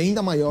seria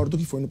ainda maior do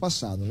que foi no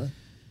passado, né?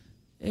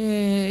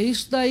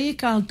 Isso daí,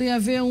 Carlos, tem a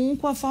ver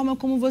com a forma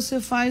como você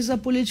faz a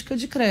política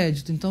de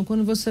crédito. Então,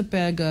 quando você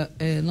pega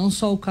não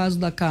só o caso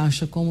da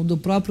Caixa, como do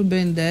próprio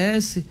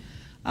BNDES,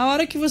 a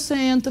hora que você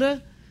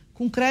entra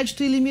com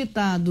crédito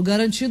ilimitado,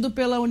 garantido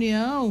pela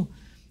União,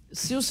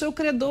 se o seu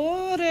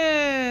credor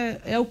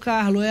é o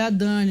Carlos, é a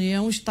Dani,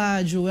 é um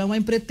estádio, é uma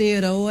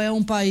empreiteira, ou é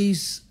um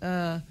país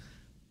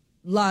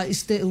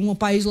um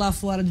país lá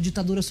fora de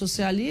ditadura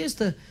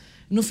socialista,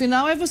 no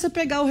final é você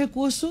pegar o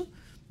recurso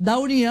da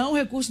União, o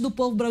recurso do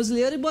povo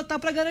brasileiro, e botar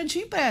para garantir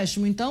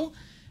empréstimo. Então,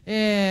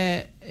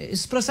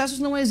 esses processos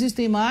não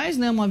existem mais,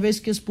 né? Uma vez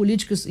que as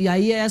políticas... E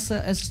aí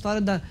essa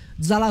história da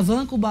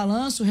desalavanca o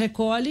balanço,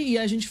 recolhe, e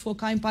a gente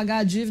focar em pagar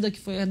a dívida que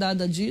foi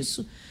herdada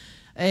disso.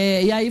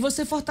 E aí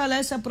você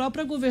fortalece a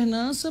própria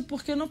governança,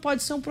 porque não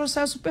pode ser um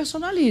processo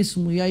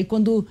personalíssimo. E aí,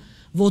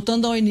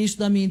 voltando ao início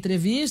da minha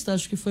entrevista,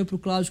 acho que foi para o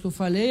Cláudio que eu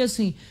falei,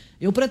 assim,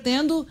 eu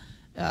pretendo...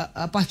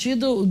 A partir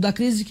da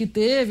crise que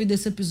teve,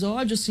 desse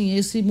episódio, assim,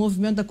 esse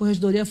movimento da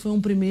corregedoria foi um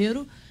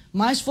primeiro,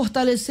 mas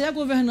fortalecer a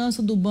governança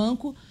do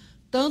banco,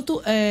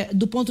 tanto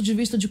do ponto de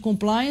vista de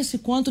compliance,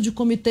 quanto de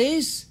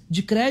comitês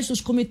de crédito, os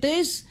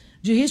comitês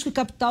de risco e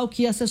capital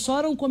que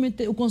assessoram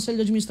o conselho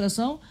de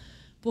administração,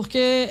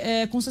 porque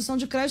concessão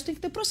de crédito tem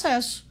que ter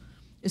processo.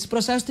 Esse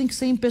processo tem que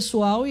ser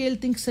impessoal e ele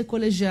tem que ser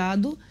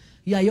colegiado,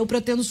 e aí eu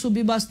pretendo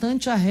subir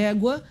bastante a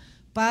régua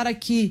para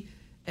que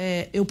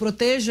eu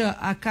proteja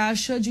a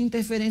Caixa de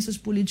interferências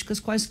políticas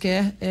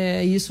quaisquer,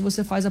 e isso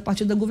você faz a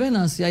partir da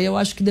governança. E aí eu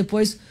acho que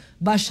depois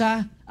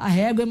baixar a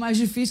régua é mais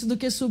difícil do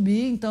que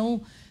subir. Então,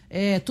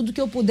 tudo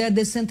que eu puder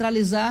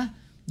descentralizar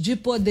de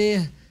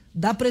poder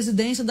da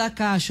presidência da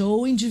Caixa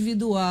ou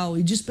individual,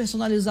 e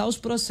despersonalizar os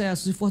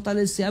processos e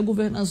fortalecer a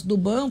governança do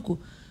banco,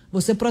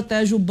 você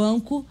protege o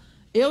banco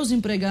e os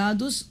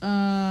empregados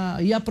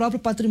e a próprio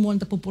patrimônio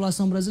da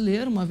população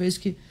brasileira, uma vez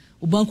que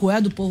o banco é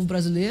do povo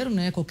brasileiro,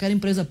 né? Qualquer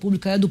empresa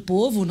pública é do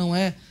povo, não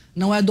é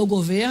do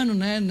governo,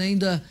 né? Nem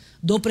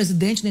do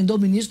presidente, nem do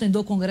ministro, nem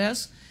do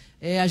Congresso.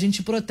 A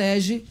gente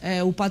protege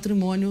o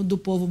patrimônio do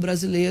povo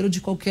brasileiro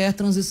de qualquer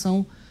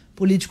transição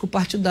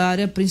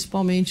político-partidária,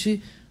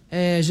 principalmente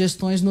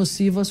gestões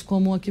nocivas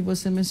como a que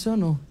você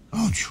mencionou.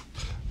 Áudio.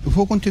 Eu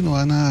vou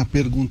continuar na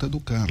pergunta do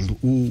Carlos.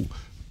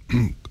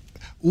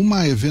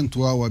 Uma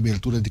eventual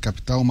abertura de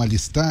capital, uma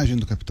listagem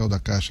do capital da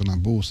Caixa na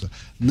Bolsa,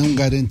 não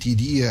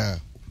garantiria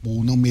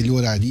ou não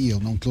melhoraria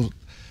ou não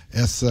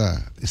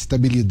essa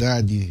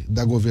estabilidade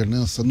da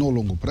governança no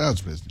longo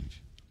prazo,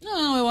 presidente?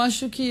 Não, eu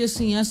acho que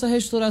assim, essa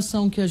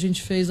restauração que a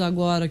gente fez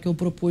agora, que eu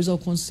propus ao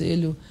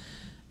Conselho,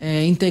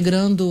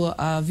 integrando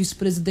a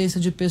vice-presidência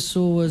de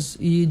pessoas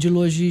e de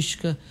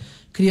logística,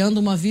 criando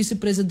uma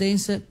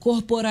vice-presidência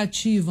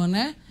corporativa,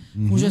 né?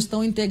 Com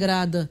gestão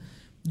integrada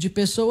de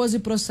pessoas e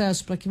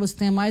processos para que você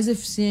tenha mais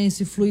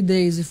eficiência e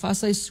fluidez e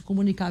faça isso se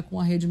comunicar com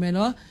a rede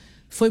melhor,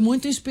 foi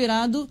muito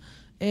inspirado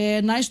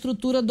na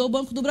estrutura do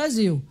Banco do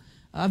Brasil.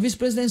 A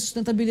vice-presidência de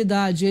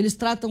sustentabilidade, eles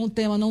tratam o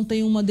tema, não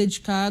tem uma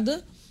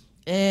dedicada,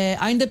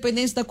 a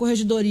independência da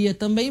corregedoria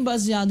também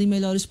baseada em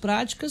melhores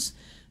práticas,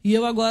 e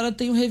eu agora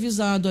tenho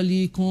revisado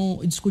ali,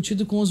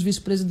 discutido com os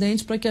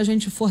vice-presidentes para que a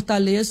gente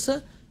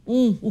fortaleça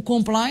o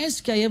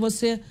compliance, que aí é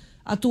você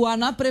atuar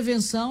na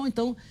prevenção.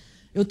 Então,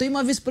 eu tenho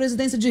uma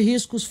vice-presidência de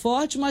riscos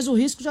forte, mas o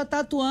risco já está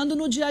atuando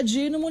no dia a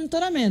dia e no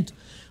monitoramento.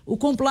 O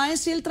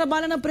compliance, ele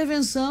trabalha na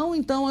prevenção,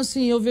 então,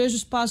 assim, eu vejo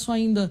espaço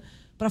ainda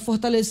para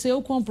fortalecer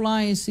o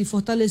compliance e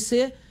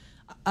fortalecer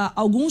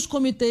alguns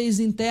comitês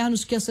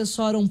internos que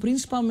assessoram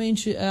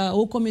principalmente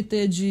o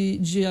comitê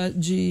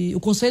o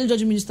Conselho de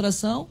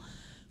Administração,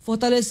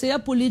 fortalecer a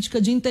política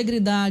de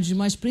integridade,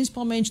 mas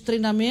principalmente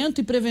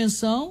treinamento e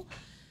prevenção.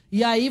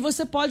 E aí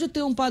você pode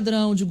ter um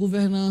padrão de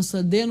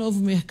governança de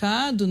novo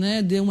mercado,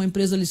 né, de uma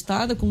empresa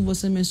listada, como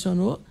você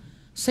mencionou,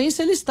 sem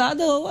ser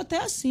listada ou até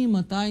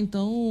acima, tá?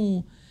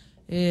 Então,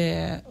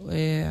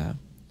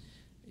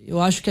 eu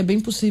acho que é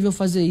bem possível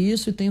fazer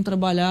isso e tenho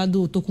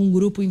trabalhado, estou com um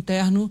grupo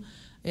interno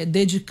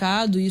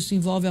dedicado, e isso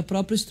envolve a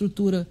própria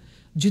estrutura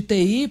de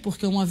TI,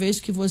 porque uma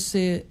vez que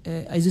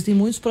existem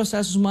muitos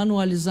processos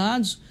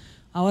manualizados,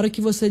 a hora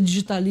que você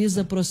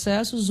digitaliza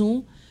processos,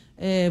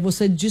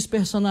 você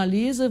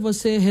despersonaliza,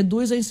 você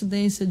reduz a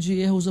incidência de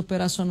erros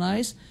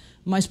operacionais,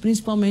 mas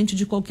principalmente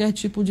de qualquer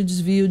tipo de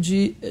desvio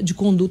de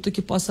conduta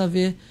que possa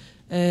haver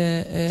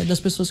das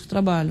pessoas que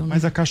trabalham. Né?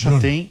 Mas a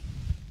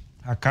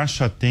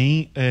Caixa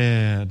tem,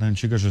 na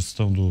antiga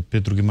gestão do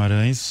Pedro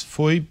Guimarães,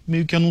 foi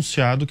meio que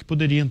anunciado que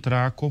poderia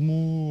entrar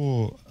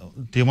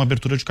ter uma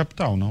abertura de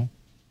capital, não?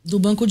 Do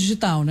Banco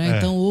Digital, né?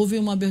 Então houve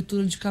uma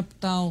abertura de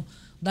capital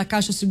da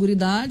Caixa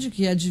Seguridade,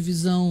 que é a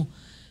divisão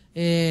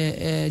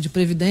de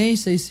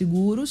previdência e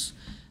seguros.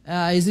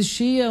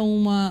 Existia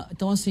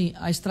então assim,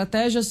 a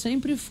estratégia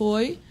sempre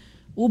foi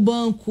o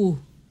banco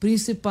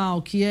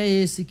principal, que é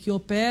esse que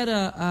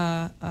opera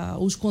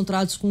os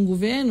contratos com o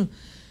governo,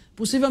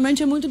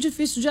 possivelmente é muito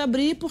difícil de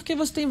abrir, porque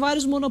você tem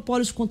vários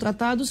monopólios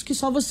contratados que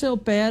só você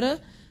opera,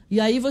 e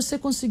aí você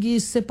conseguir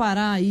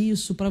separar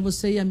isso para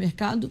você ir a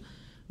mercado,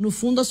 no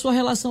fundo a sua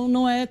relação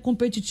não é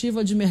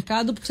competitiva de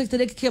mercado, porque você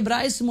teria que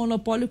quebrar esse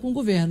monopólio com o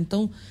governo.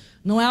 Então,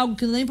 não é algo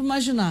que nem para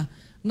imaginar.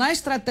 Na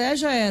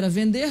estratégia era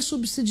vender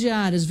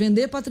subsidiárias,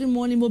 vender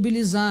patrimônio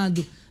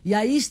imobilizado, e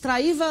aí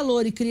extrair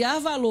valor e criar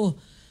valor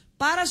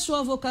para a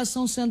sua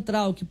vocação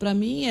central, que para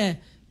mim é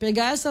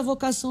pegar essa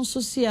vocação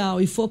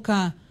social e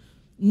focar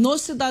no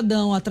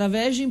cidadão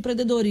através de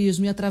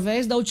empreendedorismo e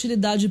através da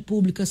utilidade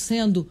pública,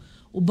 sendo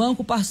o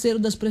banco parceiro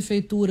das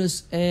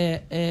prefeituras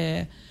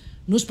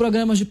nos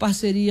programas de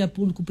parceria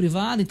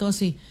público-privada. Então,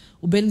 assim,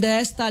 o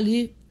BNDES está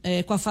ali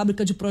com a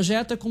fábrica de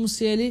projeto, é como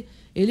se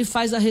ele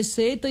faz a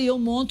receita e eu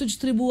monto e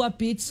distribuo a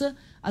pizza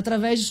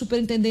através de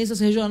superintendências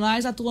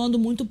regionais, atuando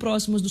muito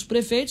próximas dos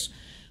prefeitos,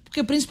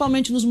 porque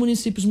principalmente nos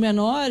municípios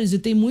menores, e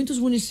tem muitos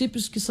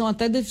municípios que são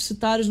até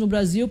deficitários no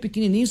Brasil,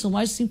 pequenininhos, são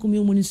mais de 5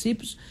 mil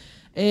municípios,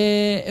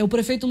 o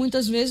prefeito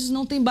muitas vezes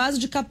não tem base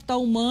de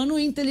capital humano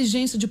e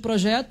inteligência de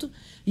projeto,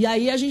 e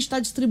aí a gente está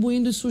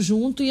distribuindo isso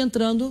junto e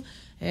entrando,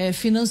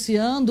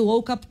 financiando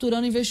ou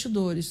capturando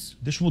investidores.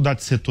 Deixa eu mudar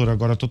de setor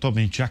agora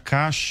totalmente. A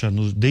Caixa,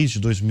 desde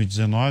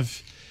 2019,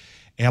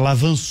 ela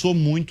avançou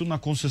muito na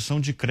concessão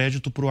de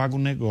crédito para o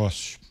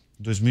agronegócio.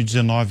 Em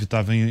 2019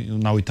 estava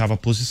na 8ª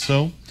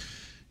posição,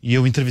 e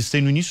eu entrevistei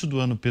no início do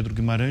ano Pedro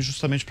Guimarães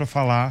justamente para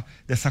falar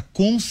dessa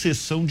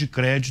concessão de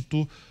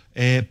crédito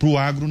para o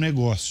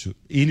agronegócio.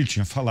 Ele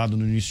tinha falado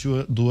no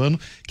início do ano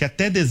que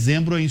até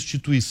dezembro a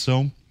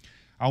instituição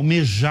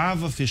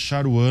almejava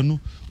fechar o ano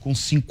com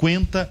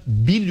 50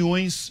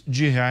 bilhões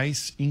de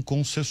reais em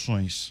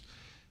concessões.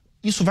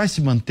 Isso vai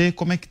se manter?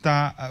 Como é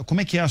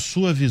que é a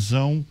sua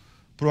visão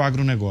para o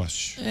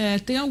agronegócio?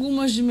 Tem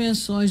algumas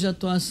dimensões de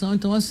atuação,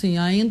 então assim,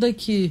 ainda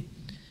que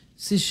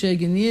se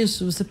chegue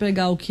nisso, você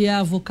pegar o que é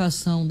a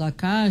vocação da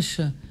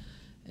Caixa,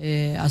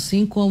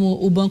 assim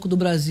como o Banco do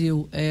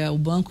Brasil é o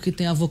banco que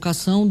tem a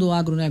vocação do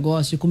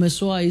agronegócio e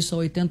começou a isso há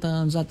 80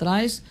 anos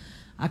atrás,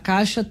 a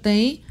Caixa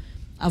tem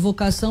a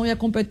vocação e a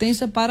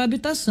competência para a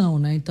habitação,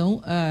 né?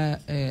 Então,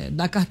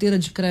 da carteira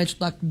de crédito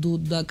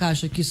da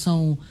Caixa, que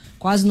são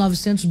quase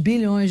 900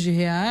 bilhões de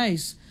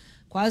reais,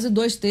 quase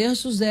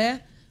 2/3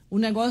 é o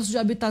negócio de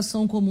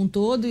habitação como um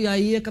todo, e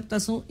aí a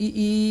captação...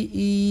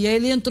 E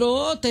ele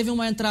entrou, teve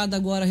uma entrada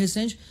agora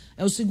recente,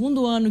 é o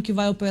segundo ano que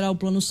vai operar o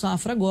Plano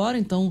Safra agora,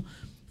 então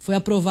foi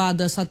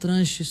aprovada essa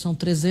tranche, são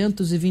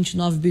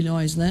 329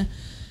 bilhões, né?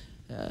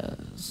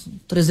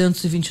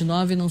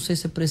 329, não sei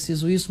se é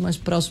preciso isso, mas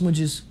próximo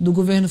disso, do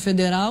governo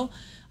federal.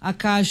 A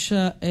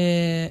Caixa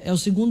é o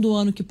segundo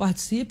ano que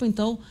participa,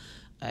 então,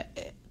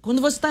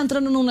 quando você está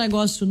entrando num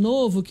negócio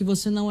novo, que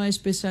você não é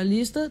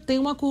especialista, tem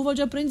uma curva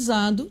de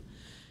aprendizado,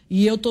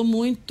 e eu estou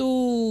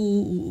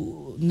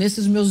muito,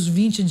 nesses meus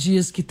 20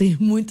 dias que tem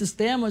muitos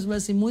temas,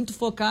 mas assim, muito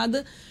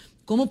focada,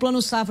 como o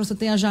Plano Safra, você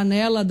tem a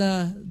janela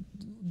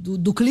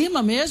do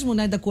clima mesmo,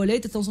 né, da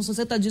colheita, então são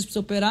 60 dias para você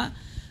operar.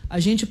 A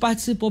gente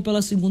participou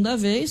pela segunda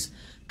vez,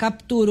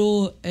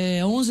 capturou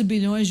 11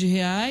 bilhões de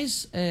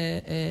reais,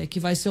 que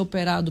vai ser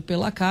operado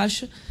pela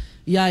Caixa.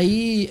 E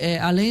aí,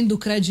 além do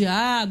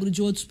Crediagro,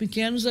 de outros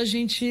pequenos, a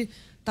gente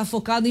está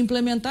focado em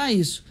implementar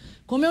isso.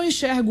 Como eu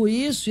enxergo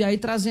isso, e aí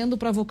trazendo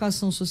para a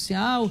vocação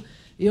social,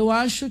 eu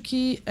acho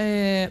que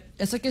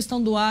essa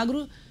questão do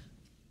agro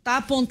está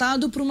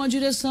apontado para uma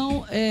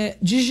direção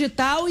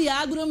digital e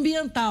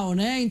agroambiental,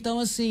 né? Então,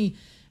 assim,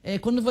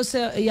 quando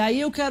você... E aí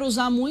eu quero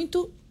usar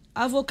muito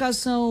a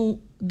vocação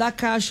da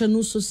Caixa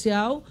no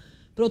social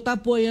para eu estar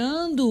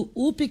apoiando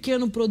o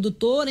pequeno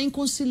produtor em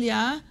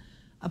conciliar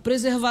a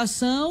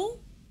preservação,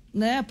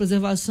 né, a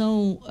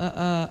preservação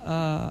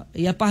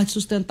e a parte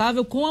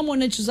sustentável com a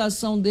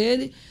monetização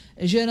dele,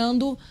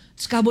 gerando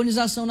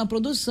descarbonização na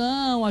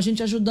produção, a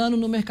gente ajudando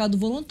no mercado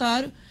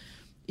voluntário.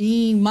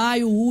 Em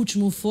maio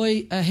último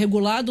foi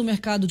regulado o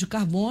mercado de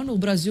carbono, o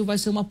Brasil vai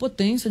ser uma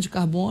potência de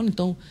carbono,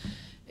 então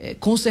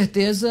com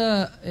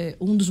certeza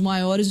um dos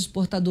maiores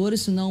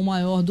exportadores, se não o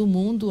maior do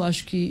mundo.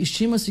 Acho que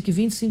estima-se que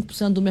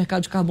 25% do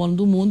mercado de carbono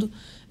do mundo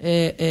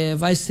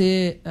vai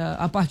ser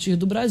a partir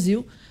do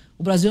Brasil.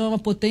 O Brasil é uma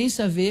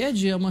potência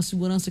verde, é uma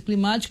segurança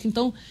climática,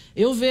 então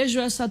eu vejo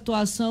essa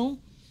atuação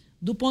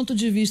do ponto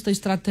de vista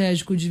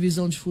estratégico de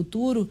visão de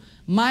futuro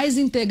mais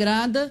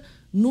integrada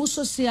no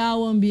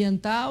social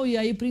ambiental e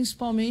aí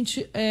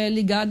principalmente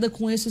ligada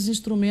com esses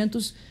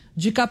instrumentos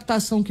de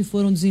captação que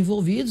foram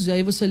desenvolvidos, e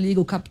aí você liga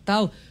o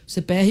capital, o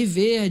CPR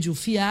Verde, o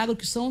FIAGRO,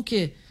 que são o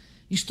quê?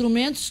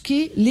 Instrumentos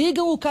que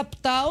ligam o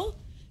capital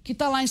que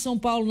está lá em São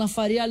Paulo, na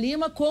Faria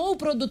Lima, com o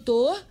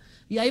produtor,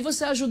 e aí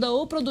você ajuda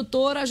o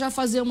produtor a já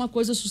fazer uma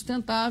coisa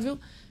sustentável,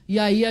 e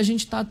aí a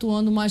gente está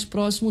atuando mais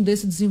próximo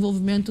desse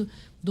desenvolvimento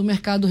do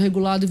mercado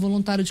regulado e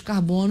voluntário de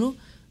carbono,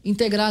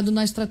 integrado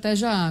na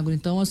estratégia agro.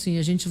 Então, assim,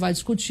 a gente vai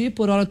discutir,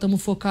 por hora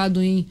estamos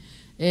focados em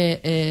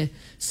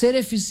ser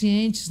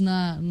eficientes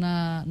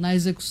na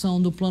execução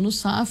do Plano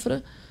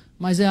Safra,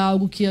 mas é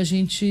algo que a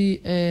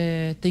gente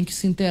tem que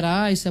se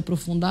inteirar e se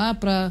aprofundar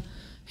para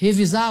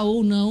revisar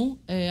ou não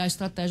a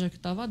estratégia que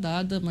estava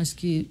dada, mas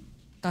que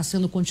está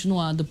sendo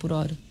continuada por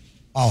hora.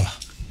 Paula.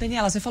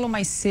 Daniela, você falou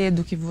mais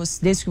cedo que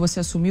desde que você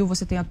assumiu,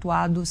 você tem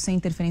atuado sem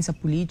interferência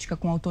política,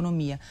 com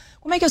autonomia.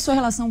 Como é que é a sua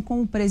relação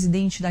com o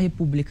presidente da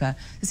República?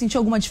 Você sentiu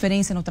alguma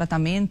diferença no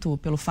tratamento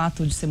pelo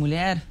fato de ser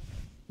mulher?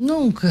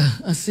 Nunca.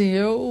 Assim,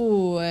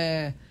 eu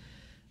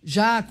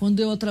já quando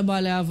eu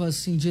trabalhava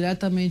assim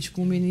diretamente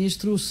com o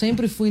ministro,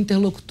 sempre fui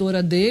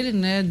interlocutora dele,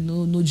 né,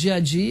 no dia a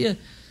dia,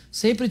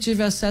 sempre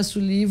tive acesso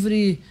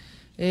livre.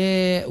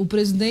 O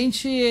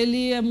presidente,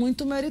 ele é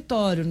muito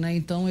meritório, né?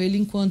 Então, ele,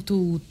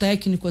 enquanto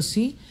técnico,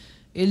 assim,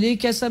 ele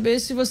quer saber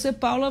se você,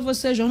 Paula,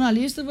 você é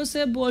jornalista, você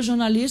é boa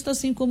jornalista,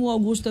 assim como o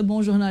Augusto é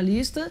bom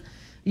jornalista,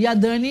 e a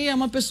Dani é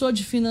uma pessoa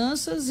de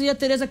finanças, e a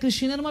Tereza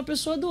Cristina era uma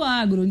pessoa do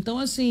agro. Então,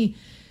 assim,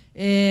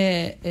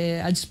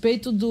 a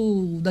despeito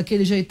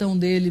daquele jeitão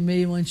dele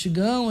meio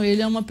antigão,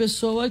 ele é uma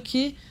pessoa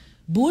que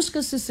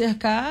busca se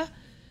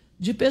cercar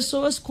de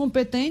pessoas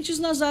competentes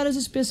nas áreas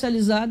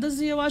especializadas,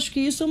 e eu acho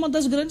que isso é uma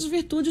das grandes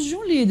virtudes de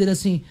um líder,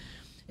 assim.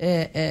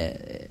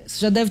 Você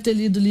já deve ter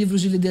lido livros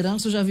de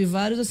liderança, eu já vi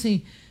vários,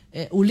 assim.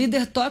 O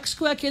líder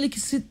tóxico é aquele que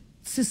se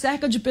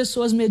cerca de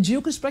pessoas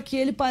medíocres para que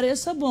ele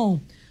pareça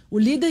bom. O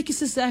líder que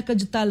se cerca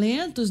de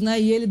talentos,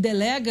 né, e ele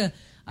delega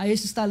a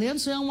esses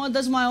talentos, é uma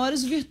das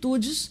maiores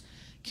virtudes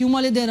que uma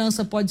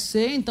liderança pode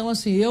ser. Então,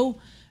 assim, eu,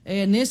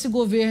 nesse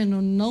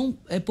governo, não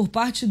por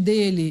parte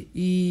dele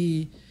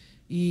e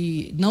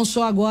não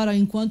só agora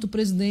enquanto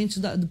presidente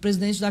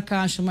da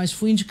Caixa, mas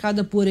fui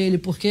indicada por ele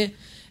porque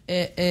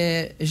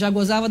já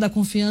gozava da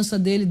confiança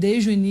dele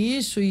desde o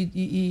início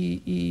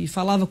e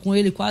falava com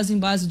ele quase em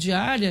base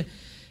diária.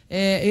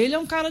 Ele é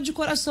um cara de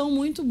coração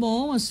muito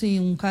bom, assim,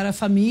 um cara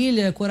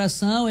família,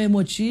 coração,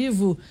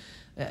 emotivo.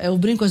 Eu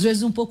brinco às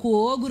vezes um pouco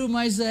ogro,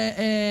 mas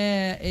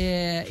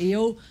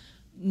eu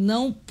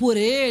não por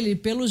ele,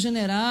 pelos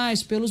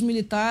generais, pelos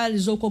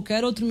militares ou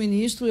qualquer outro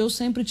ministro, eu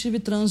sempre tive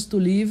trânsito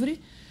livre.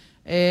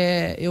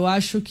 Eu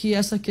acho que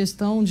essa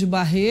questão de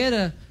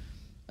barreira,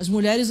 as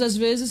mulheres às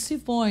vezes se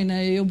põem,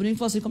 né? Eu brinco e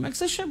falo assim, como é que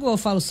você chegou? Eu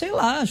falo, sei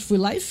lá, fui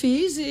lá e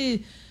fiz,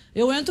 e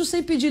eu entro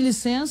sem pedir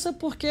licença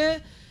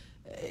porque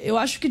eu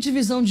acho que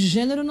divisão de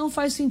gênero não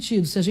faz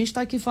sentido. Se a gente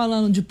está aqui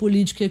falando de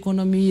política e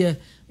economia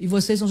e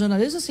vocês são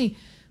jornalistas, assim,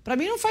 Para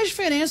mim não faz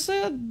diferença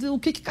o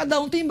que cada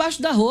um tem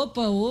embaixo da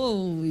roupa,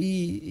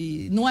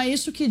 e não é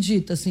isso que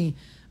dita, assim.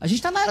 A gente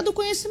está na era do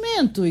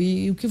conhecimento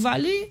e o que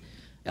vale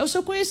é o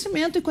seu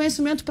conhecimento, e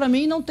conhecimento para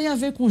mim não tem a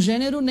ver com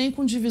gênero nem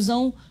com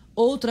divisão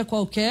outra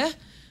qualquer.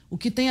 O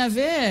que tem a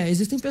ver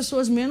existem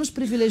pessoas menos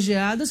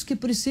privilegiadas que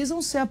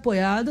precisam ser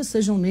apoiadas,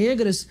 sejam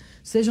negras,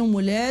 sejam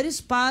mulheres,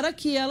 para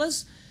que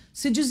elas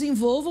se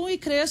desenvolvam e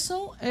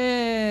cresçam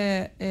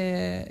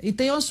e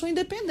tenham a sua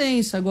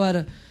independência.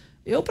 Agora,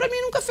 para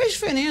mim nunca fez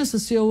diferença.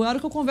 A hora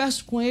que eu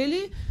converso com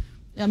ele,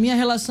 a minha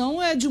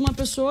relação é de uma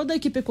pessoa da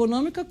equipe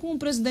econômica com o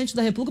presidente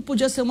da República.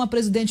 Podia ser uma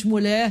presidente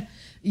mulher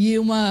e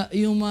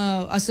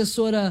uma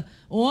assessora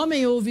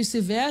homem ou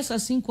vice-versa,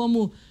 assim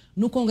como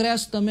no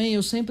Congresso também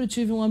eu sempre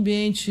tive um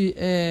ambiente,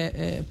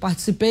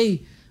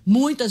 participei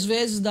muitas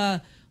vezes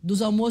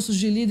dos almoços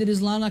de líderes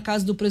lá na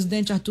casa do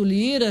presidente Arthur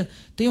Lira,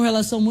 tenho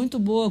relação muito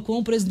boa com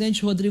o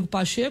presidente Rodrigo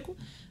Pacheco,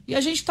 e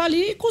a gente está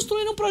ali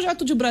construindo um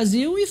projeto de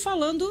Brasil e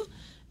falando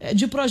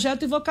de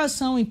projeto e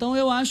vocação. Então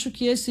eu acho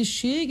que esse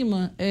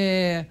estigma,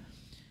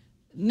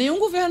 nenhum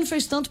governo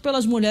fez tanto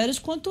pelas mulheres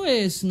quanto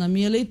esse, na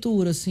minha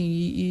leitura,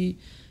 assim,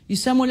 e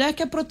se a mulher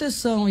quer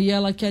proteção e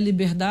ela quer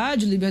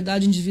liberdade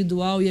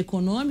individual e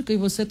econômica, e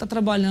você está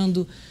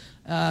trabalhando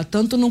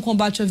tanto no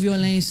combate à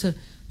violência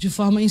de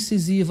forma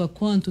incisiva,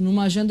 quanto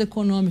numa agenda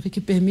econômica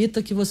que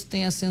permita que você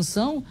tenha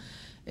ascensão,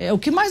 o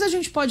que mais a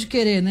gente pode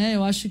querer, né?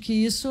 Eu acho que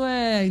isso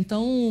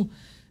então,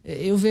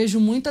 eu vejo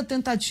muita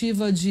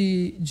tentativa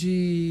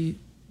de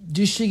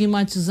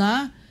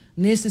estigmatizar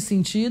nesse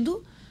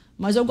sentido,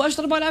 mas eu gosto de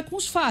trabalhar com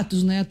os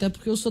fatos, né? Até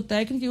porque eu sou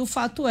técnica, e o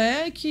fato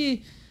é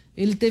que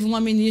ele teve uma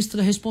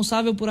ministra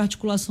responsável por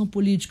articulação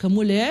política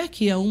mulher,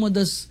 que é uma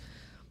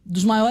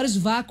dos maiores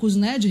vácuos,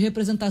 né, de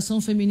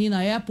representação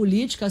feminina é a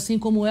política, assim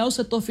como é o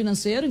setor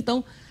financeiro.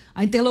 Então,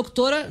 a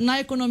interlocutora na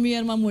economia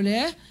era uma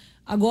mulher,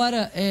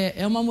 agora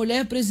é uma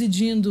mulher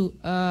presidindo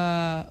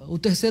o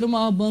terceiro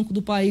maior banco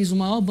do país, o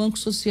maior banco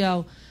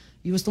social,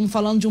 e nós estamos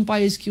falando de um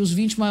país que os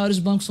 20 maiores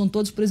bancos são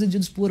todos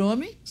presididos por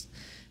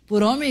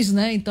homens,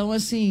 né? Então,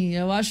 assim,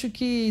 eu acho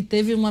que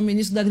teve uma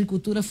ministra da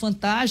Agricultura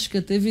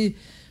fantástica, teve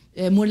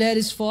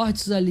mulheres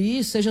fortes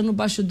ali, seja no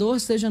bastidor,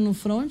 seja no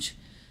front.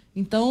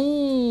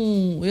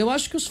 Então, eu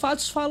acho que os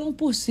fatos falam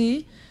por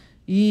si,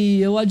 e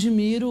eu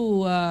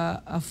admiro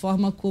a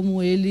forma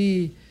como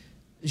ele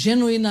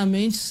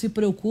genuinamente se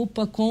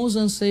preocupa com os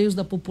anseios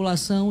da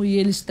população, e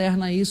ele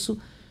externa isso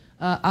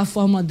à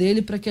forma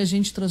dele para que a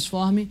gente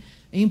transforme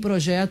em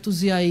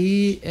projetos. E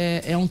aí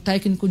é um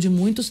técnico de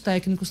muitos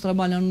técnicos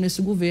trabalhando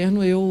nesse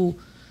governo. Eu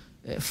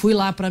fui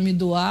lá para me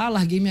doar,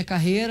 larguei minha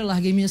carreira,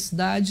 larguei minha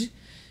cidade,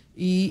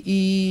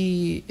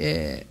 e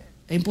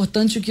é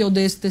importante que eu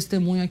dê esse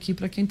testemunho aqui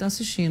para quem está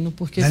assistindo,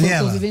 porque Daniela,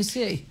 foi o que eu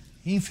vivenciei.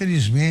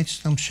 Infelizmente,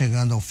 estamos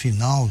chegando ao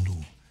final do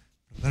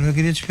programa. Eu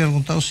queria te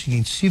perguntar o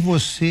seguinte: se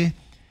você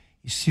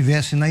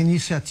estivesse na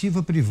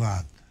iniciativa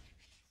privada,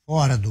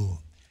 fora do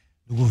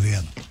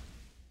governo,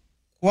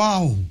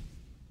 qual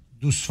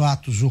dos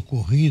fatos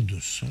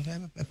ocorridos,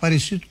 é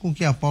parecido com o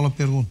que a Paula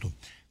perguntou,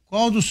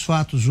 qual dos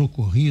fatos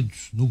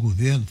ocorridos no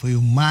governo foi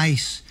o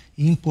mais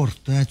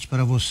importante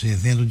para você,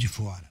 vendo de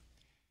fora?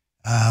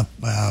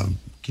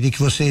 Queria que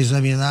você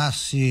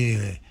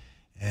examinasse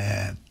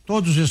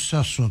todos esses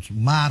assuntos,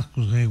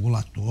 marcos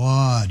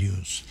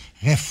regulatórios,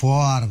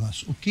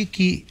 reformas, o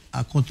que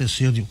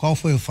aconteceu, qual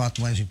foi o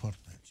fato mais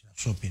importante, na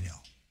sua opinião?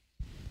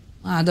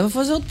 Dá pra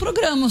fazer outro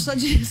programa só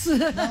disso.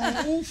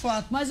 Não, um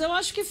fato. Mas eu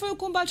acho que foi o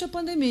combate à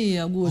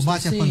pandemia, Augusto.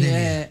 Combate à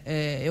pandemia.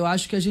 Eu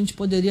acho que a gente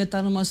poderia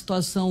estar numa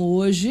situação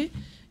hoje,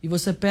 e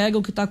você pega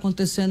o que está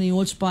acontecendo em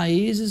outros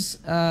países,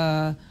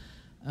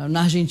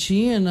 na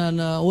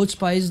Argentina, outros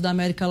países da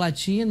América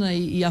Latina,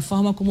 e a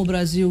forma como o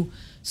Brasil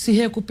se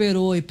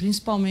recuperou e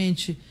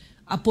principalmente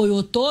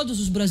apoiou todos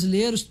os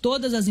brasileiros,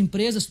 todas as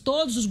empresas,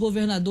 todos os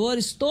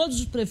governadores, todos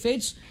os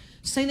prefeitos,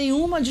 sem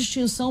nenhuma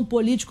distinção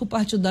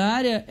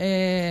político-partidária.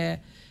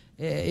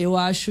 Eu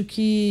acho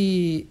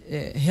que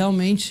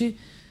realmente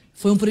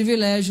foi um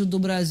privilégio do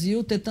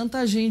Brasil ter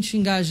tanta gente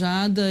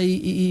engajada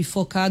e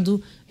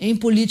focado em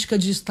política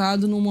de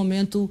Estado num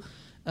momento,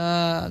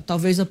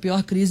 talvez a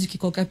pior crise que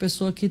qualquer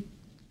pessoa que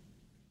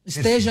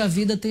esteja à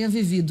vida tenha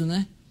vivido,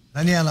 né?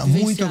 Daniela,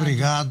 muito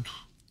obrigado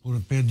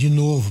de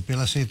novo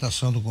pela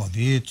aceitação do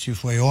convite.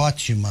 Foi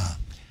ótima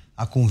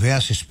a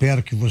conversa,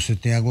 espero que você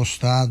tenha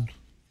gostado.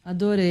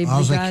 Adorei,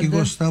 Nós obrigada. aqui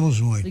gostamos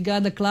muito.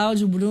 Obrigada,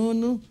 Cláudio,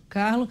 Bruno,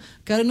 Carlos.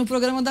 Quero ir no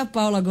programa da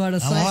Paula agora.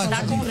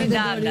 Está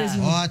convidada.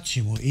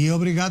 Ótimo. E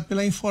obrigado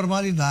pela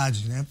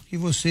informalidade, né? Porque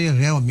você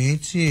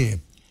realmente,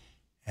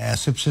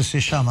 você precisa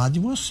ser chamado de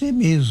você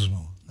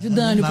mesmo. De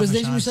Dani, o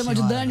presidente me chama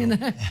de Dani,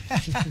 né?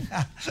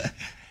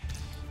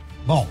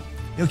 Bom,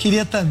 eu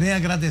queria também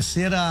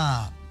agradecer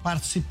a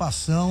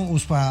participação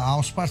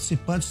aos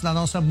participantes da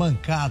nossa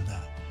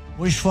bancada,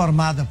 hoje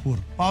formada por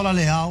Paula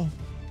Leal,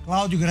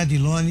 Cláudio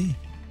Gradiloni,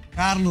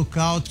 Carlo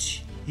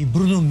Cauti e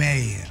Bruno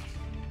Meyer.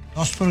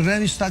 Nosso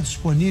programa está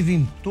disponível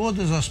em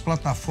todas as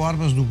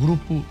plataformas do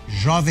grupo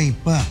Jovem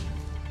Pan.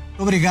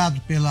 Muito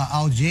obrigado pela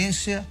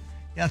audiência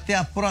e até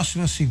a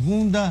próxima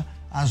segunda,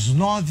 às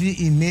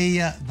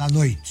 9h30 da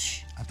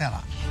noite. Até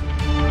lá.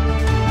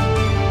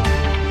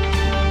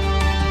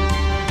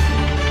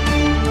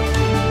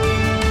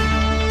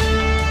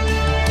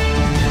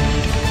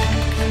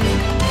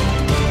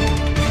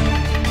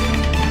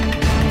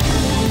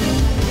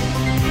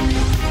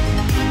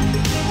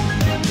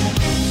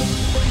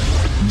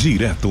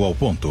 Direto ao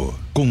ponto,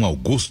 com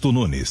Augusto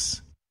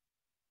Nunes.